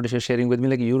for what you're sharing with me,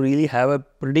 like you really have a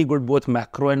pretty good both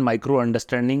macro and micro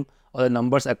understanding of the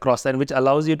numbers across that, which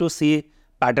allows you to see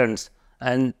patterns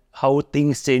and how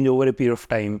things change over a period of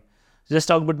time. Just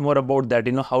talk a bit more about that.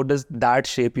 How does that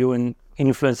shape you in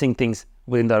influencing things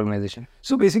within the organization?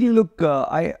 So basically, look,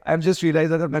 I've just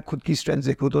realized that my खुद की strengths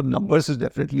देखो तो numbers is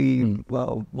definitely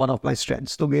one of my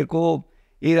strengths. तो मेरे को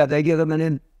ये रहता है कि अगर मैंने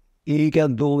 1 या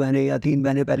 2 महीने या 3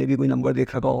 महीने पहले भी कोई number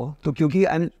देख रखा हो तो क्योंकि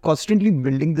I'm constantly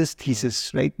building this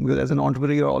thesis, right? Because as an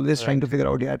entrepreneur, you're always trying to figure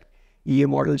out यार ये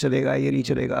model चलेगा ये नहीं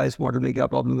चलेगा इस model में क्या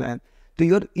problem है. So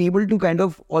you're able to kind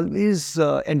of always,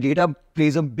 and data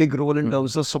plays a big role in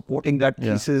terms of supporting that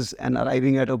thesis and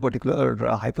arriving at a particular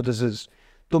hypothesis.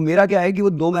 तो मेरा क्या है कि वो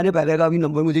 2 महीने पहले का भी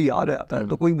नंबर मुझे याद आता है.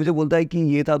 तो कोई मुझे बोलता है कि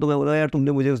ये था तो मैं बोला यार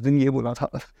तुमने मुझे उस दिन ये बोला था.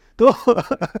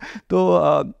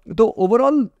 तो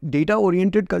overall data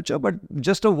oriented culture. But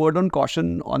just a word on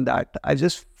caution on that. I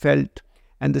just felt,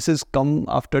 and this has come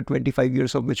after 25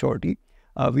 years of maturity.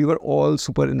 We were all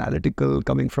super analytical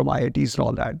coming from IITs and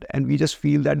all that. And we just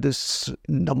feel that this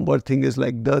number thing is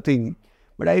like the thing.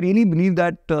 But I really believe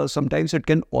that sometimes it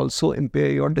can also impair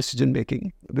your decision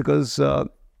making. Because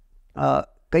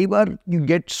kai baar you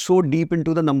get so deep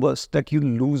into the numbers that you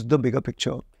lose the bigger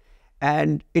picture.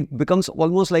 And it becomes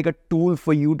almost like a tool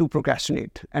for you to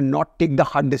procrastinate and not take the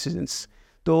hard decisions.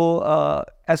 So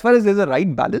as far as there's a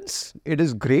right balance, it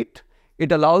is great.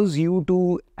 It allows you to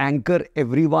anchor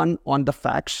everyone on the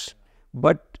facts,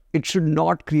 but it should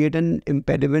not create an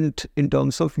impediment in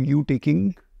terms of you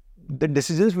taking the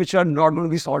decisions which are not going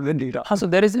to be solved with data. So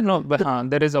there is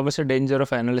there is obviously danger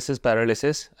of analysis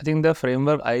paralysis. I think the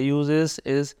framework I use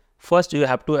is first you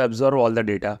have to absorb all the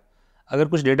data.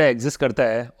 अगर कुछ data exist करता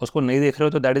है, उसको नहीं देख रहे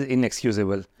हो तो that is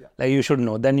inexcusable. Like you should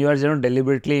know. Then you are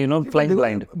deliberately flying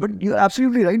blind. But you're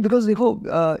absolutely right, because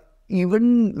देखो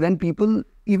even when people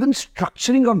even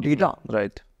structuring of data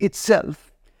itself,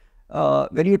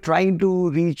 when you're trying to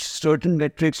reach certain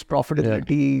metrics,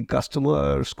 profitability,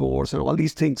 customer scores, and all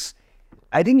these things,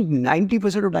 I think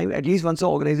 90% of time, at least once the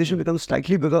organization becomes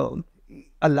slightly bigger,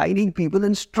 aligning people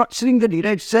and structuring the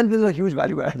data itself is a huge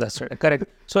value add. That's right, correct.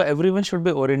 So everyone should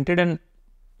be oriented, and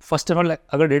first of all, like,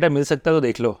 अगर data मिल सकता है तो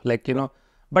देख लो, like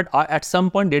but at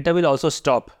some point data will also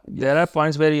stop. There are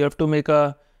points where you have to make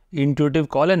a intuitive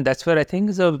call, and that's where I think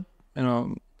is a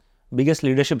biggest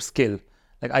leadership skill.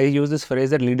 Like I use this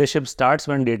phrase that leadership starts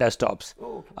when data stops.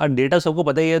 और data सबको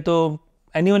पता ही है तो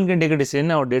anyone can take a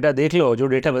decision. और data देख लो, जो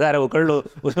data बता रहा है वो कर लो,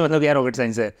 उसमें मतलब क्या rocket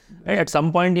science है. Right? At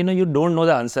some point you don't know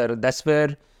the answer. That's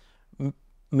where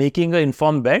making an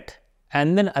informed bet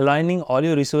and then aligning all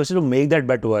your resources to make that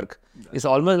bet work. It's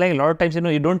almost like a lot of times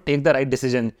you don't take the right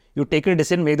decision. You take a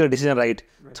decision, make the decision right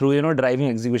through driving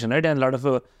execution, right? And a lot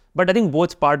of but I think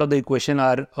both part of the equation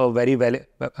are very valid,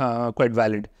 quite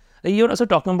valid. You're also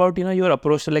talking about your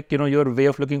approach to your way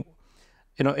of looking.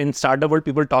 In startup world,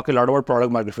 people talk a lot about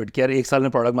product market fit. कि यार एक साल में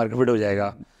product market fit हो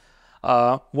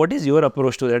जाएगा. What is your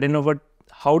approach to that?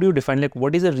 How do you define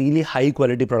what is a really high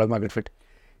quality product market fit?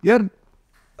 यार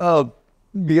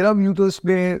मेरा view तो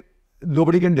इसमें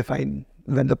nobody can define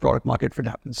when the product market fit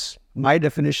happens. My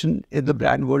definition in the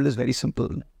brand world is very simple.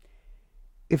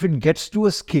 If it gets to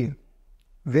a scale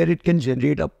where it can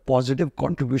generate a positive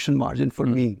contribution margin for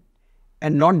me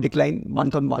and not decline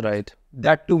month on month, right?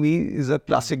 That to me is a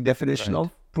classic definition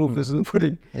of proof is in the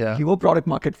pudding. कि वो product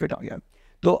market fit आ गया.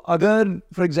 तो अगर,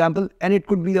 for example, and it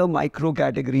could be a micro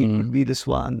category, it could be this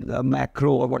one, a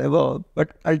macro or whatever,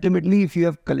 but ultimately if you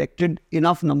have collected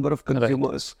enough number of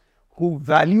consumers who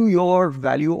value your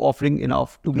value offering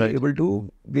enough to be able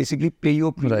to basically pay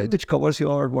your premium, which covers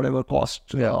your whatever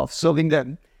cost of serving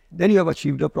them, then you have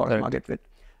achieved a product market fit.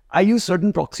 I use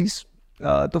certain proxies.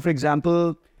 So for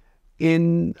example,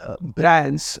 in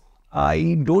brands,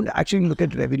 I don't actually look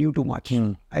at revenue too much.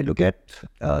 I look at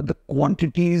the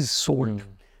quantities sold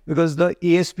because the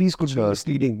ASPs could be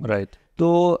misleading. Right.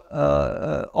 So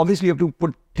obviously you have to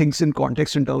put things in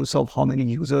context in terms of how many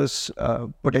users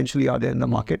potentially are there in the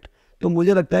market. तो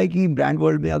मुझे लगता है कि brand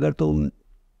world में अगर तुम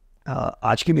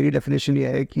आज की मेरी डेफिनेशन ये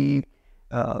है कि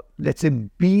लेट्स से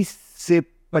 20 से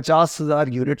 50,000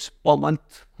 यूनिट्स पर मंथ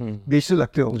बेचने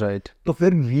लगते हो, राइट तो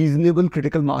फिर रीजनेबल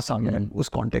क्रिटिकल मास आ गया है उस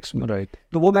कॉन्टेक्स्ट में। राइट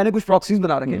तो वो मैंने कुछ प्रॉक्सीज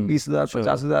बना रखे हैं, 20,000,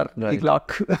 50,000, Right. 1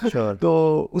 लाख। Sure. तो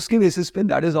उसके बेसिस पे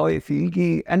that is how I feel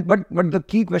कि and but the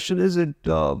key question is it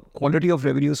quality of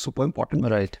revenue is super important.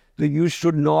 Right So you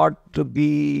should not be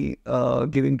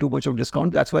giving too much of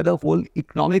discount. That's why the whole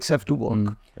economics have to work.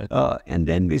 And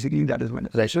then basically that is my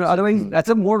definition. Otherwise,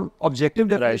 that's a more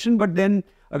objective definition. But then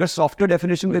अगर softer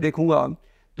definition पे देखूंगा,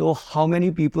 तो how many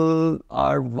people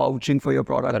are vouching for your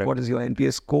product? Correct. What is your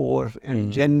NPS score?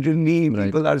 And generally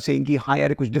people are saying कि हाँ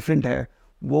यार कुछ different है.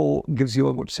 वो gives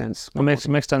you a good sense.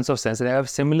 makes tons of sense. And I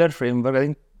have similar framework, I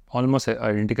think almost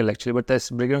identical actually, but let's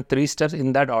break down 3 steps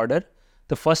in that order.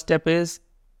 The first step is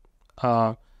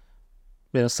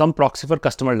some proxy for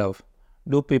customer love.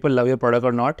 Do people love your product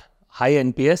or not? High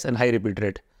NPS and high repeat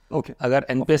rate. Okay. अगर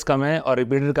NPS कम है और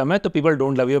repeat rate कम है तो people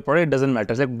don't love your product, it doesn't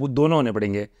matter. Like दोनों होने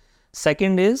पड़ेंगे.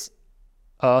 Second is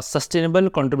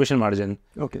sustainable contribution margin.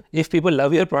 Okay. If people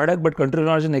love your product but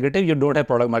contribution margin negative, you don't have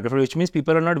product market fit, which means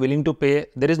people are not willing to pay.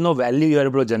 There is no value you are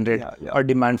able to generate or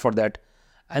demand for that.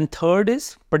 And third is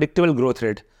predictable growth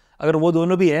rate. अगर वो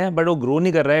दोनों भी हैं but वो grow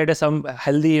नहीं कर रहा है, it is some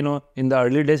healthy in the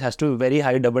early days has to very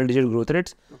high double digit growth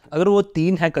rates. अगर वो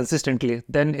 3 है consistently,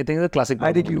 then I think the classic. I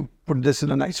think you put this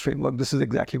in a nice framework. This is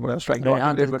exactly what I was trying to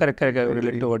articulate. Correct.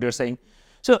 Relate to what you're saying.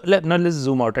 So now let's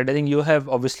zoom out. I think you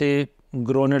have obviously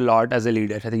grown a lot as a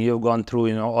leader. I think you've gone through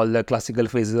all the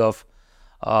classical phases of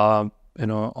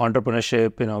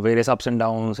entrepreneurship, various ups and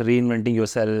downs, reinventing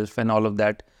yourself and all of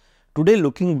that. Today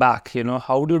looking back,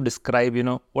 how do you describe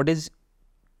what is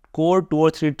core 2 or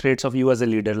 3 traits of you as a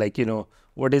leader? Like,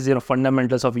 what is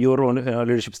fundamentals of your own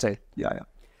leadership style? Yeah.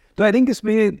 So I think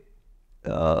इसमें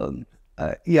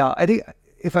I think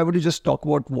if I were to just talk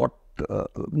about what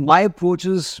my approach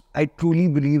is, I truly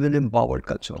believe in empowered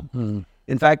culture.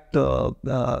 In fact,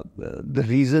 the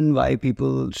reason why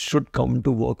people should come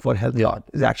to work for HealthGuard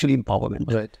is actually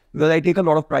empowerment. Right. Because I take a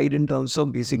lot of pride in terms of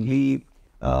basically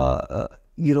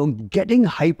getting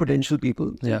high potential people,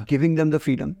 giving them the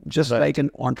freedom, just like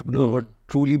an entrepreneur would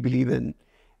truly believe in,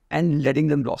 and letting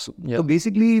them blossom. So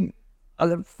basically,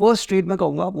 अगर first trait मैं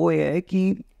कहूँगा वो ये है कि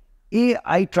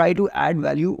I try to add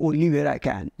value only where I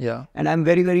can. Yeah. And I'm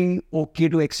very very okay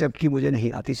to accept कि मुझे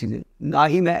नहीं आती चीजें. ना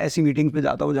ही मैं ऐसी मीटिंग्स में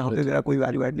जाता हूँ जहाँ पे मेरा कोई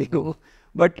value add नहीं हो.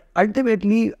 But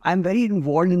ultimately, I'm very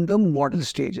involved in the model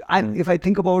stage. If I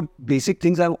think about basic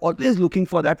things, I'm always looking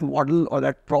for that model or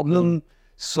that problem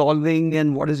solving,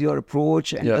 and what is your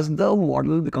approach, and does the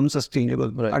model become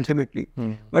sustainable ultimately.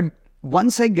 But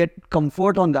once I get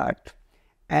comfort on that,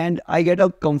 and I get a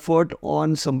comfort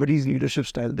on somebody's leadership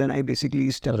style, then I basically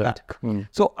step back.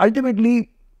 So ultimately,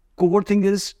 core thing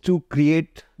is to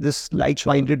create this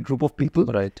like-minded group of people,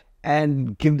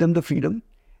 and give them the freedom,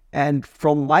 and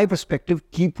from my perspective,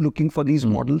 keep looking for these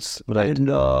models,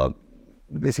 and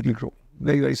basically grow.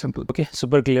 Very, very simple. Okay,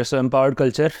 super clear. So empowered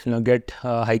culture, get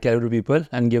high caliber people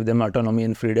and give them autonomy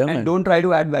and freedom. And don't try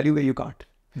to add value where you can't.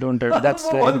 Don't. That's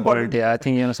very important. Yeah, I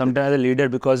think sometimes as a leader,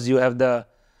 because you have the,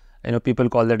 people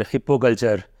call that hippo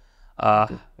culture.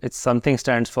 It's something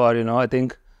stands for I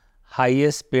think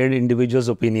highest paid individual's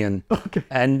opinion. Okay.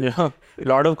 And a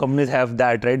lot of companies have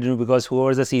that, right? Because whoever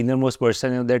is the senior most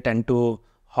person, they tend to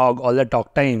hog all the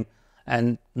talk time.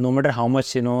 And no matter how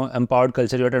much empowered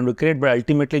culture you're trying to create, but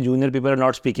ultimately junior people are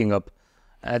not speaking up.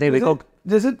 I think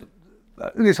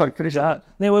sorry, finish.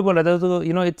 नहीं वही बोल रहा था. तो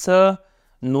it's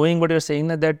knowing what you're saying,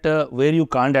 that where you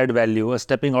can't add value,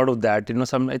 stepping out of that.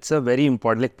 It's a very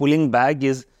important. Like pulling back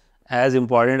is as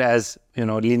important as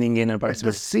leaning in and participating.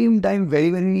 At the same time,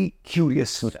 very very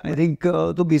curious. I think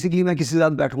तो basically मैं किसी के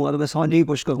साथ बैठूंगा तो मैं समझ नहीं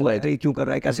पुश करूंगा ये क्यों कर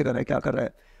रहा है, कैसे कर रहा है, क्या कर रहा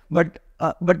है. But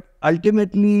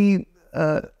ultimately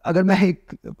अगर मैं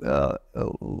एक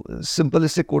सिंपल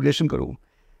इससे कोरिलेशन करूँ,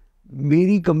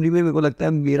 मेरी कंपनी में मेरे को लगता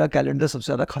है मेरा कैलेंडर सबसे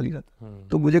ज़्यादा खाली रहता है.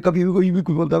 तो मुझे कभी भी कोई भी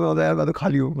बोलता है मैं होता है यार मैं तो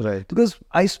खाली हूँ. Because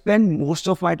I spend most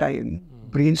of my time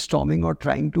brainstorming or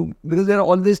trying to, because there are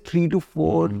always 3 to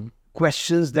 4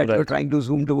 questions that you're trying to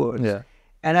zoom towards.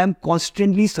 And I'm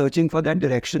constantly searching for that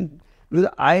direction. Because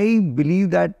I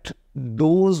believe that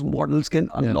those models can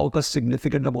unlock a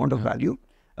significant amount of value.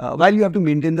 While you have to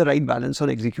maintain the right balance on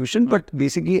execution, but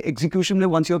basically execution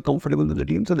once you're comfortable with the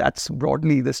team, so that's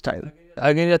broadly the style.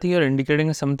 Again, I think you're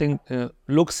indicating something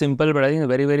looks simple, but I think a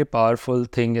very, very powerful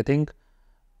thing. I think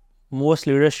most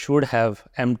leaders should have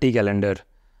empty calendar.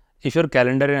 If your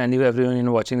calendar, and anyway,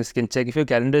 everyone watching this can check, if your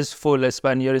calendar is full,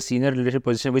 and you're a senior leadership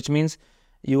position, which means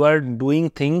you are doing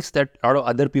things that a lot of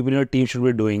other people in your team should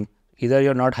be doing. Either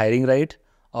you're not hiring right,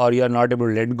 or you are not able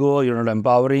to let go, you're not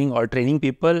empowering or training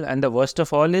people. And the worst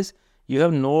of all is you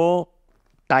have no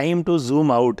time to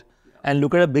zoom out and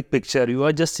look at a big picture. You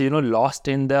are just, lost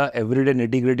in the everyday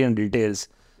nitty-gritty and details.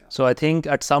 So I think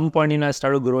at some point, I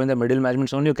started to grow in the middle management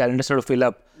zone, your calendar started to fill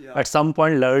up. At some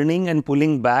point, learning and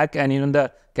pulling back, and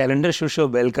the calendar should show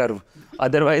bell curve.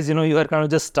 Otherwise, you are kind of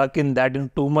just stuck in that,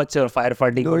 too much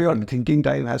firefighting. No, your thinking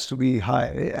time has to be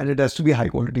high, and it has to be high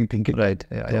quality thinking. Right.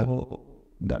 Yeah. So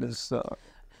that is.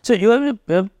 So you have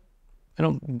a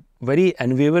very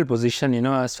enviable position,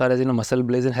 as far as, Muscle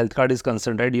Blaze and Health Card is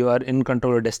concerned, right? You are in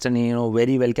control of destiny,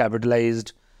 very well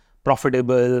capitalized,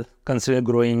 profitable, consider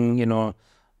growing,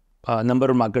 number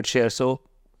of market share. So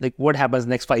like what happens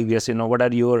next 5 years, what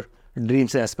are your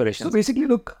dreams and aspirations? So basically,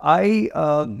 look,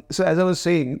 so as I was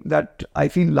saying, that I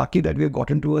feel lucky that we have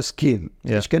gotten to a scale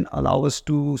which can allow us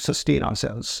to sustain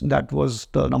ourselves. That was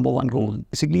the number one goal.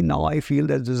 Basically, now I feel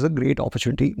that this is a great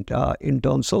opportunity in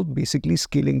terms of basically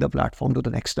scaling the platform to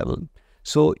the next level.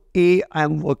 So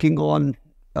I'm working on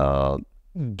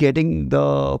getting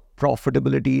the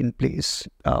profitability in place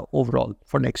overall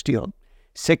for next year.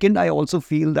 Second, I also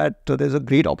feel that there's a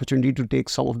great opportunity to take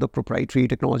some of the proprietary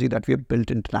technology that we have built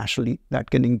internationally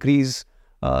that can increase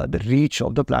the reach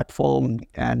of the platform,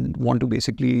 and want to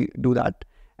basically do that.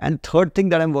 And third thing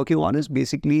that I'm working on is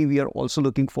basically we are also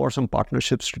looking for some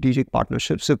partnerships, strategic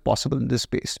partnerships if possible in this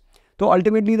space. So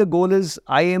ultimately the goal is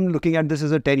I am looking at this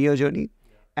as a 10-year journey.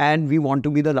 And we want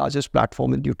to be the largest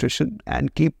platform in nutrition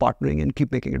and keep partnering and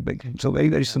keep making it big. So very,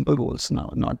 very simple goals now,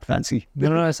 not fancy.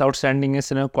 No, it's outstanding.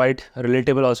 It's quite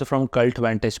relatable also from cult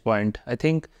vantage point. I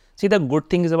think, see, the good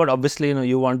thing is about, obviously,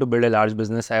 you want to build a large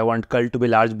business. I want cult to be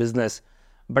large business.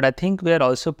 But I think we are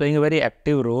also playing a very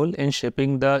active role in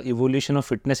shaping the evolution of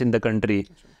fitness in the country.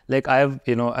 Like I have,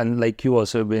 and like you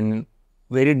also been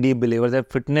very deep believers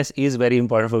that fitness is very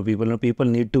important for people. People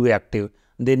need to be active.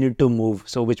 They need to move.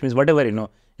 So which means whatever,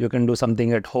 you can do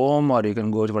something at home, or you can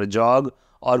go for a jog,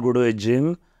 or go to a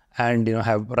gym and,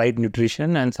 have right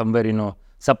nutrition, and somewhere,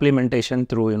 supplementation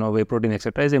through, whey protein,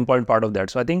 etc. is an important part of that.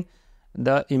 So I think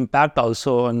the impact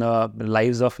also on the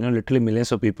lives of, literally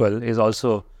millions of people is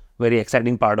also very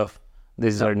exciting part of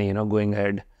this journey, going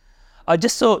ahead.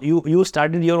 Just so you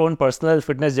started your own personal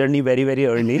fitness journey very, very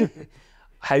early.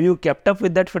 Have you kept up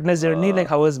with that fitness journey? Like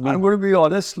how has been? I'm going to be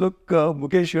honest. Look,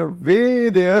 Mukesh, you're way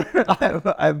there.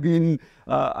 I've been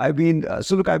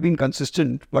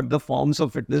consistent, but the forms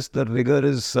of fitness, the rigor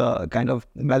is kind of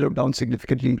mellowed down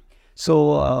significantly.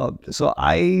 So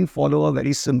I follow a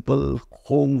very simple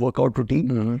home workout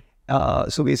routine.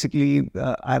 So basically,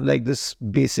 I have like this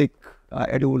basic.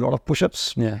 I do a lot of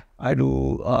push-ups. I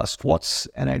do squats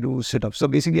and I do sit-ups. So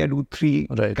basically, I do three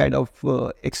kind of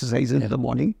exercises in the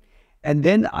morning. And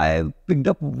then I picked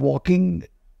up walking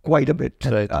quite a bit.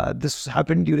 This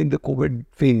happened during the COVID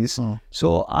phase.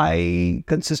 So I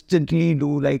consistently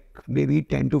do like maybe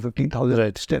 10 to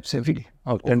 15,000 steps every day.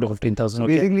 10 to 15,000.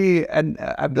 Okay. Basically, and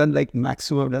I've done like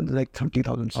maximum, I've done like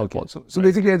 30,000 steps also. So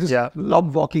basically, I just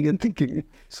love walking and thinking.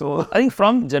 So I think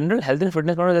from general health and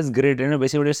fitness, that's great.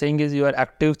 Basically what you're saying is you are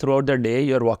active throughout the day.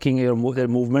 You're walking, your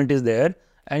movement is there.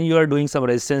 And you are doing some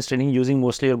resistance training using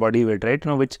mostly your body weight, right?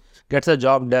 Which gets the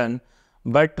job done.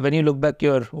 But when you look back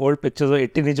your old pictures of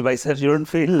 18-inch biceps, you don't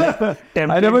feel like tempted.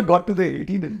 I never got to the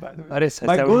 18-inch, by the way.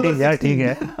 17, yeah, ठीक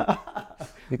है.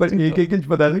 But 1-1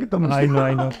 बता देंगे तब. I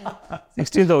know.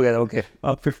 16 हो गया, okay.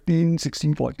 15,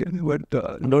 16 पहुंच गए.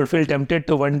 But don't feel tempted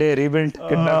to one day rebuild,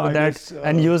 get back to that,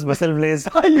 and use Muscle Blaze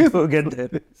to get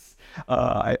there.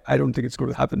 I don't think it's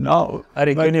going to happen now.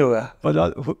 अरे क्यों नहीं होगा?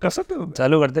 कर सकते हो?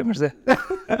 चालू करते फिर से.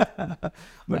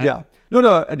 But yeah,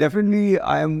 no, definitely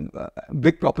I am a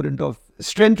big proponent of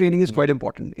strength training is quite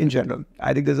important in general.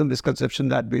 I think there's a misconception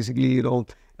that basically,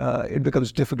 it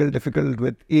becomes difficult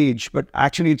with age, but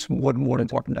actually it's more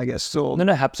important, I guess. So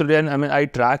no, absolutely. And I mean, I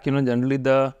track, generally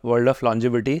the world of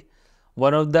longevity.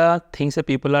 One of the things that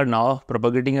people are now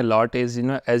propagating a lot is,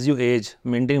 as you age,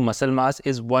 maintaining muscle mass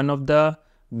is one of the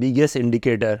biggest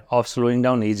indicator of slowing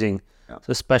down aging. So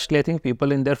especially I think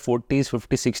people in their 40s,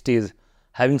 50s, 60s,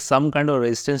 having some kind of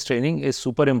resistance training is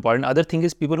super important. Other thing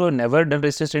is people who have never done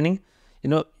resistance training,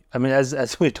 I mean,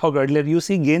 as we talked earlier, you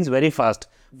see gains very fast.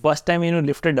 First time,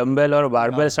 lift a dumbbell or a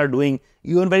barbell, start doing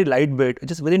even very lightweight,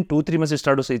 just within 2-3 months, you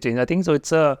start to see change. I think so.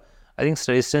 I think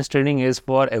resistance training is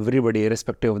for everybody,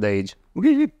 irrespective of the age.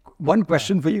 Okay, one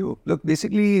question for you. Look,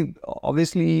 basically,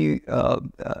 obviously,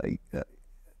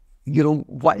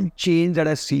 one change that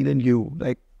I've seen in you,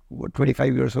 like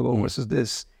 25 years ago versus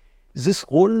this, this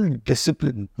whole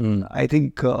discipline. I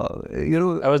think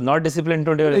I was not disciplined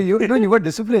today. you were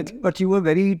disciplined, but you were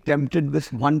very tempted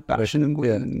with one passion and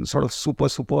going sort of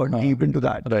super deep into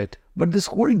that. Right. But this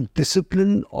whole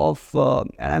discipline of,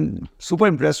 and I'm super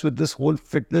impressed with this whole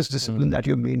fitness discipline that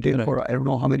you've maintained for I don't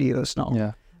know how many years now.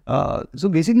 Yeah. So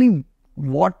basically,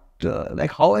 what,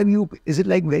 like, how have you, is it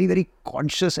like very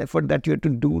conscious effort that you have to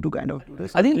do to kind of do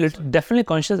this? I think it's definitely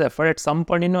conscious effort. At some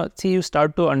point, you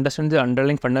start to understand the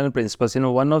underlying fundamental principles.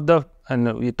 One of the,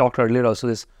 and we talked earlier also,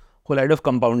 this whole idea of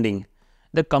compounding.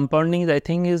 The compounding, I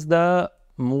think, is the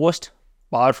most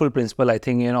powerful principle, I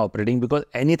think, operating, because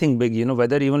anything big,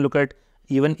 whether even look at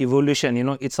even evolution,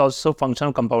 it's also function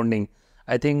of compounding.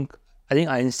 I think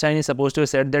Einstein is supposed to have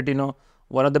said that,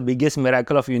 one of the biggest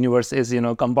miracle of universe is,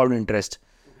 compound interest.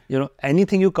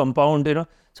 Anything you compound,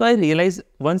 So I realized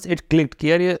once it clicked, कि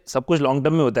यार ये सब कुछ long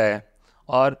term में होता है,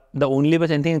 और the only way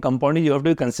anything in compounding, you have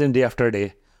to be consistent day after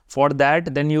day. For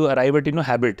that, then you arrive at,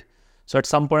 habit. So at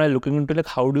some point, I'm looking into like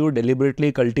how do you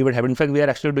deliberately cultivate habit. In fact, we are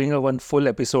actually doing one full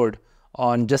episode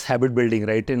on just habit building,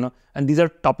 right? And these are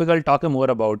topics I'll talk more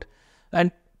about.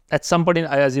 And at some point,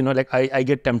 as I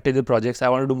get tempted with projects, I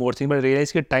want to do more things, but I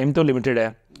realize that time is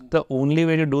limited. The only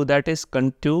way to do that is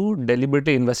to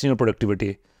deliberately invest in your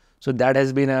productivity. So that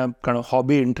has been a kind of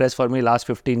hobby interest for me last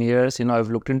 15 years.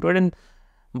 I've looked into it, and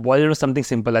boil something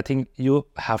simple. I think you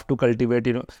have to cultivate,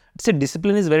 say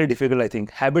discipline is very difficult. I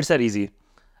think habits are easy.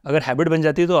 अगर habit बन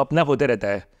जाती है तो अपने आप होते रहता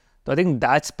है. So I think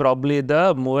that's probably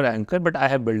the more anchor. But I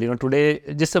have built, today,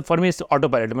 just for me, it's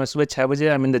autopilot. मैं सुबह 6 बजे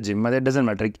I'm in the gym. It doesn't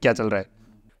matter क्या चल रहा है.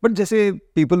 But just say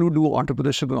people who do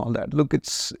entrepreneurship and all that, look,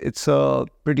 it's a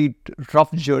pretty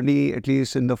rough journey, at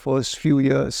least in the first few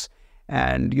years.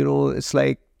 And, it's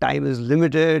like time is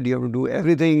limited. You have to do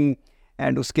everything.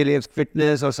 And uske liye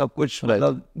fitness or sab kuch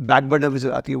back burner mein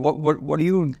aati hai. What do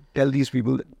you tell these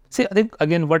people? See, I think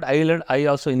again, what I learned, I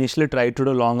also initially tried to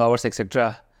do long hours,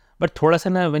 etc. But thoda sa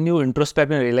na, when you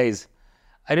introspect and realize,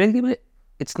 I realize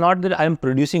it's not that I'm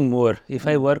producing more. If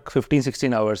I work 15,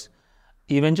 16 hours,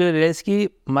 eventually I realize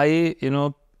that my,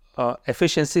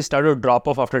 efficiency started to drop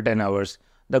off after 10 hours.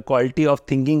 The quality of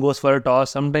thinking goes for a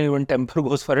toss. Sometimes even temper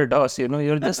goes for a toss.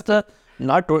 You're just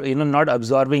not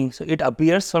absorbing. So it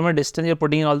appears from a distance you're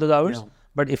putting in all those hours,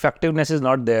 but effectiveness is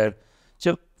not there.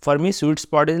 So for me, sweet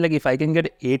spot is like if I can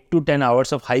get 8 to 10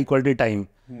 hours of high quality time,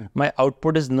 my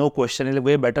output is no question. It's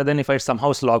way better than if I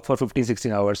somehow slog for 15,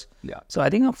 16 hours. So I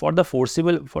think for the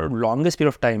foreseeable, for longest period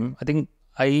of time, I think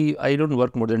I don't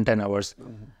work more than 10 hours.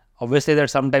 Obviously, there are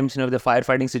sometimes, the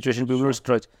firefighting situation, people will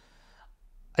stretch.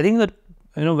 I think that,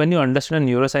 when you understand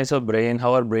neuroscience of brain,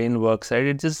 how our brain works, right?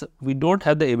 It's just, we don't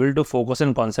have the ability to focus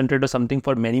and concentrate on something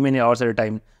for many, many hours at a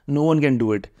time. No one can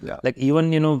do it. Like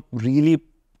even, really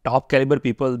top caliber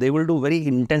people, they will do very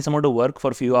intense amount of work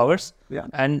for a few hours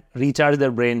and recharge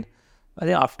their brain. I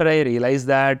think after I realized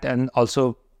that, and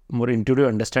also more intuitive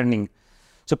understanding.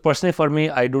 So personally for me,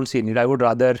 I don't see a need. I would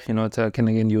rather, I can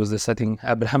again use this, I think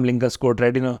Abraham Lincoln's quote,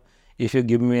 right? If you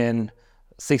give me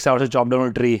 6 hours to chop down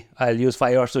a tree, I'll use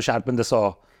 5 hours to sharpen the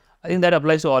saw. I think that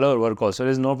applies to all our work also.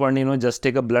 There's no point, just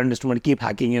take a blunt instrument, keep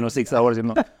hacking, 6 hours,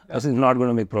 it's not going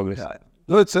to make progress.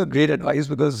 No, it's a great advice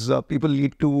because people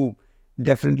need to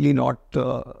definitely not,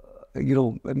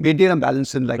 maintain a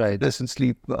balance in fitness and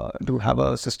sleep to have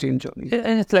a sustained journey. Yeah,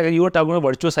 and it's like you were talking about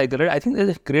virtuous cycle, right? I think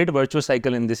there's a great virtuous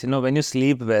cycle in this. When you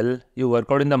sleep well, you work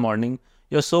out in the morning,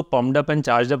 you're so pumped up and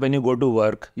charged up when you go to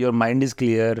work, your mind is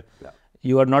clear.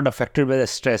 You are not affected by the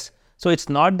stress. So it's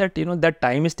not that, that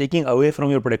time is taking away from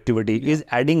your productivity, is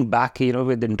adding back,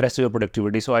 with interest to your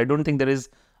productivity. So I don't think there is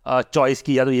a choice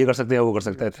ki ya to ye kar sakte hai, wo kar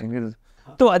sakte hai.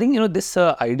 So I think, this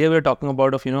idea we're talking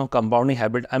about of, compounding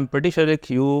habit, I'm pretty sure like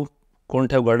you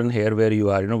couldn't have gotten here where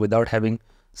you are, without having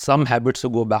some habits to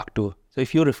go back to. So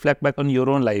if you reflect back on your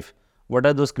own life, what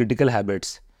are those critical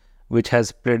habits which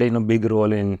has played a big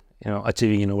role in,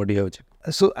 achieving, what do you have achieved?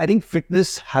 So I think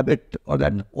fitness habit, or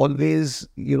that always,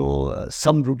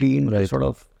 some routine sort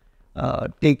of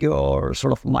take your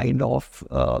sort of mind off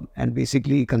and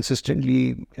basically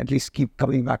consistently at least keep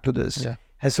coming back to this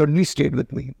has certainly stayed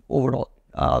with me overall.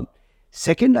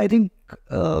 Second, I think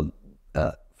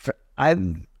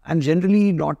I'm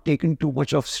generally not taken too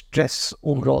much of stress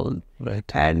overall.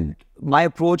 Right. And my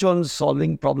approach on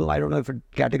solving problem, I don't know if it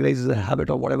categorizes a habit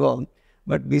or whatever,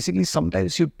 but basically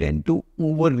sometimes you tend to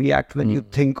overreact when you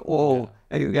think, and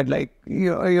you get like,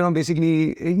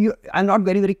 basically, I'm not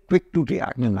very, very quick to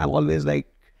react. I'm always like,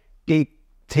 take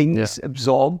things,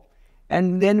 absorb,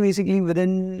 and then basically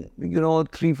within,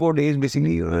 3-4 days,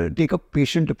 basically take a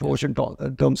patient approach in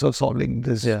terms of solving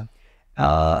this.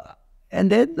 And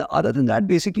then other than that,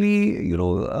 basically,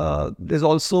 there's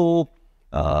also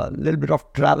little bit of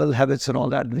travel habits and all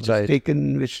that, which is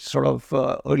taken, which sort of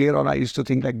earlier on I used to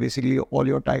think like basically all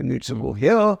your time needs to go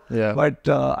here. Yeah. But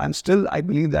I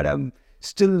believe that I'm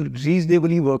still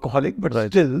reasonably workaholic, but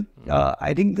still,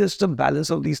 I think there's the balance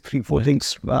of these 3-4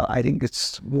 things. I think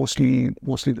it's mostly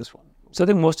this one. So I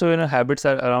think most of habits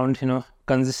are around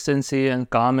consistency and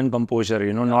calm and composure.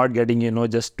 Not getting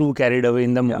just too carried away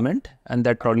in the moment, and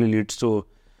that probably leads to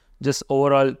just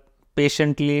overall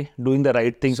patiently doing the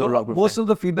right things. So most of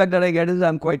the feedback that I get is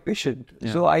I'm quite patient.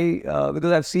 So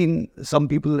because I've seen some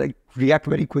people like react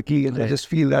very quickly, and I just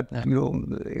feel that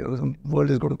the world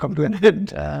is going to come to an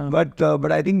end.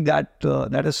 But I think that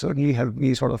has certainly helped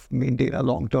me sort of maintain a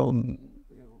long term.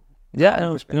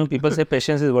 People say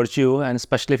patience is virtue, and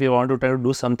especially if you want to try to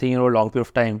do something over a long period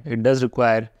of time, it does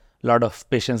require a lot of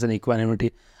patience and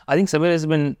equanimity. I think Samir has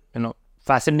been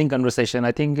fascinating conversation.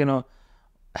 I think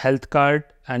Health Card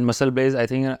and Muscle Blaze, I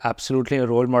think, are absolutely a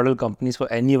role model companies for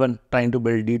anyone trying to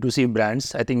build D2C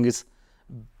brands. I think it's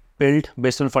built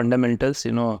based on fundamentals,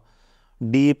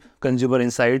 deep consumer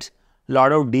insights,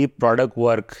 lot of deep product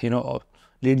work,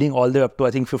 leading all the way up to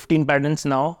I think 15 patents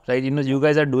now, right? You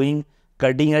guys are doing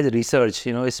cutting edge research.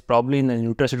 It's probably in the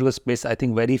nutraceutical space. I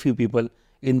think very few people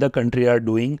in the country are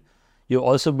doing. You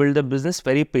also build the business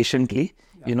very patiently,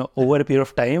 over a period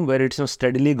of time where it's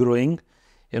steadily growing.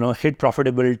 Hit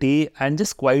profitability and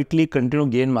just quietly continue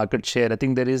to gain market share. I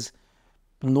think there is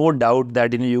no doubt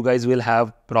that you guys will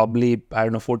have probably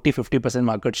 40-50%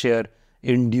 market share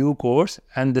in due course,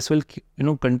 and this will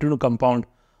continue to compound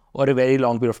over a very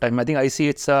long period of time. I think I see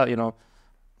it's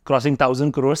crossing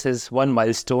 1,000 crores is one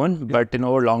milestone, but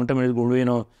over long term it is going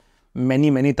to be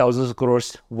many thousands of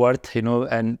crores worth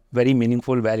and very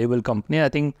meaningful, valuable company. I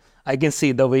think I can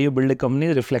see the way you build a company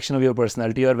is a reflection of your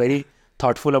personality. You are very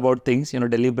thoughtful about things,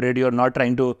 deliberate. You're not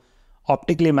trying to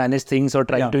optically manage things or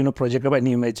trying to project up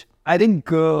any image. I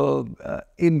think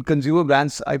in consumer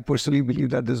brands, I personally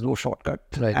believe that there's no shortcut.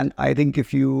 And I think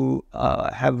if you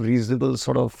have reasonable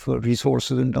sort of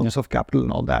resources in terms of capital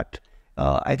and all that,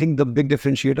 I think the big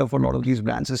differentiator for a lot of these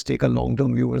brands is take a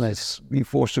long-term view versus be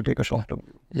forced to take a short-term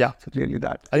view. So clearly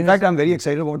that. In fact, I'm very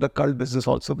excited about the cult business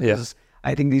also, because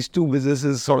I think these two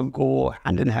businesses sort of go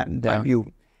hand in hand, my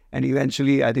view. And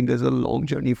eventually, I think there's a long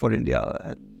journey for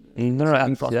India.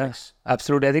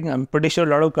 Absolutely. I think I'm pretty sure a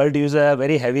lot of cult users are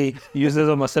very heavy users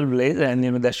of Muscle Blaze,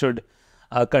 and that should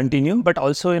continue. But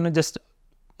also, I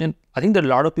think there are a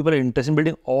lot of people are interested in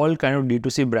building all kind of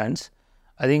D2C brands.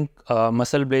 I think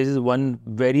Muscle Blaze is one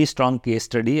very strong case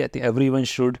study. I think everyone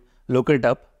should look it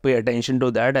up, pay attention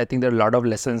to that. I think there are a lot of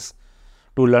lessons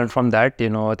to learn from that.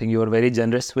 I think you are very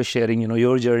generous with sharing,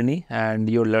 your journey and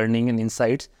your learning and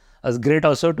insights. It's great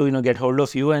also to get hold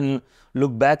of you and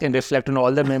look back and reflect on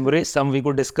all the memories. Some we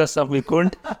could discuss, some we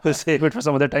couldn't. We'll save it for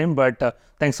some other time. But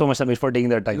thanks so much, Samir, for taking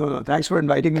that time. No, thanks for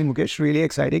inviting me, Mukesh. Really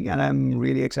exciting, and I'm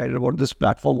really excited about this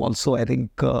platform also. I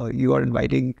think you are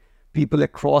inviting people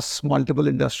across multiple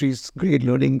industries. Great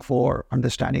learning for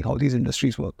understanding how these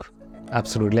industries work.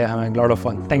 Absolutely, I'm having a lot of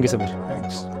fun. Thank you, Samir.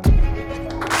 Thanks.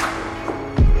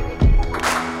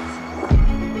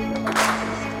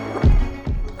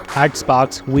 At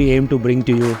SparX, we aim to bring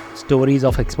to you stories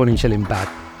of exponential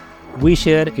impact. We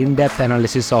share in-depth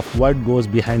analysis of what goes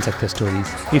behind success stories.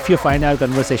 If you find our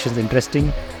conversations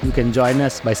interesting, you can join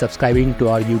us by subscribing to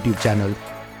our YouTube channel.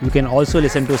 You can also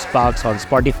listen to SparX on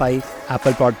Spotify,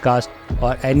 Apple Podcast,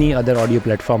 or any other audio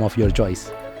platform of your choice.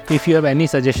 If you have any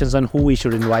suggestions on who we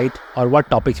should invite or what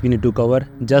topics we need to cover,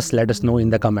 just let us know in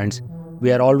the comments.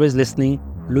 We are always listening,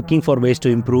 looking for ways to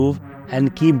improve,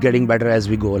 and keep getting better as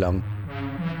we go along.